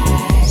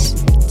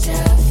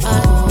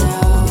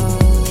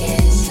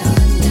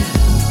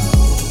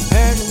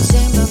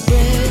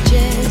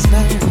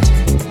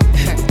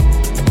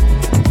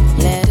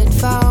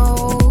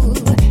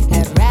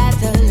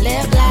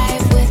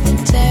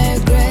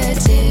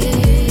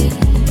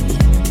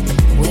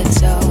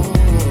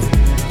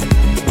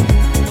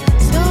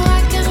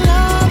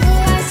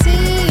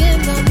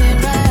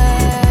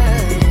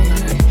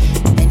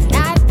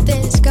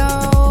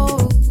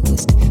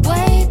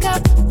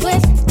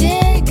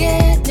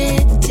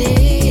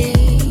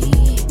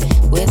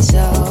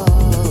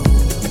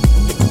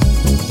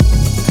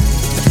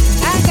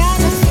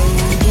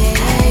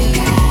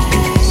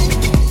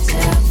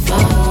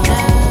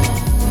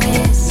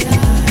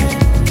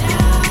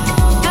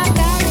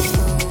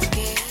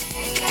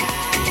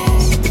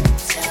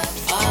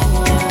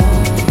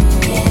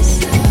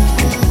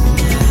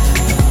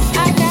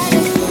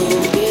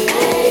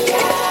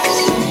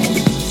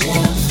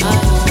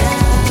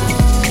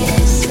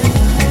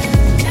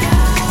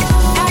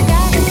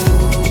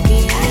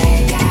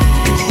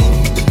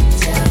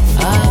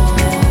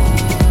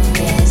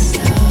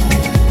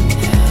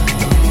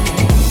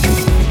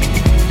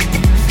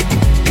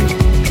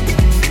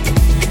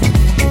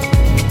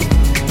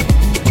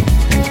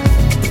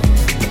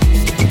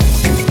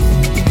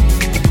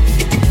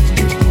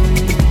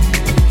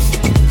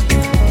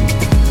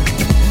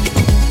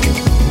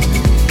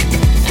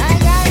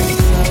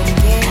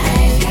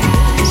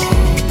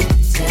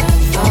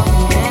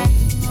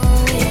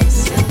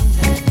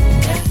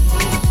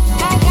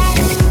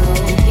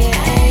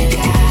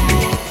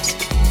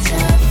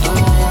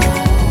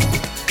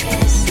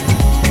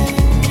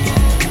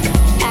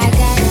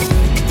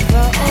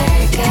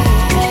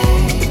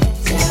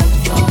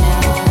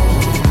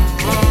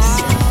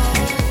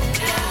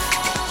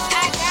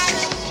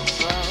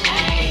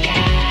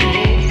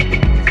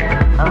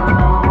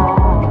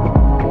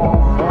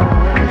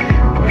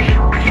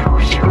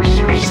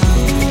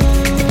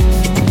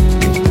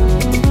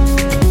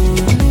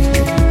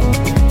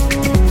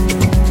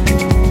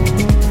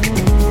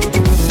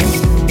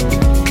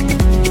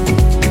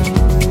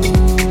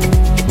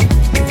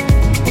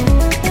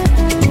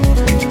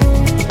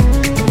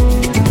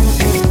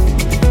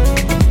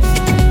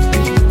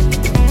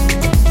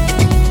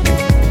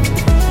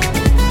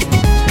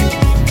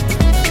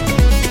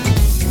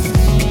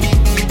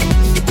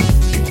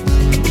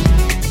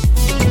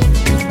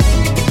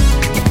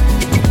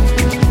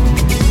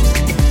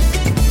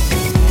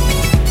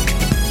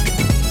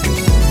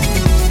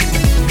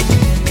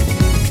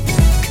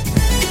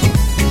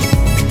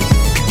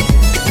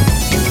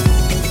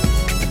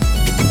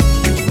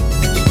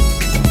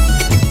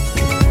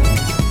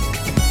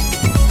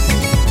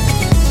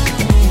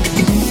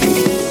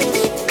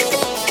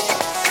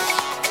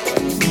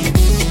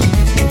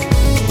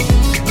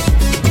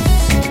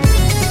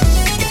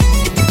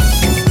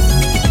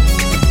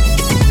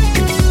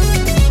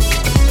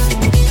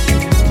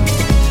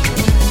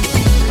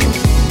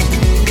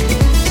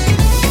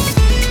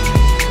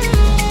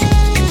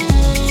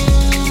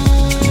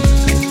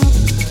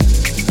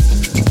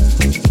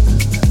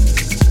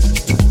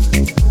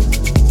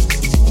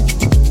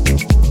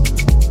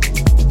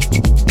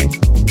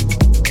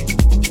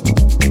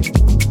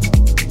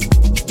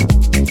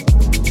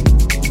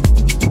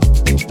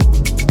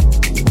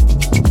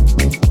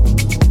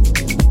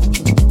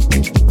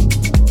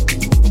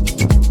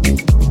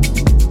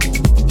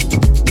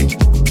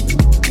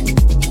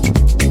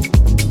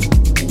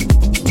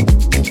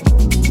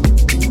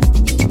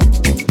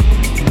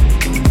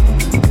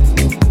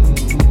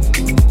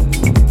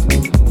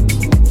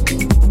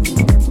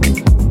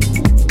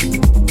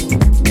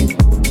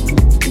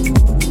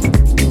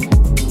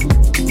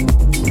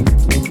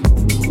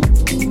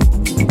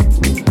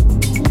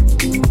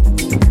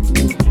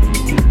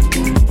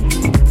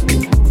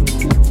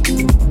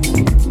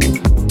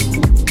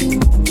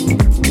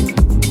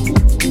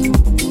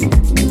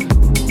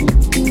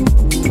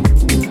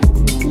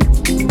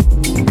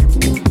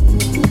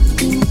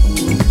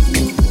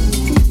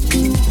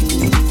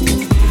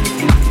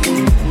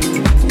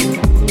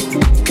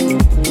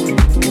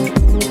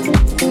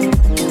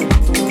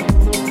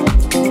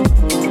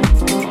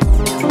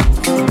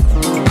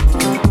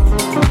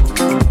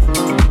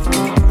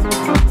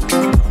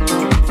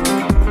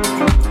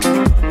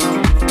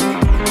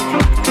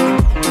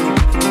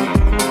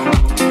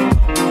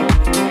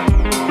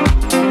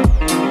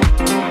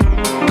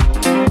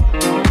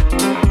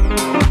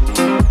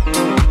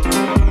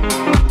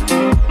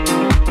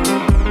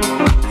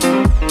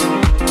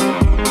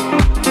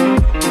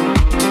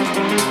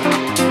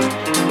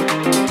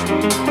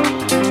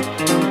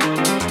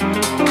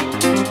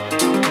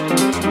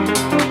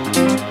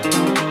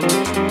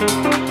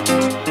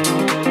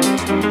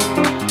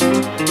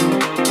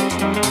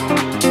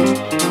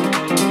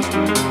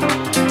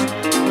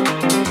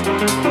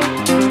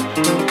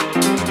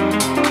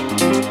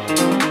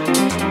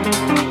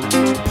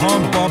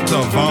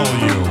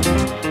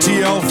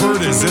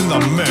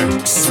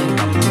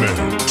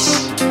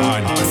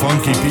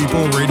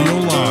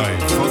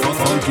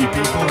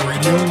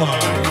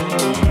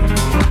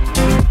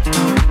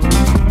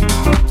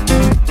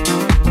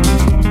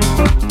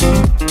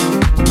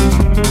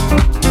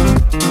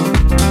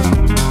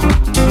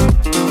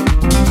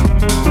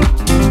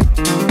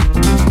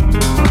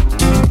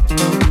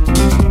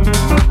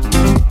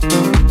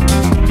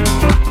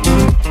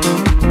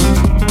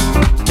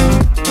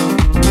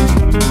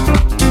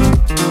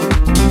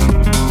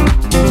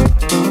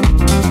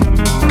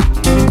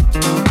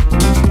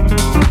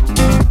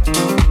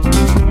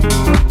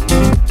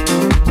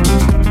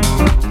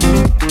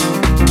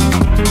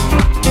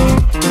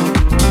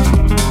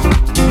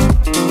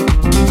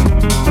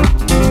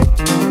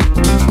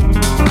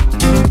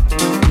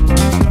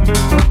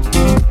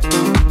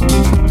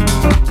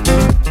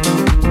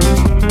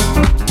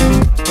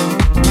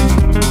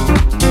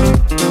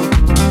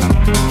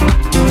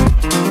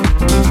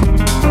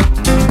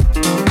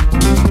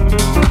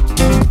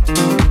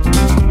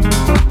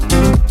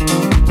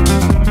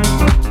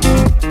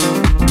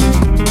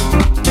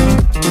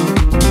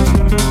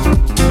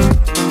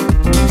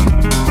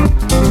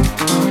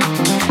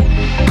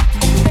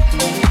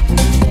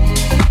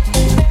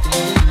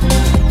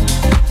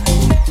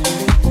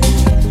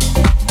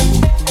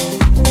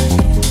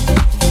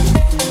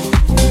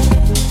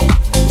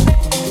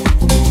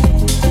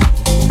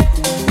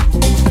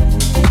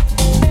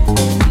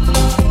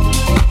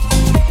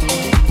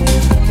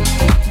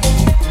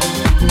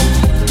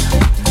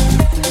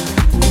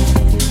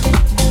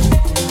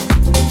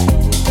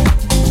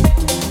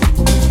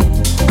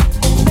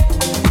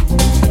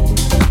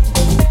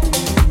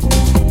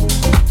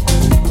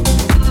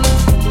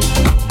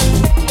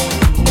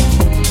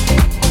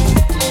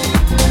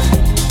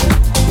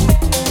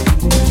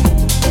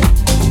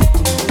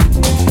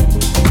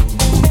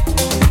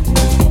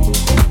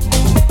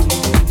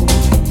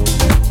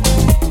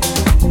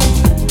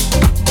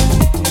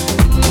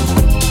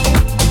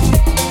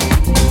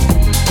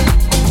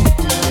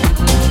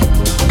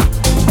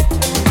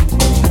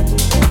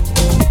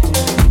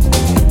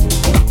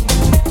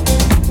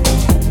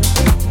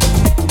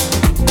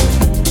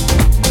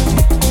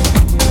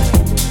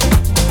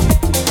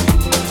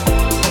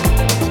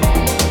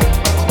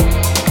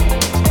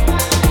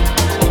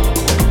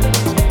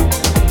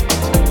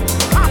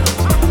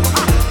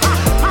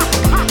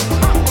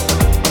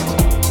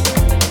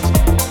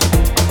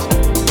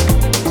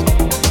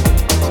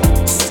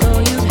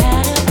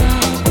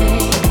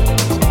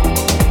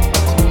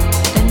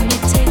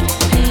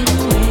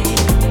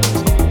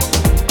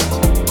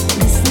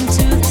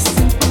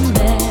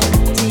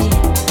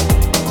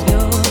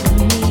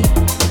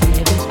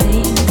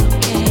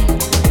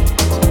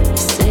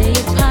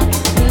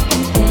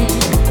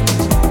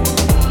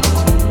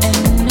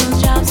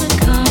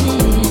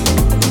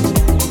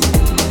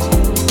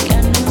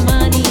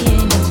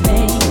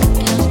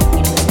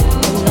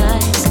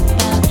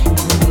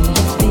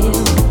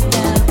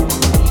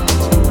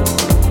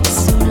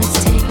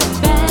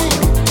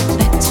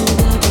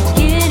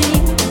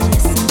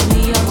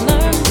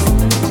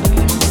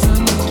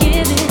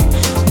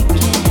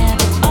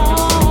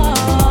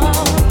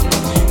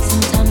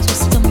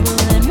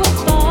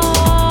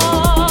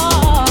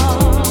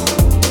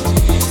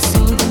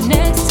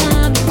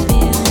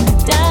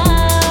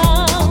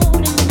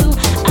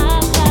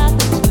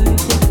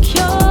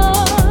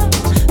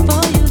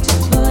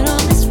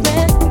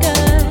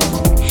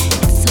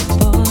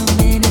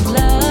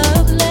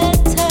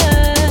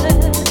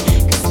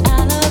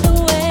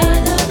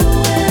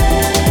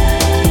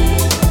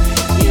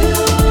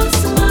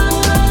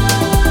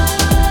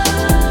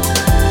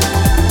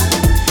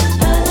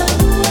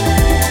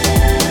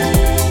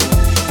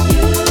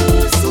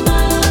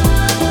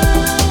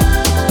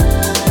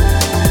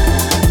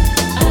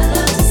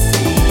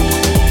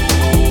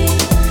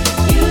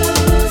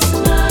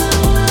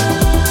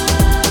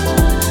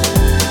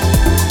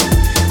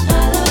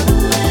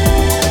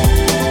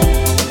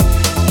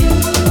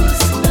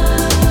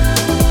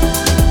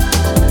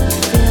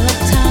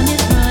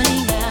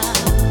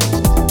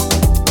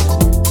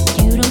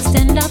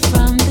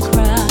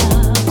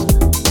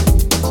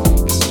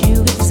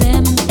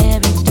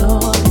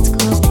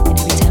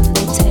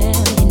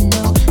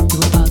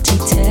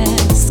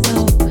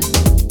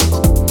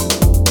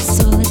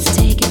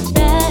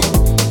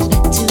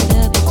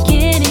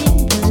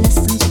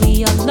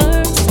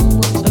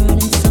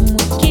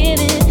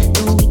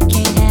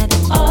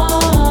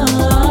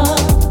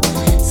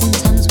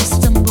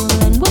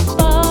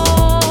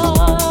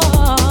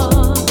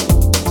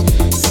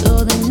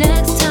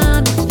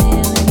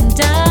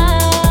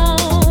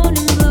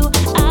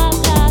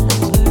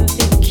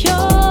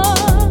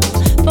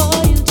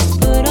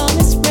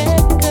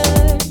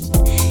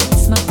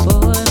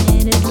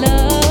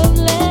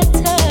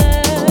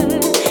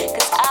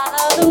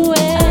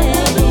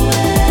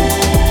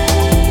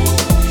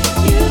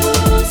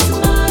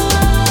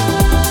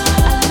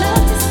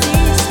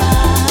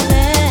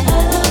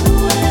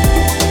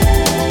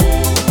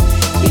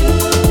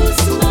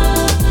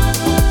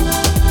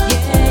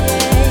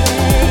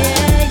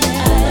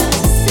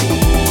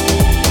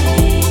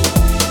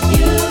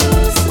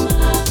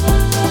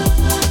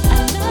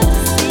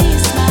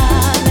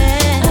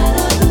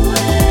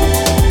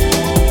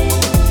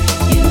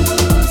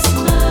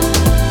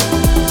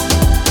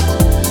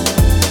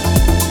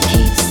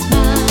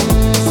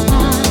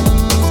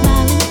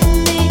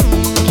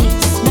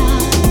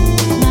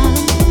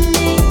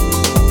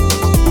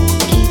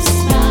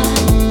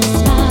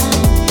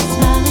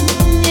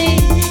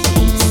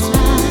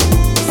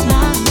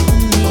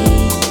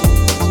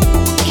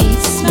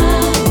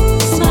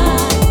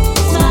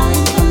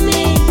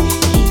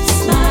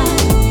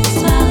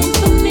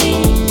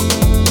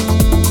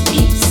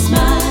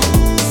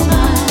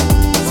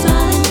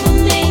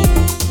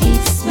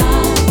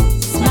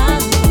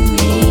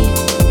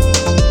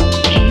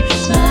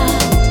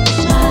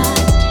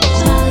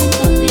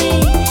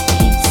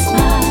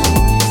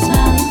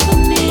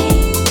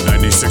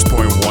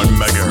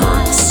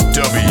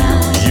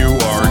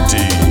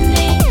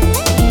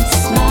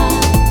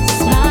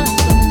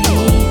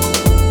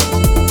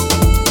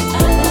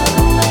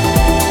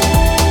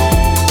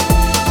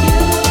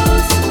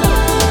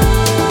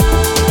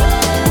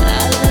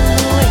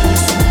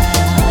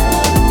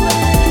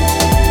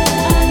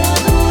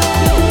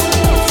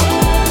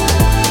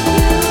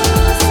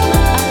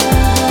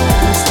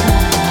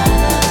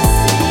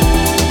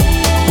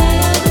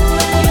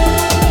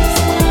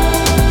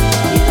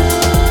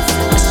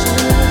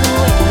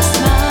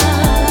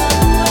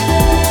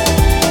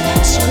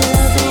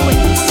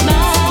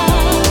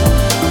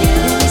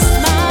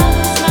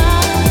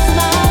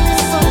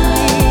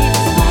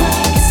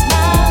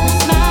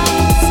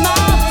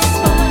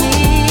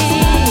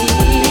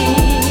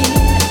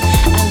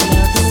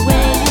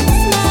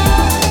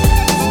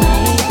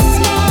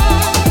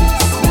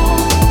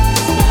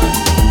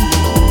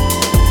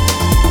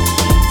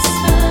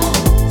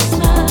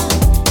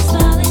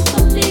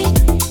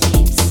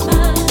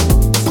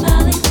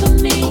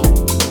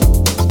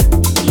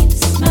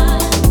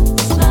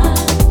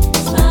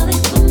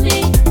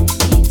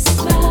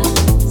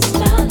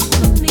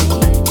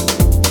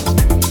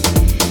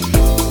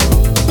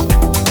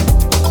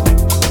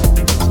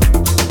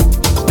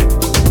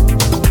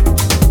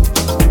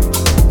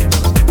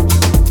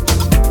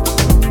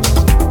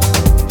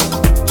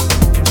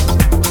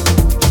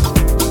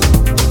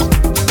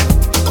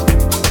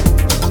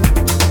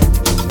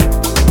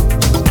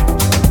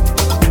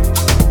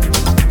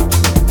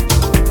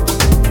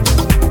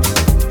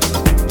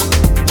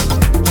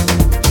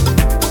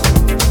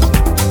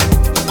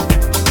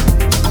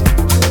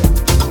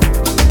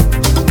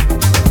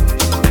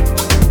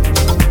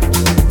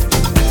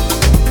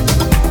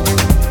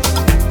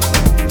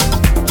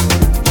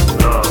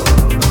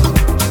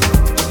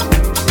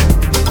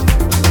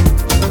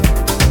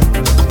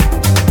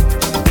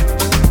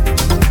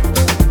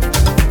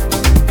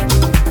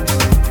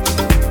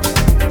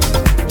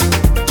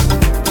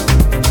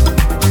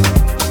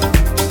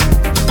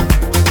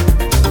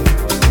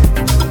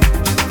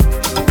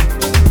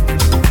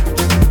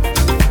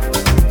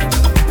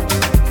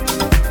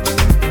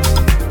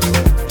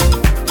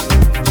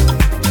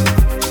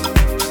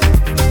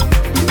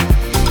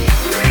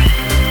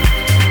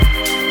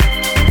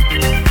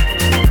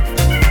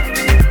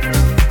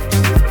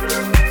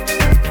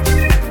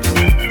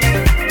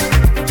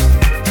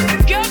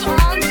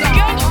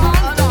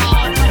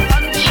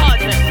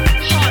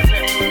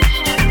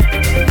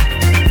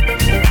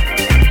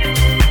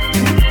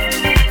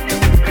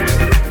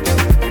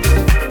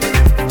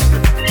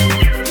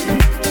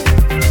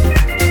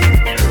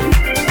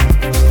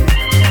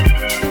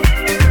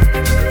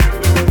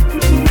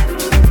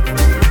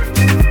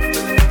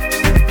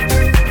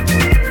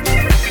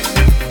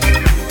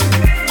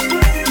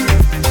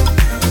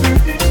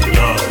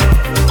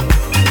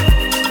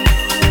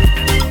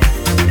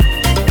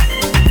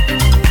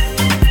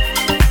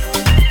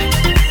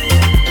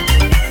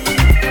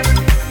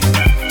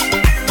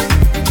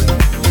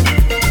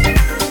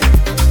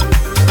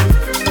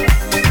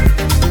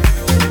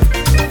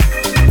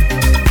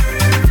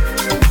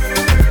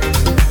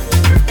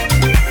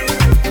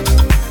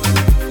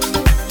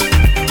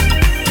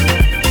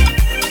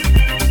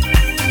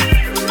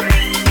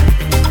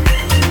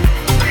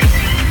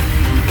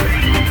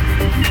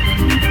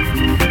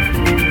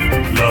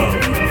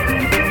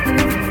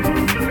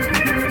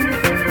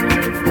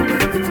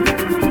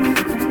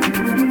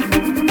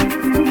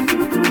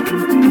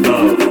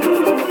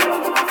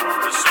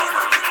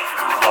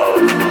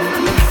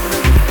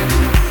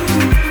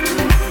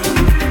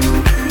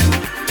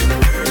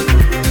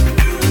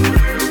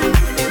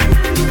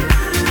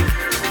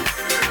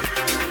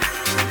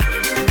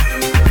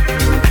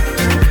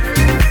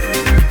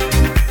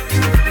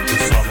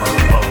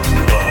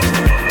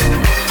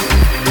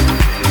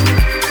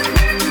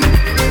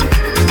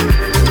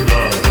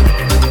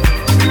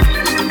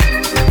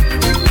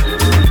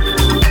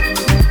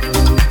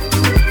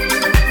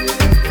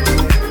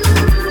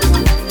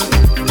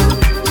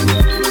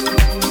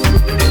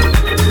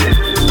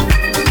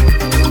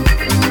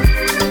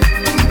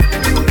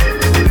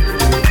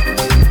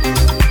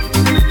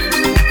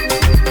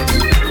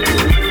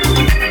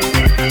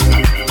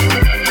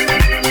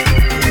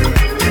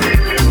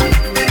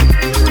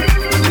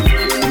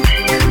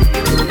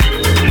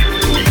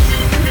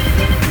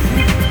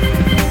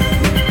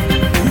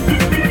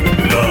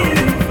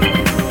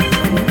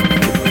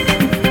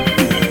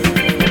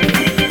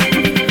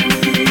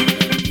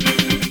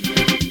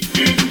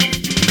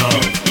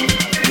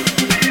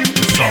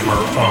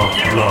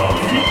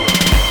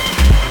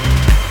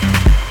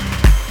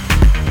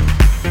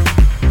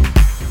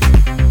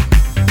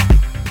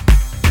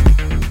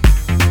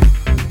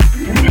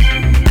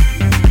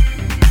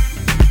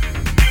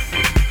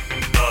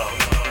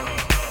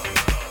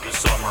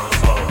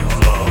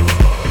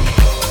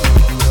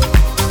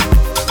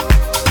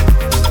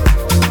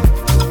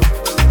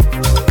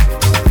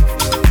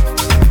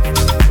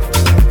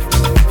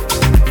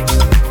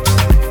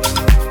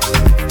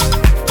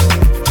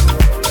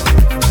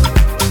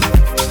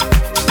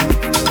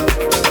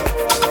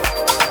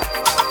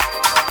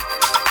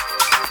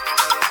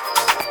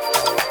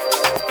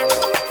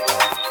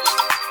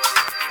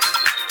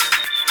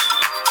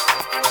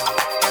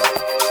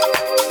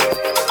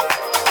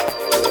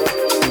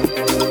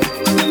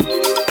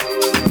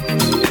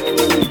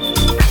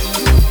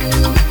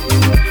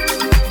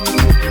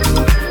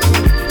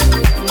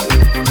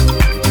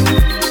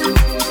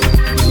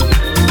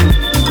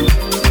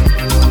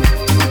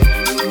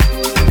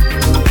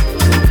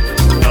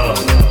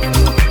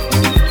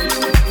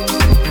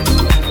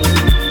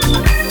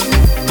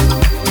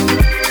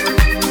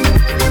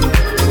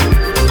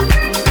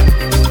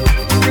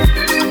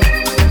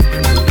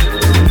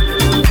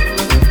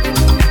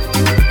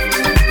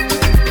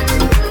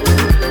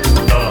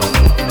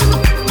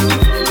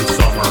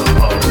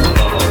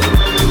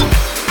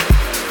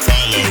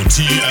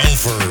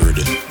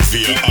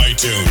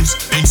 iTunes,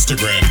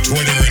 Instagram,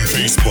 Twitter, and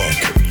Facebook.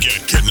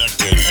 Get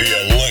connected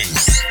via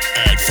links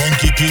at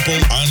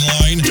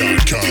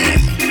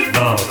funkypeopleonline.com.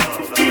 Love,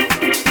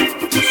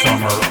 the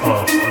summer of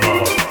love.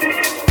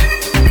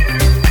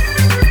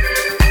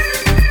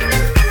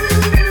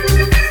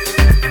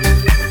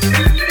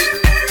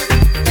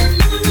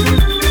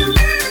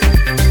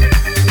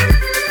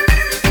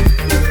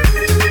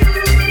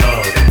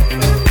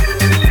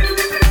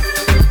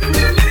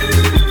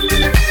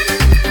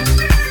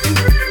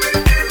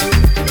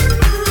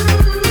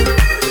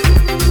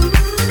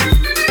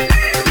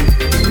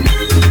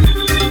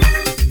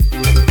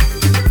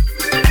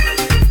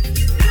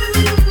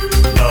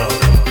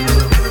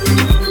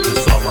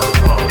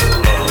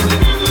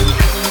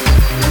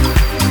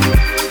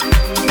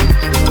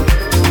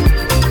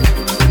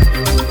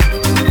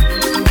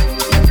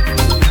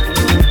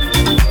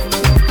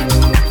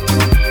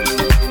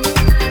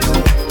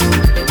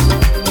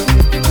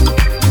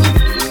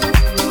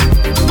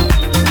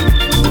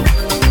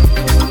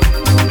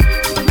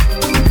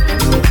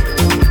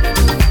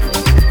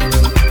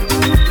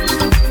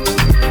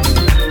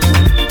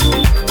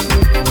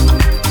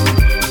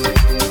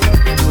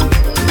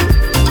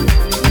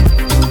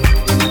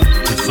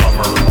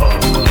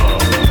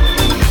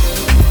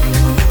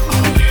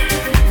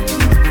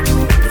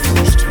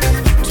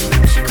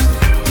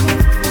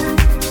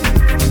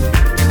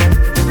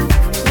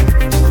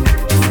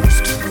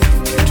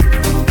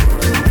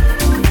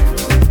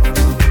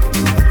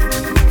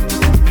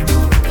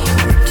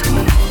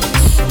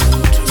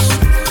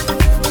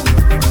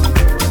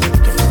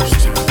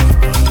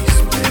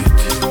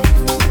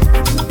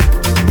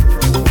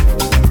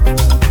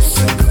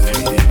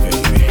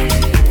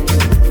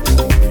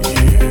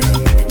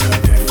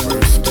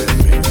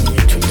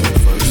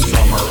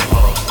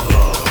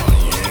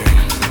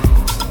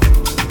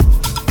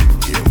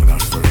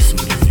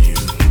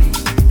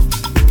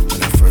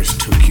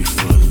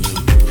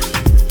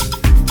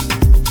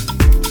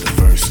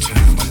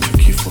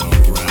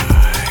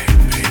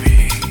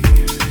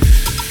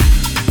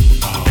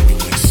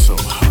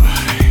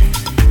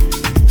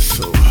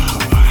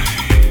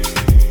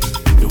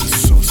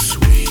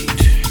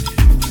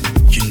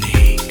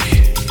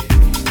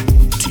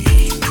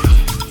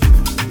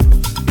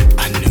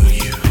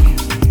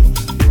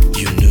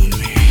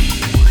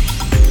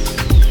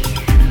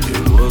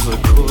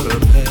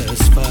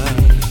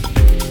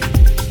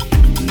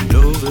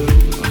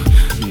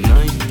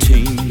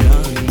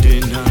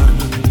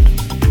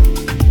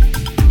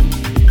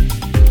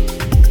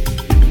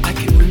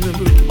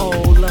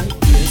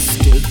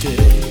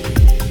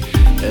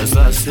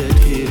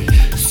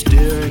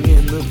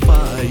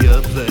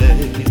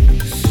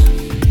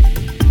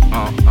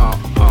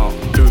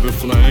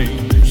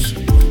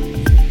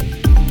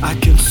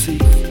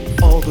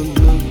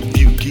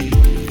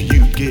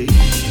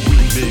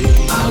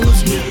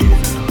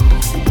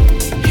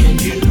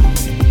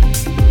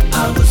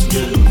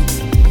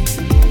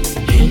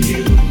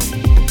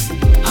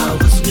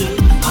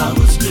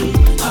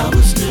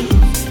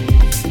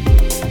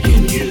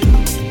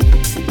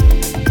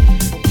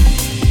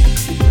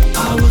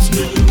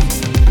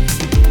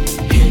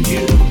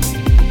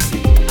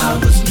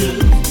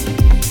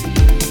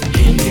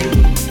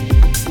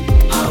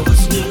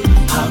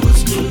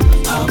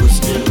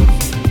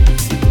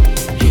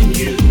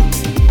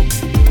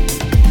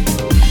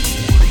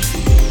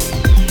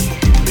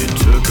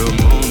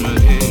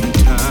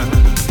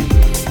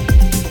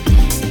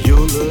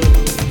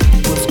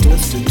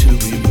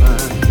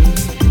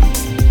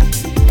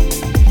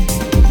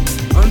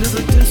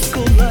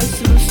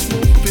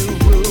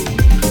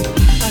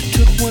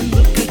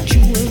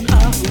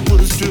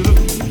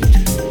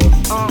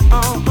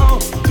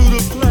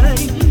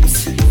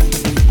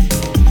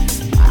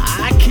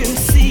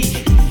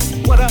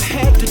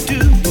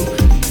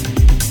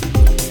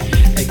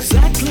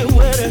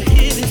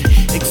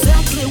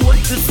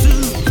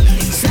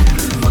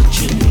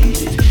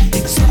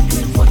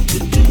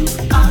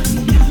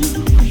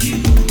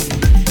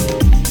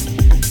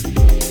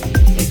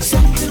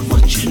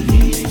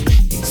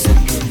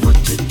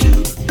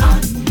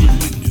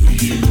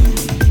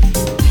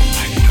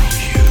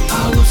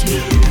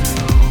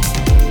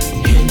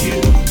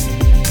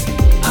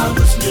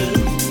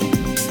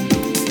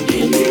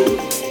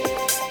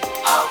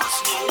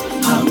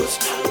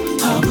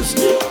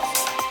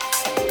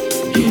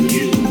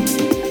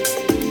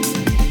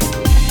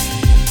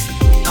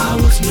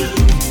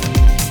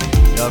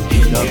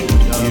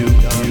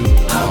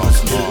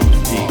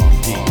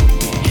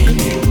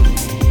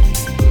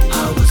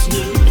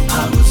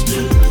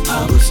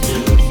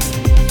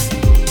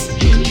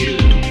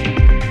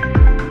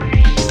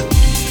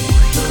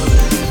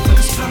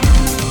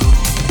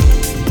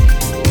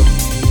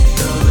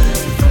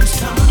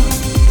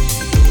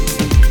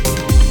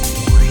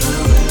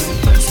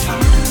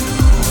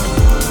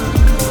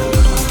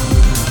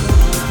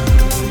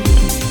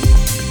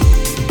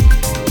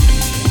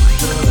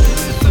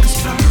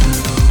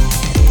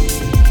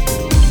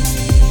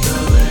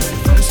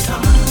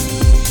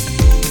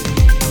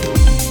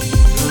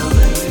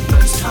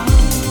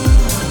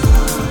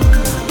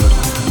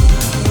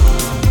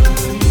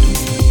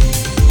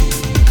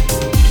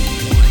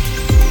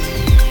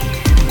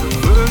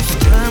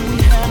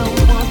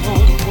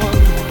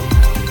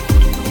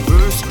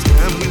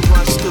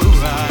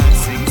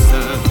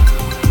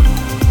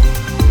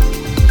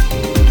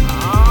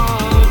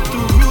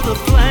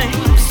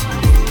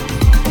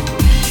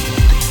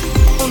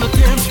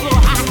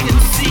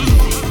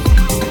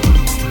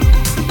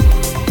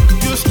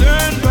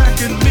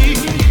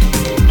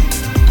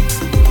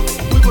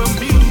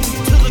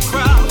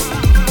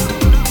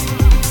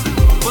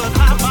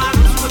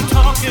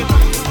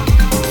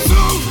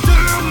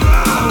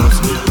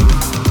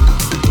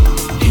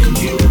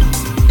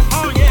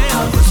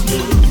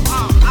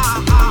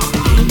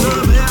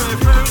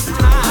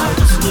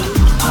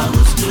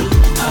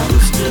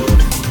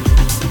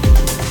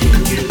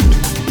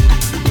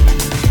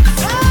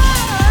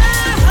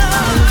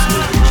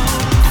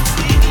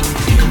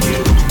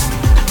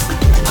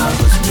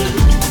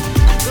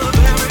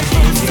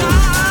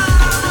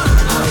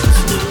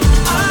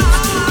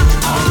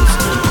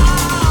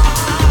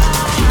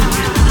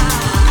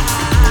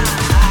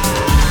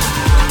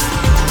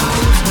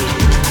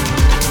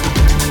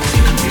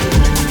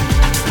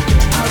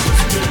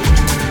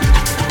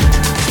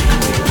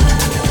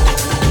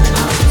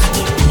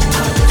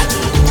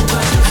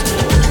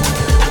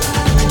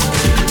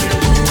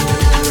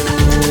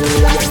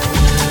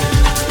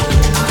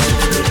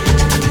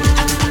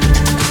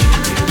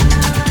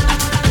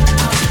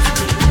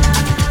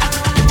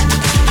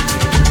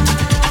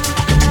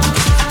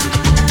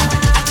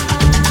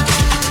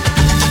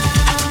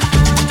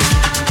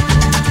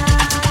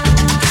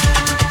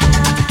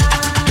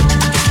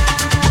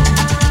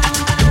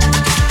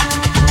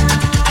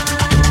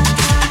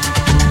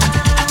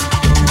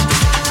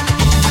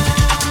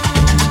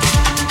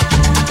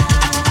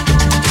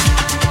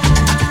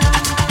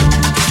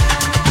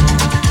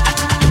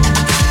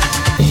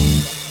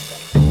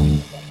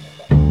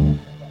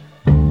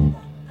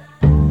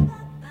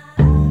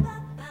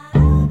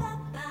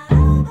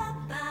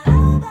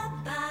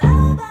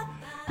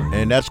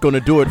 And that's going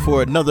to do it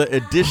for another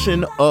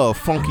edition of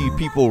Funky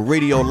People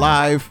Radio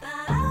Live.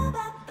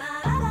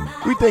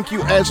 We thank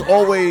you, as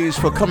always,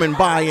 for coming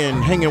by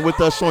and hanging with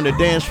us on the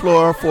dance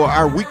floor for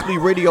our weekly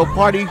radio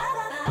party.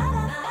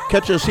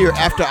 Catch us here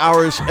after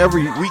hours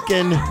every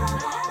weekend.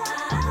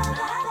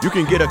 You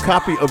can get a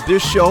copy of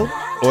this show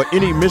or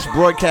any missed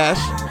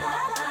broadcast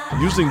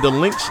using the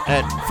links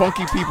at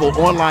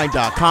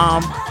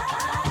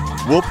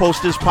funkypeopleonline.com. We'll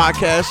post this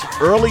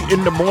podcast early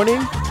in the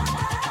morning.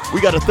 We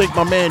got to thank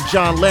my man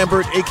John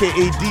Lambert, a.k.a.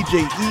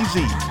 DJ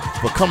Easy,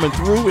 for coming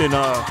through and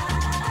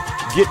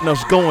getting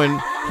us going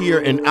here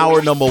in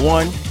hour number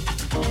one.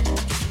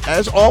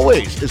 As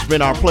always, it's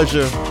been our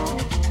pleasure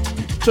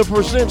to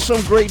present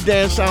some great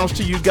dance sounds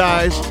to you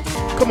guys.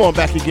 Come on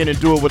back again and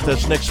do it with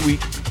us next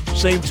week.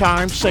 Same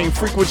time, same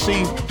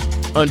frequency.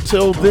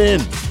 Until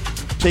then,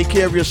 take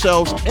care of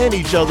yourselves and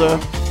each other.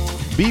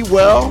 Be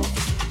well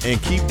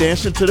and keep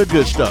dancing to the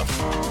good stuff.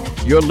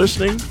 You're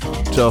listening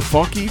to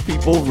Funky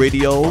People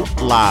Radio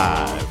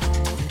Live.